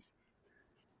funny it is.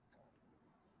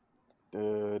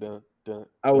 Dun, dun, dun,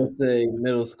 I would say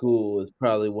middle school is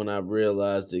probably when I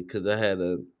realized it because I had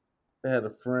a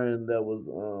friend that was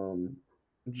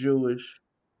Jewish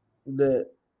that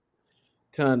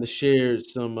kind of shared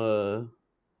some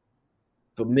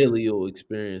familial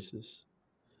experiences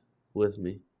with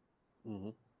me. Mm-hmm.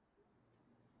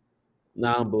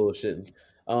 Nah, I'm bullshitting.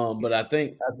 But I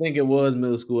think it was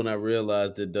middle school, and I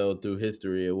realized it though through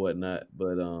history or whatnot.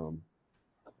 But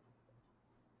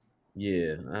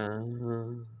yeah.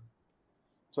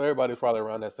 So everybody's probably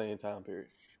around that same time period.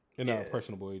 In our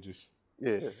personable ages.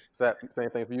 Yeah, Sap, same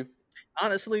thing for you.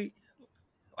 Honestly,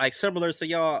 like similar to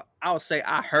y'all, I would say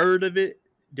I heard of it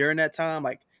during that time,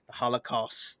 like the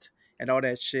Holocaust and all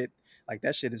that shit. Like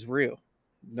that shit is real,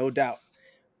 no doubt.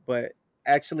 But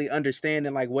actually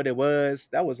understanding like what it was,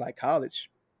 that was like college.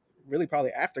 really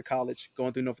probably after college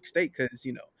going through Norfolk State because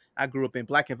I grew up in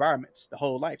black environments the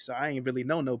whole life, so I ain't really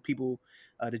know no people,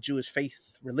 the Jewish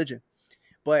faith religion.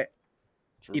 But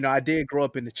True. I did grow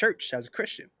up in the church as a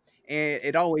Christian, and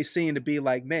it always seemed to be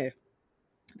like, man,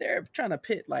 they're trying to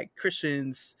pit like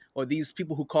Christians or these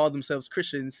people who call themselves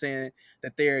Christians saying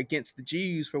that they're against the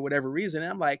Jews for whatever reason.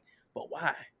 And I'm like, but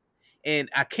why? And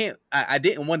I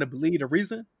didn't want to believe the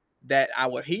reason that I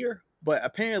would hear, but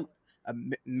apparently,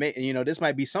 this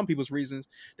might be some people's reasons.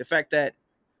 The fact that,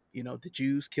 the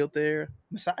Jews killed their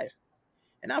Messiah.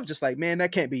 And I was just like, man,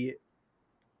 that can't be it.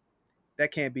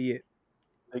 That can't be it.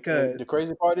 Because The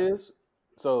crazy part is,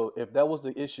 so if that was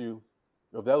the issue,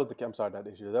 if that was the, I'm sorry, not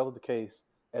the issue, if that was the case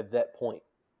at that point,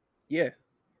 yeah,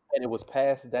 and it was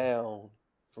passed down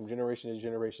from generation to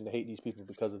generation to hate these people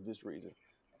because of this reason,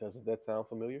 doesn't that sound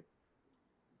familiar?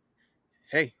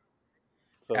 hey,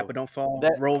 So apple don't fall,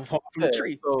 that roll from yeah, the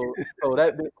tree. so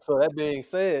that being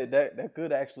said, that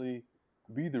could actually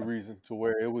be the reason to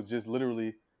where it was just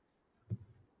literally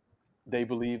they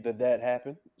believed that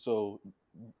happened. So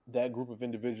that group of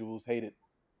individuals hated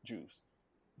Jews.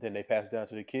 Then they passed down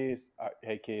to the kids.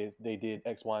 Hey kids, they did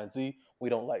X, Y, and Z. We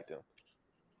don't like them.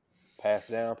 Passed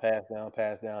down,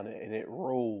 and it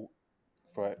rolled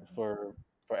for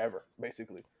forever,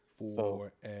 basically.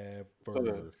 Forever.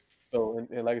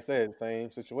 And like I said,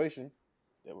 same situation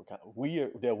that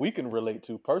we can relate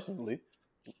to personally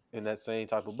in that same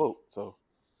type of boat. So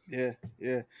Yeah.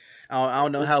 I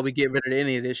don't know how we get rid of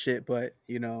any of this shit, but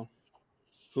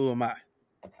who am I?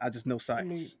 I just know I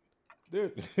mean, science.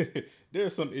 there there are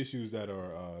some issues that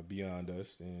are beyond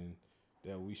us and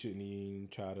that we shouldn't even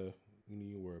try to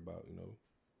even worry about.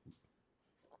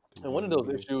 and one of those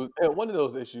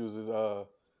issues is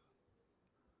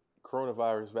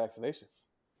coronavirus vaccinations.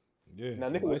 Yeah. Now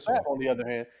Nicholas Lysol. Pratt, on the other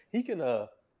hand, he can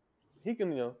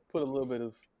put a little bit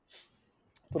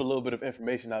of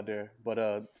information out there,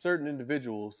 but certain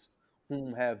individuals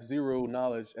whom have zero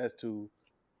knowledge as to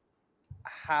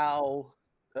how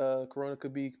corona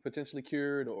could be potentially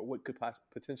cured or what could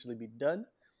potentially be done,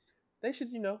 they should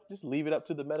just leave it up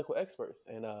to the medical experts.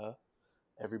 And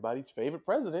everybody's favorite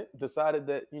president decided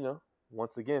that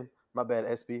once again, my bad,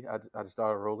 SB, I just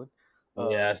started rolling.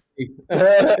 Yeah, I see.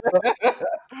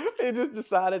 He just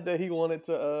decided that he wanted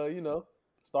to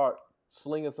start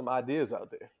slinging some ideas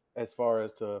out there as far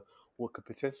as to what could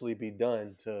potentially be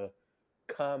done to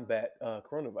combat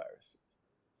coronavirus.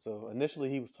 So initially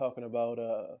he was talking about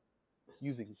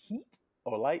using heat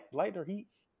or light or heat,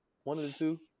 one of the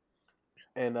two,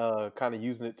 and kind of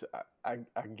using it to I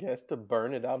guess to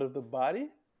burn it out of the body.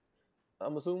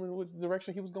 I'm assuming which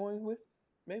direction he was going with,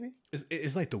 maybe.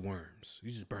 It's like the worms.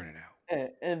 You just burn it out.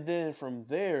 And then from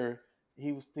there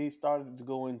he started to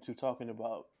go into talking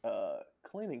about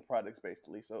cleaning products,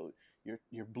 basically. So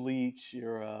your bleach,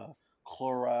 your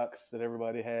Clorox that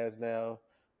everybody has now,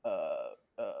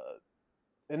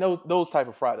 and those type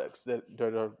of products that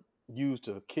are used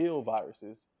to kill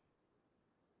viruses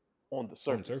on the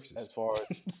surface, as far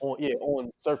as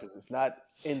on surfaces, not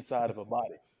inside of a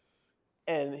body.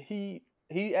 And he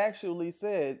actually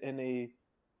said in a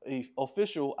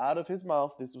official out of his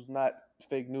mouth, this was not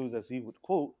fake news as he would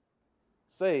quote,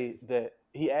 say that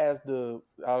he asked I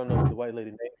don't know what the white lady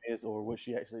name is or what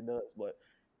she actually does, but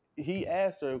he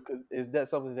asked her, is that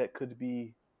something that could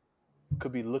be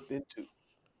looked into?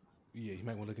 Yeah, you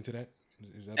might want to look into that.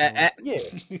 Is that yeah?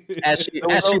 As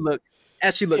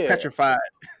she looked petrified.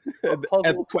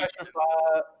 Puzzled,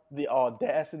 petrified, the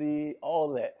audacity,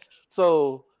 all that.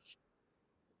 So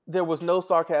there was no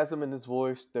sarcasm in his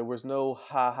voice. There was no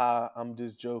ha ha, I'm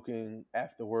just joking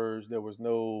afterwards. There was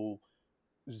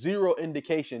zero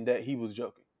indication that he was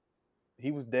joking.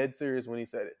 He was dead serious when he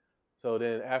said it. So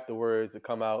then afterwards, it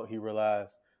come out, he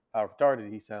realized how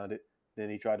retarded he sounded. Then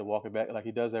he tried to walk it back like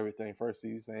he does everything. First,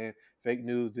 he's saying fake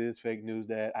news this, fake news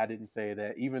that. I didn't say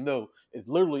that, even though it's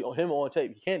literally on him on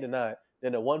tape. He can't deny it.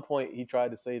 Then at one point, he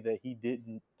tried to say that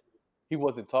he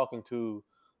wasn't talking to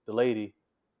the lady,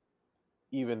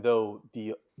 even though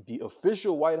the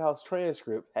official White House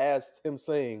transcript has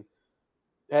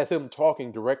him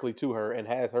talking directly to her and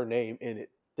has her name in it,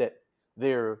 that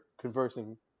they're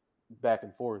conversing back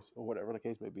and forth or whatever the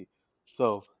case may be.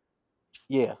 So,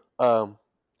 yeah,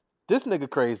 this nigga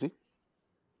crazy.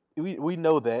 We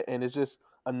know that, and it's just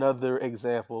another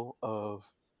example of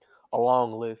a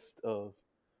long list of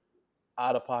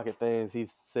out of pocket things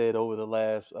he's said over the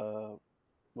last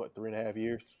 3.5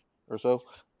 years or so.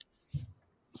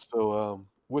 So,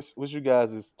 what's you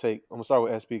guys' take? I'm gonna start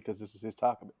with SP because this is his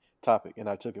topic, and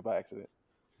I took it by accident.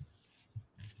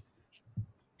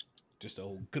 Just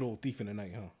a good old thief in the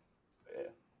night, huh? Yeah.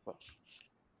 Well,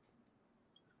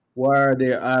 Why are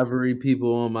there ivory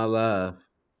people on my live?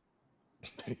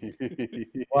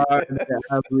 Why are there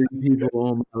ivory people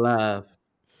on my live?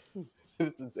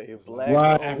 This is a It's black.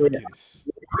 Why? Africans.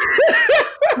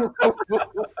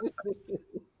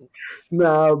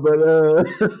 Nah, but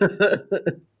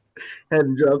had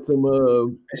to drop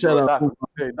some shout out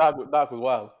Doc was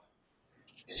wild.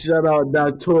 shout out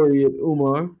Doctoriate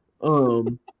Umar.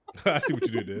 I see what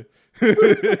you did there.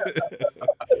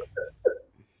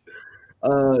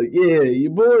 Yeah,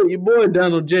 your boy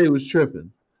Donald J was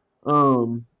tripping.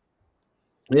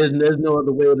 There's no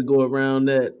other way to go around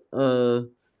that.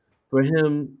 For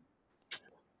him,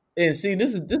 and see,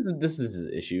 this is his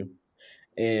issue,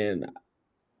 and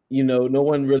no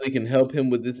one really can help him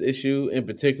with this issue, and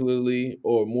particularly,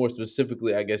 or more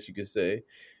specifically, I guess you could say,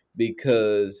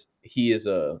 because he is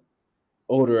a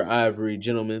older ivory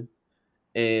gentleman,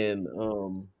 and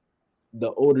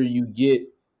the older you get,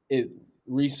 it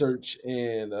research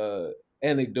and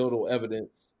anecdotal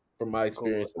evidence from my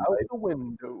experience in Out life the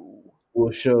window.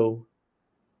 will show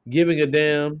giving a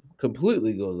damn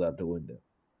completely goes out the window.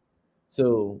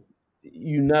 So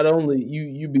you not only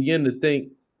you begin to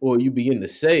think or you begin to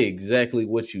say exactly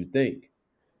what you think.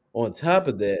 On top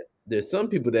of that, there's some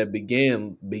people that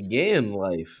began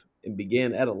life and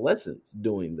began adolescence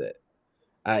doing that,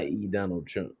 i.e. Donald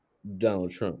Trump.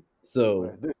 So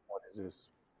At this point, it's just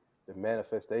the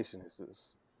manifestation is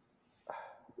just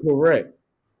correct.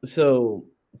 So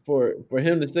for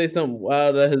him to say something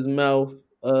wild out of his mouth,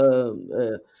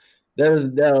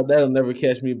 that'll never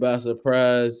catch me by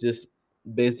surprise. Just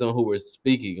based on who we're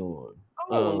speaking on.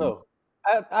 I don't know.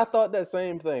 I thought that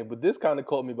same thing, but this kind of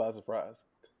caught me by surprise.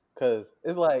 Cause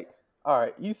it's like, all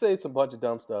right, you say it's a bunch of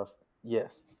dumb stuff,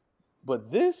 yes.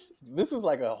 But this is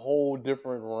like a whole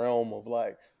different realm of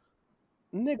like,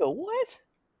 nigga, what?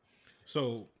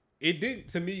 So it did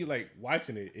to me, like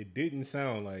watching it, it didn't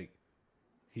sound like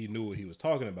he knew what he was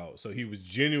talking about. So he was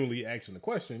genuinely asking the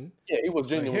question. Yeah, he was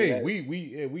Like, genuinely.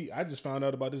 hey, I just found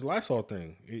out about this Lysol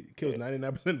thing. It kills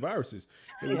 99% viruses.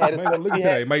 He had might look into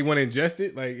that. You might want to ingest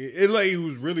it. Like it like he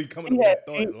was really coming up with that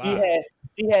thought live.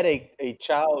 He had a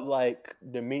childlike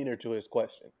demeanor to his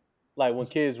question. Like when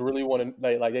kids really want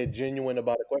to like they're genuine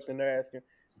about a question they're asking.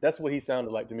 That's what he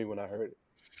sounded like to me when I heard it.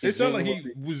 It sounded like he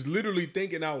was literally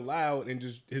thinking out loud and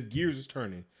just his gears is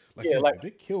turning. Like, Yeah, like-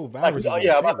 they kill Like, viruses. I'm on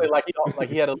about to the say, like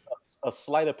he had a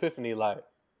slight epiphany. Like,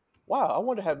 wow, I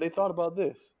wonder have they thought about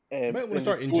this? And You might want to and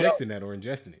start just pulled out- injecting that or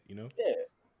ingesting it, you know?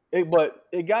 Yeah, but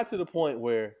it got to the point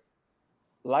where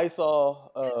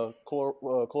Lysol,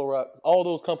 Clorox, all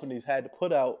those companies had to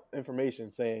put out information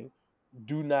saying,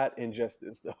 "Do not ingest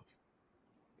this stuff."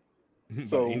 By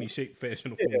So- any shape,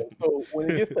 fashion, or Yeah. form. So when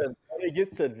it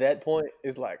gets to that point,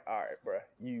 it's like, all right, bro,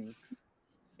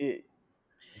 it's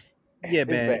Yeah,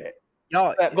 man. bad.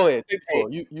 Y'all, Go ahead, take the Hey, floor.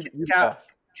 You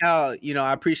Cal,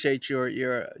 I appreciate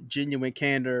your genuine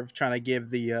candor of trying to give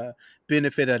the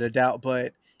benefit of the doubt,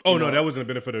 but Oh you no, know- that wasn't a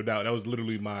benefit of the doubt. That was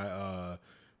literally my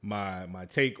my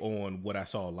take on what I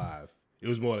saw live. It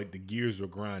was more like the gears were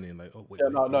grinding. Like, oh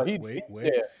wait,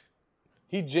 wait. Yeah.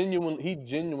 He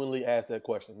genuinely asked that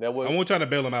question. That was I wasn't trying to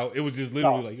bail him out. It was just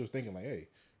literally No. like he was thinking like,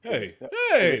 hey,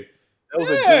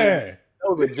 that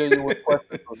was a genuine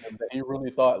question from him that he really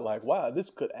thought like, wow, this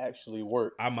could actually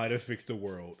work. I might have fixed the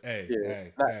world. Hey, Yeah.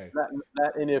 hey.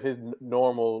 Not any of his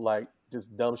normal like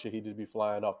just dumb shit. He'd just be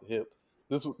flying off the hip.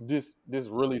 This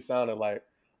really sounded like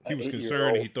He an was 8-year-old.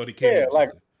 concerned and he thought he came Yeah, up with like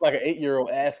something. an 8-year-old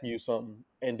asking you something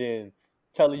and then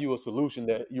telling you a solution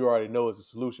that you already know is a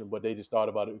solution, but they just thought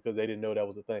about it because they didn't know that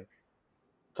was a thing.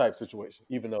 Type situation,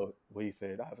 even though what he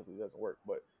said obviously doesn't work,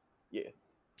 but yeah.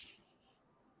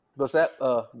 What's that?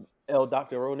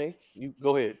 Dr. Rone, you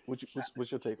go ahead. What's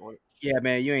your take on it? yeah,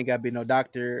 man, you ain't got to be no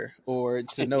doctor or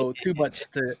to know too much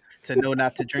to know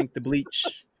not to drink the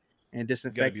bleach and You gotta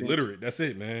disinfectant. be literate. That's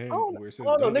it, man. Where it says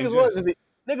Oh no, don't niggas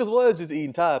ingest. was just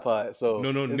eating Tide Pods. So No,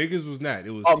 it's- niggas was not.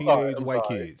 It was I'm teenage sorry, I'm white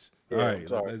sorry. kids. Yeah, All I'm right,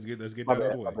 sorry. let's get My that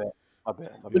out of bad, the way. my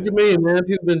bad. what you mean, man?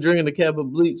 People been drinking a cap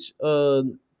of bleach for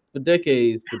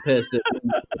decades to pass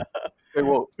that. Hey,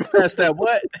 well, That's that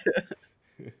what?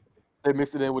 they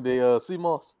mixed it in with the sea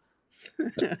moss.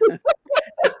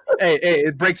 hey,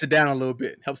 it breaks it down a little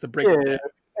bit. Helps to break it down.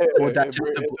 More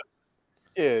digestible.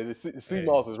 The sea Hey.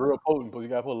 moss is real potent, but you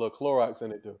gotta put a little Clorox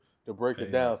in it to break it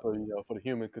Hey. down, so for the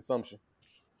human consumption.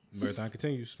 Marathon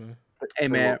continues, man. Hey,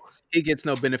 man, he gets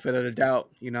no benefit of the doubt.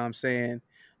 You know what I'm saying?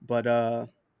 But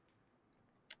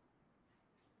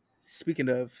speaking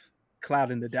of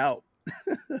clouding the doubt,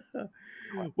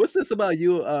 what's this about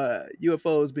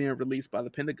UFOs being released by the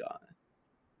Pentagon?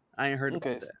 I ain't heard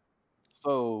Okay, about that.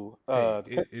 So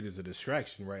It is a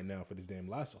distraction right now for this damn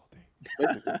Lysol thing.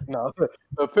 basically, no,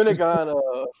 the Pentagon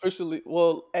officially.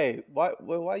 Well, hey, why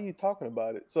are you talking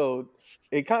about it? So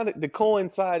it kind of the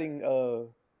coinciding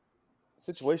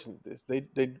situation with this.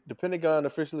 The Pentagon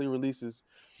officially releases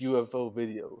UFO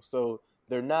videos. So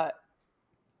they're not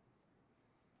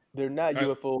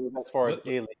UFOs as far as Let,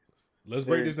 aliens. us They're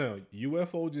break this down.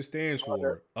 UFO just stands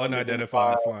for unidentified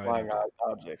unidentified flying object.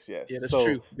 objects. Yes. Yeah, that's So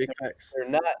true. Big facts.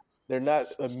 they're not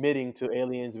admitting to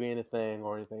aliens being a thing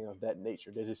or anything of that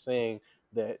nature. They're just saying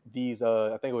that these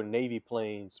I think it were Navy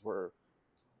planes were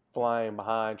flying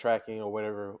behind tracking or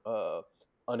whatever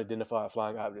unidentified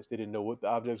flying objects. They didn't know what the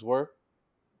objects were,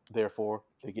 therefore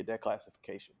they get that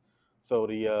classification. So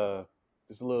the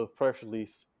this little press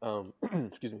release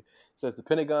excuse me, says the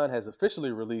Pentagon has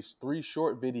officially released 3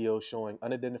 short videos showing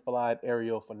unidentified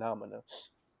aerial phenomena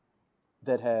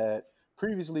that had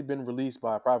previously been released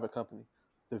by a private company.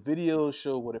 The videos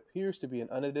show what appears to be an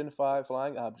unidentified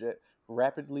flying object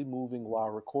rapidly moving while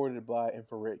recorded by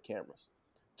infrared cameras.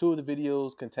 2 of the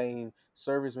videos contain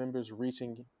service members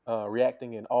reacting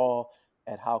in awe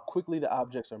at how quickly the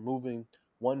objects are moving.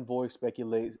 One voice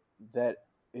speculates that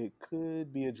it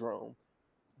could be a drone.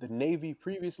 The Navy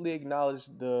previously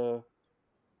acknowledged the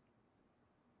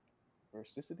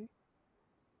veracity,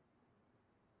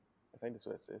 I think that's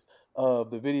what it says,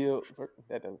 of the video.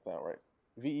 That doesn't sound right.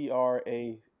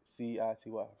 Veracity.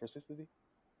 Veracity?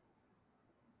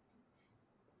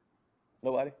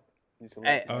 Nobody?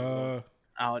 Hey, Uh,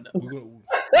 I don't know. we're gonna,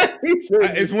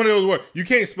 it's one of those words. You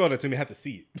can't spell that to me. I have to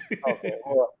see it. Okay,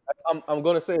 well, I'm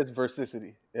going to say it's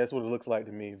veracity. That's what it looks like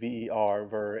to me.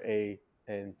 Ver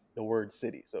and the word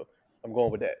city. So I'm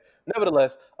going with that.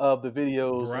 Nevertheless, of the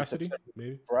videos, Veracity,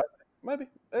 maybe. veracity, maybe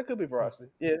that could be veracity.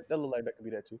 Yeah, that look like that could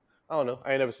be that too. I don't know.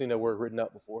 I ain't never seen that word written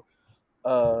out before.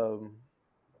 I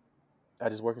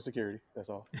just work in security. That's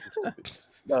all.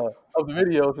 Of the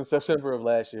videos in September of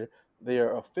last year, they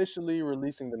are officially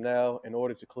releasing them now in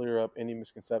order to clear up any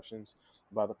misconceptions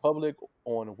by the public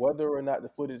on whether or not the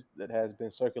footage that has been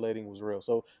circulating was real.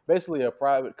 So basically, a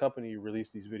private company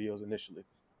released these videos initially,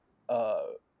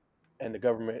 and the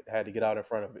government had to get out in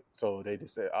front of it. So they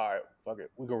just said, "All right, fuck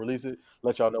it, we're gonna release it.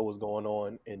 Let y'all know what's going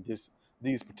on in these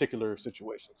particular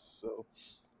situations." So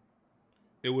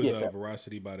It was Yes, sir.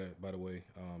 veracity, by the way.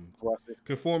 veracity.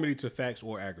 Conformity to facts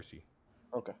or accuracy.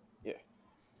 Okay, yeah.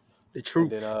 The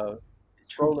truth. And then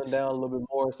scrolling down a little bit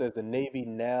more, it says the Navy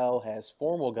now has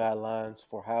formal guidelines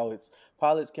for how its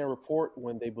pilots can report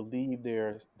when they believe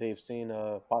they've seen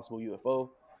a possible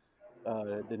UFO.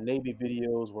 The Navy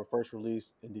videos were first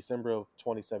released in December of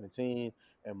 2017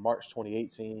 and March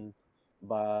 2018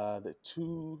 by the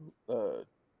To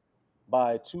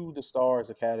the Stars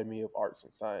Academy of Arts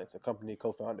and Science, a company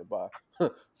co-founded by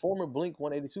former Blink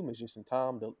 182 musician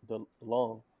Tom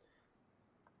DeLonge.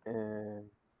 And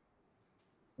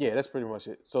yeah, that's pretty much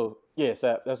it. So yeah,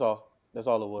 that's all. That's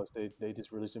all it was. They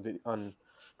just released a video on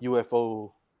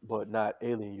UFO, but not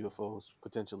alien UFOs,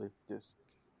 potentially just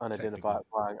unidentified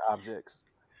flying objects.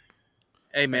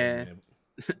 Hey man,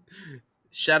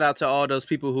 shout out to all those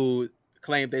people who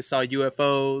claimed they saw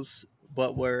UFOs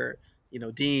but were,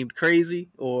 deemed crazy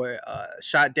or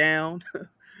shot down.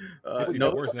 It's No,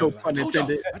 even worse no now. pun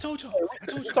intended. I told y'all.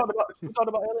 We talked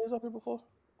about aliens up here before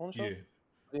on the show. Yeah.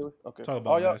 Did we? Okay. Talk Oh,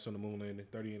 about y'all. NASA on the moon landing,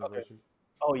 30th anniversary.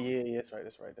 Oh yeah,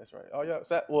 that's right. Oh y'all.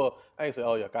 Sap, well, I ain't say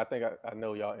oh y'all. I think I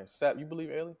know y'all answer. Sap, you believe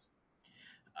aliens?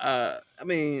 I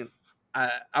mean,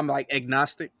 I'm like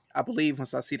agnostic. I believe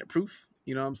once I see the proof.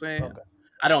 You know what I'm saying? Okay.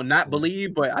 I don't not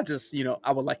believe, but I just,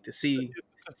 I would like to see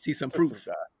some proof.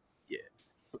 God. Yeah.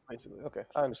 Basically. Okay,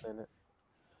 I understand that.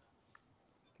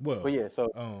 Well, But yeah, so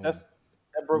that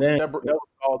Dan- was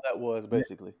all that was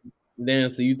basically. Dan,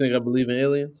 so you think I believe in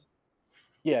aliens?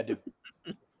 Yeah, I do.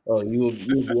 Oh, you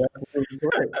be absolutely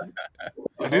correct.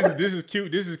 so this is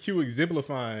cute. This is cute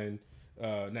exemplifying,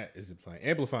 not exemplifying,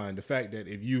 amplifying the fact that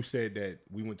if you said that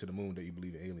we went to the moon, that you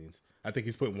believe in aliens. I think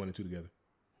he's putting 1 and 2 together.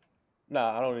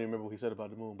 Nah, I don't even remember what he said about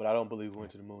the moon, but I don't believe we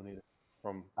went to the moon either.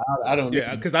 I don't.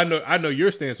 Yeah, because I know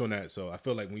your stance on that. So I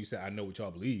feel like when you said I know what y'all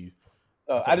believe,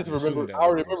 I just you assumed remember. that I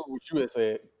already was- remember what you had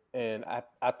said, and I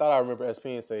thought I remember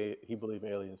SPN say he believed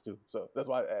in aliens too. So that's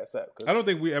why I asked that. I don't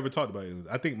think we ever talked about aliens.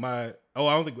 I think I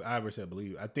don't think I ever said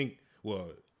believe. I think,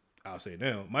 well, I'll say it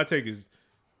now. My take is,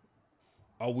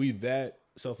 are we that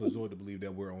self-absorbed to believe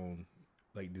that we're on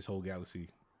like this whole galaxy,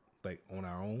 like on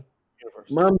our own?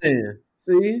 Universe. My man.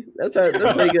 See, that's how you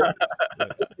get.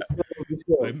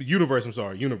 Like, universe. I'm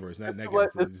sorry, universe, not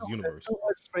galaxy. It's universe. There's too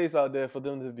much space out there for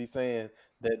them to be saying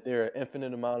that there are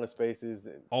infinite amount of spaces.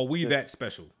 And Are we that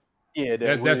special? yeah,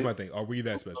 That's my thing. Are we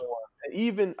that special?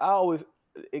 even I always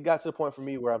it got to the point for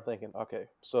me where I'm thinking, okay,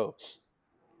 so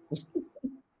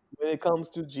when it comes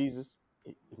to Jesus,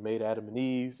 he made Adam and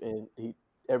Eve and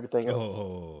everything else.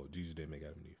 Oh, Jesus didn't make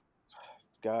Adam and Eve.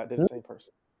 God, they're the same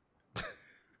person.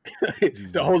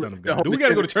 Jesus, the the Holy, Son of the God. Do Holy we got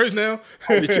to go to Trinity. church now?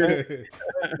 Holy Trinity.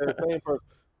 They're the same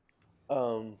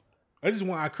person. I just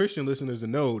want our Christian listeners to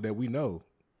know that we know.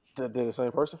 They're the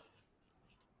same person.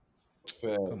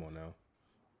 Come on now.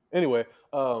 Anyway,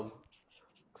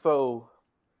 so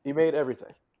he made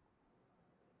everything.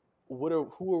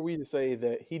 Who are we to say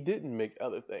that he didn't make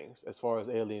other things as far as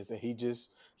aliens and he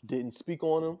just didn't speak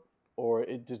on them, or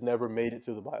it just never made it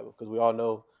to the Bible? Because we all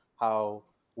know how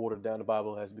watered down the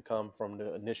Bible has become from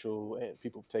the initial and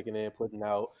people taking in, putting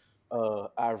out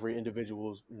ivory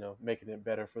individuals, making it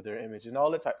better for their image and all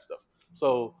that type of stuff.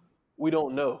 So we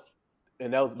don't know,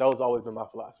 and that was always been my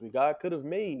philosophy. God could have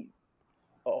made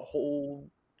a whole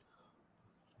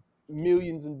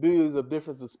millions and billions of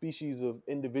different species of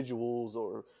individuals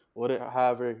or whatever,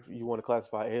 however you want to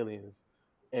classify aliens,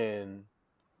 and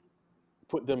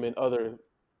put them in other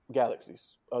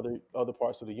galaxies, other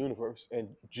parts of the universe, and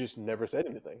just never said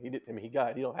anything. He did. I mean, he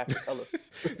don't have to tell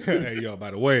us. Hey, yo,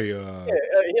 by the way,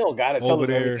 He don't gotta tell over us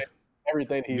there,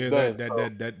 everything he's yeah,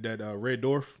 done. that red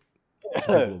dwarf,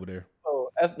 some people over there.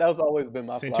 So that's always been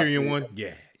my Centurion philosophy. 1,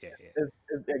 yeah.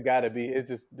 It gotta be. It's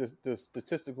just the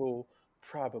statistical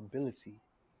probability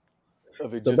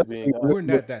of it So just being. We're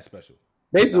not that special.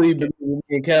 Basically, me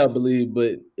and Cal believe,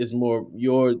 but it's more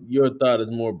your thought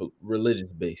is more religious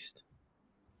based.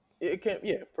 It can't.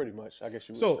 Yeah, pretty much. I guess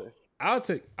you would So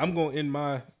say. I'm going to end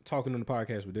my talking on the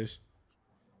podcast with this.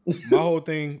 My whole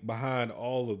thing behind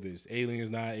all of this, aliens,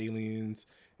 not aliens,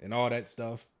 and all that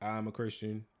stuff. I'm a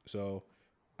Christian, so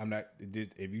I'm not.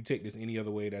 If you take this any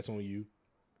other way, that's on you.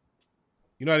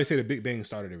 You know how they say the Big Bang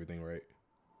started everything, right?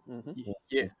 Mm-hmm.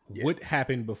 Yeah. What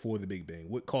happened before the Big Bang?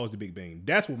 What caused the Big Bang?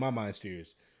 That's what my mind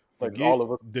steers. Like Forget all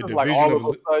of us, the like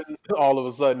division all of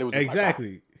a sudden, it was just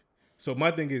exactly. So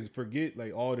my thing is, forget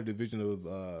like all the division of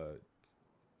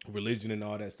religion and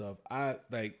all that stuff. I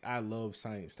love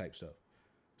science type stuff.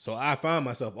 So I find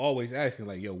myself always asking,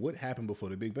 like, yo, what happened before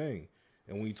the Big Bang?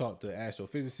 And when you talk to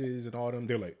astrophysicists and all them,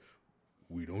 they're like,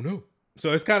 we don't know.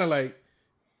 So it's kind of like,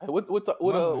 what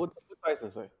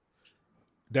Tyson say?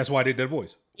 that's why I did that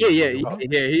voice. Yeah. He on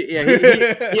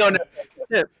that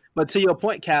tip. But to your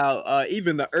point, Cal,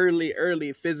 even the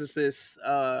early physicists,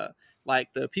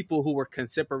 like the people who were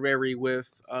contemporary with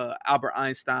Albert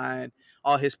Einstein,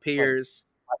 all his peers.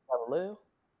 Galileo?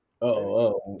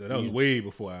 That was way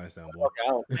before Einstein. Boy.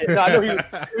 Okay, I know he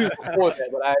was before that,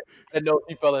 but I didn't know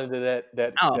he fell into that.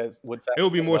 That's what's it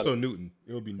would be more so Newton.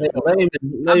 It would be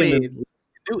Newton. I mean,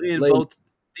 Newton,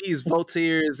 these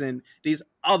Voltaires and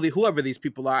whoever these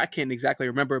people are, I can't exactly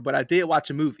remember, but I did watch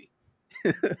a movie.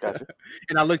 Gotcha.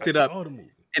 And I looked it up.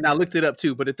 And I looked it up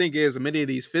too. But the thing is, many of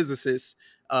these physicists,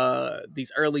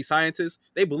 these early scientists,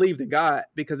 they believed in God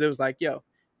because it was like, yo,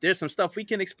 there's some stuff we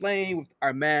can explain with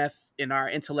our math and our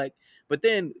intellect, but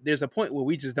then there's a point where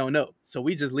we just don't know. So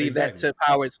we just leave that to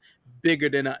powers bigger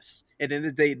than us. And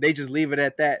then they just leave it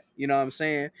at that. You know what I'm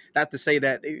saying? Not to say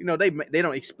that, they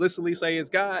don't explicitly say it's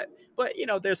God, but,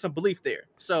 there's some belief there.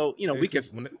 So, we can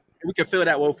fill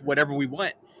that with whatever we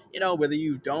want. Whether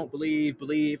you don't believe,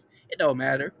 it don't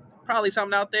matter. Probably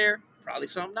something out there, probably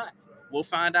something not. We'll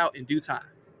find out in due time.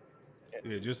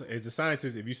 Yeah, just as a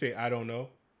scientist, if you say I don't know,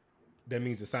 that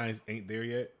means the science ain't there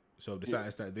yet. So if the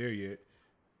science not there yet,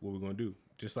 what we're gonna do?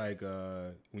 Just like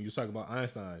when you was talking about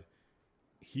Einstein,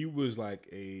 he was like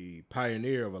a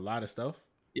pioneer of a lot of stuff.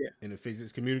 Yeah. In the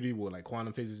physics community, with like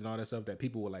quantum physics and all that stuff, that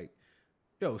people were like,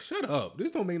 "Yo, shut up!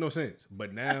 This don't make no sense."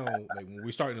 But now, like when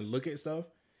we're starting to look at stuff,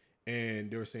 and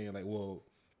they were saying like, "Well,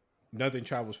 nothing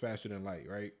travels faster than light,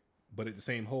 right?" But at the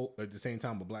same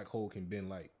time, a black hole can bend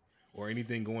light, or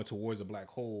anything going towards a black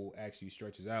hole actually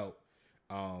stretches out.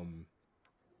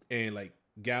 And like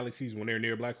galaxies, when they're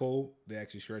near a black hole, they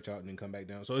actually stretch out and then come back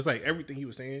down. So it's like everything he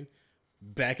was saying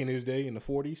back in his day in the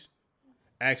 40s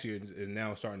actually is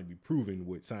now starting to be proven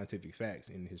with scientific facts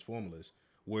in his formulas.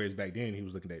 Whereas back then he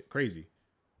was looking at crazy.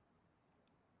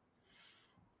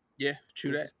 Yeah,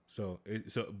 true that. So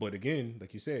but again,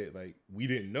 like you said, like we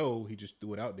didn't know, he just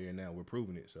threw it out there and now we're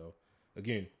proving it. So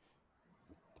again,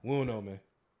 we don't know, man.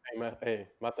 Hey,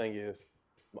 my thing is,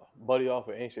 my buddy off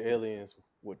of Ancient Aliens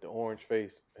with the orange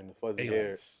face and the fuzzy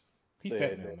hair. He's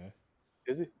fat now, man.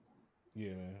 Is he?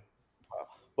 Yeah, man.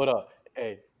 But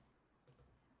hey,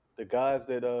 the guys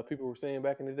that people were saying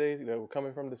back in the day that were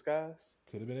coming from the skies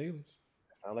could have been aliens.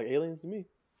 Sound like aliens to me.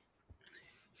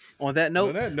 On that On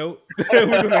note, that note, we're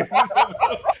gonna end this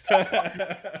episode.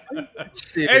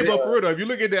 shit. Hey, but for real though, if you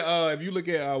look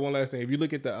at one last thing, if you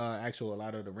look at the actual a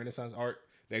lot of the Renaissance art,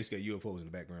 they actually got UFOs in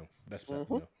the background. That's what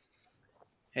you know.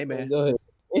 Hey man, Go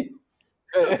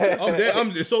ahead.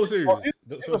 I'm so serious. Oh, these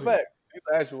So are serious. facts. These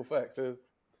are actual facts. So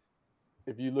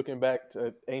if you're looking back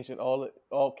to ancient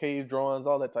all cave drawings,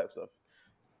 all that type of stuff,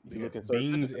 you Yeah, look at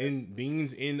certain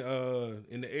beans in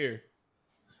the air.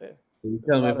 Yeah. So you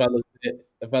tell me if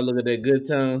I look at that Good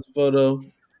Times photo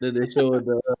that they showed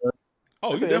the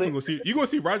Oh, That's you an definitely alien. gonna see. You gonna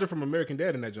see Roger from American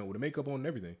Dad in that joint with the makeup on and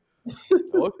everything.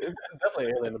 Oh, it's definitely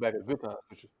an alien in the back of the Good Times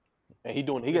picture. And he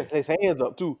got his hands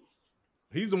up too.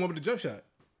 He's the one with the jump shot.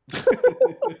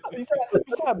 You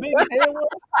saw how big his head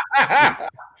was?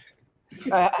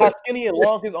 How skinny and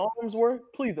long his arms were?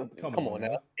 Please don't. Come on now.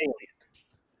 man. Alien.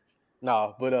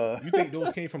 Nah, but You think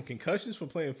those came from concussions from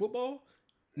playing football?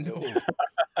 No.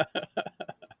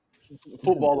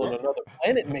 football on another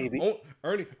planet, maybe. Oh,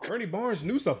 Ernie Barnes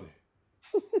knew something.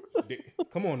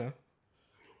 Come on now.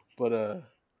 But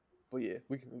yeah,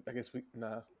 we can. I guess we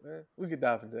could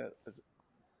dive into that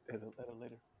at a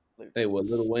later. Hey, well,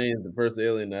 Lil Wayne's the first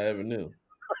alien I ever knew.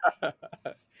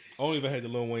 Only if I had the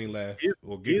Lil Wayne laugh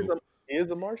or He giggle. is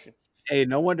a Martian. hey,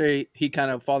 no wonder he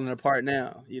kind of falling apart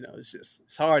now. You know, it's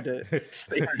hard to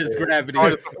stay on his gravity. I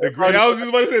was just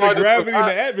about to say the gravity in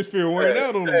the atmosphere wearing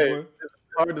out on him. Hey, Boy. it's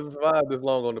hard to survive this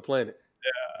long on the planet.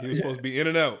 He was supposed to be in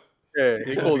and out. Yeah,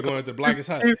 He's supposed to be going at the blackest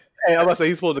height. Hey, I'm about to say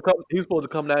he's supposed to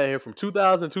come down here from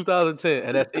 2000 2010,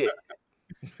 and that's it.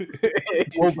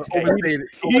 Overstated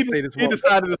as He well.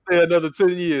 decided to stay another 10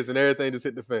 years, and everything just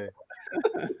hit the fan.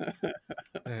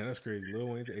 Man, that's crazy. Lil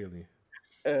Wayne's an alien.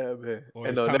 Yeah, man. Or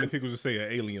And as Tommy that Pickles would say,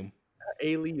 an alien.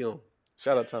 alien.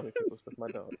 Shout out Tommy Pickles, that's my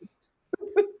dog.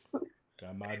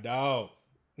 Got my dog.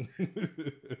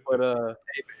 But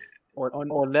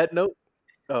on that note,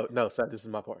 oh no, sorry, this is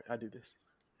my part. I do this.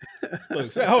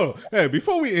 Look, Sap, hold on. Hey,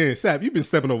 before we end, Sap, you've been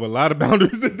stepping over a lot of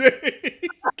boundaries today.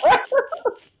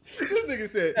 This nigga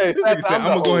said, I'm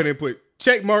gonna go ahead and put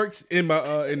check marks in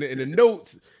my in the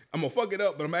notes. I'm gonna fuck it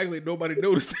up, but I'm acting like nobody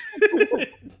noticed.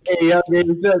 Hey, y'all gave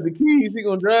himself the keys. He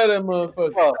gonna drive that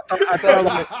motherfucker. I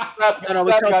thought I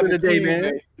was talking today,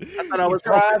 man. I thought I was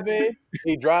driving.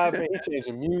 He driving. He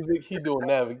changing music. He doing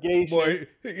navigation. Boy,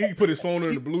 he put his phone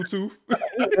in the Bluetooth.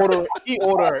 He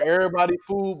ordering everybody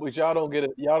food, but y'all don't get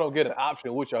an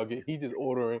option. What y'all get? He just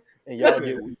ordering, and y'all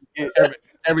get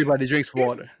Everybody drinks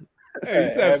water. Hey,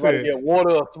 Sap everybody said, get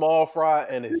water, a small fry,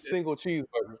 and a single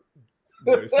cheeseburger.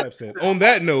 boy, Sap said, on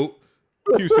that note,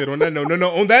 Q said, on that note, no,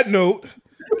 on that note, Q,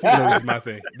 no, this is my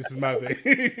thing. This is my thing.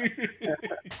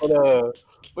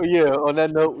 But yeah, on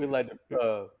that note,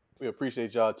 we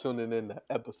appreciate y'all tuning in to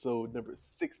episode number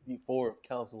 64 of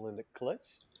Counsel in the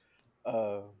Clutch.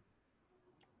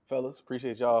 Fellas,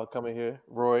 appreciate y'all coming here.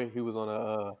 Roy, he was on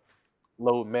a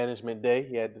load management day.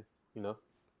 He had to,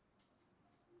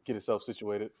 get himself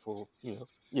situated for,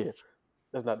 yeah,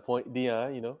 that's not the point.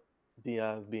 Dion,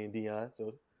 Dion's being Dion,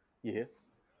 so yeah.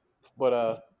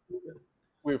 But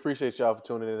we appreciate y'all for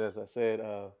tuning in. As I said,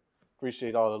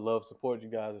 appreciate all the love, support you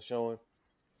guys are showing.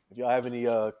 If y'all have any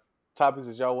topics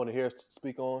that y'all want to hear us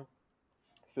speak on,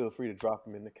 feel free to drop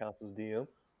them in the Council's DM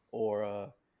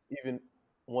or even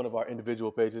one of our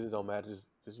individual pages. It don't matter. Just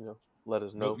let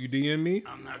us know. Nope, you DM me?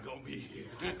 I'm not gonna be here.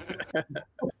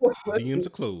 DMs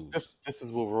are closed. This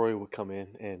is where Roy would come in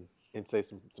and say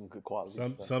some good quality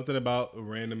stuff. Something about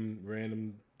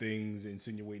random things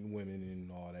insinuating women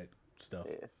and all that stuff.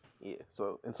 Yeah.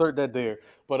 So insert that there.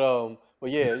 But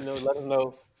yeah, let us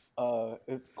know.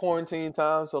 It's quarantine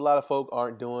time, so a lot of folk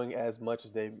aren't doing as much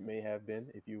as they may have been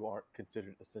if you aren't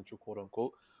considered essential, quote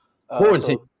unquote.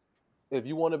 Quarantine. So if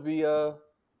you want to be a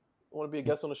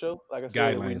guest on the show, like I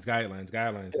said,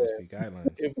 Guidelines, so to speak, guidelines.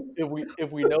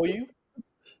 If we know you,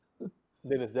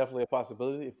 then it's definitely a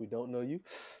possibility. If we don't know you,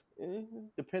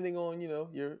 depending on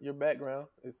your background,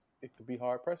 it could be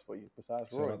hard pressed for you.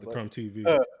 Besides Shout Roy, out to Crumb TV.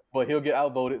 but he'll get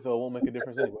outvoted, so it won't make a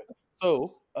difference anyway.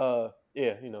 So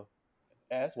yeah,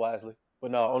 ask wisely.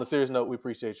 But no, on a serious note, we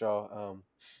appreciate y'all.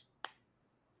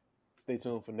 Stay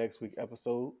tuned for next week's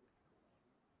episode.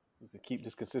 We can keep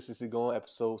this consistency going.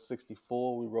 Episode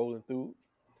 64, we rolling through.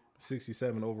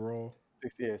 67 overall.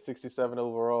 67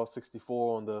 overall,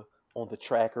 64 on the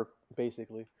tracker,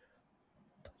 basically.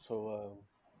 So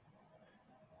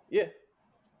yeah.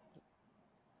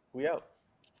 We out.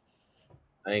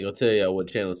 I ain't gonna tell y'all what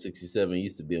channel 67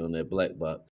 used to be on that black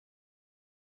box.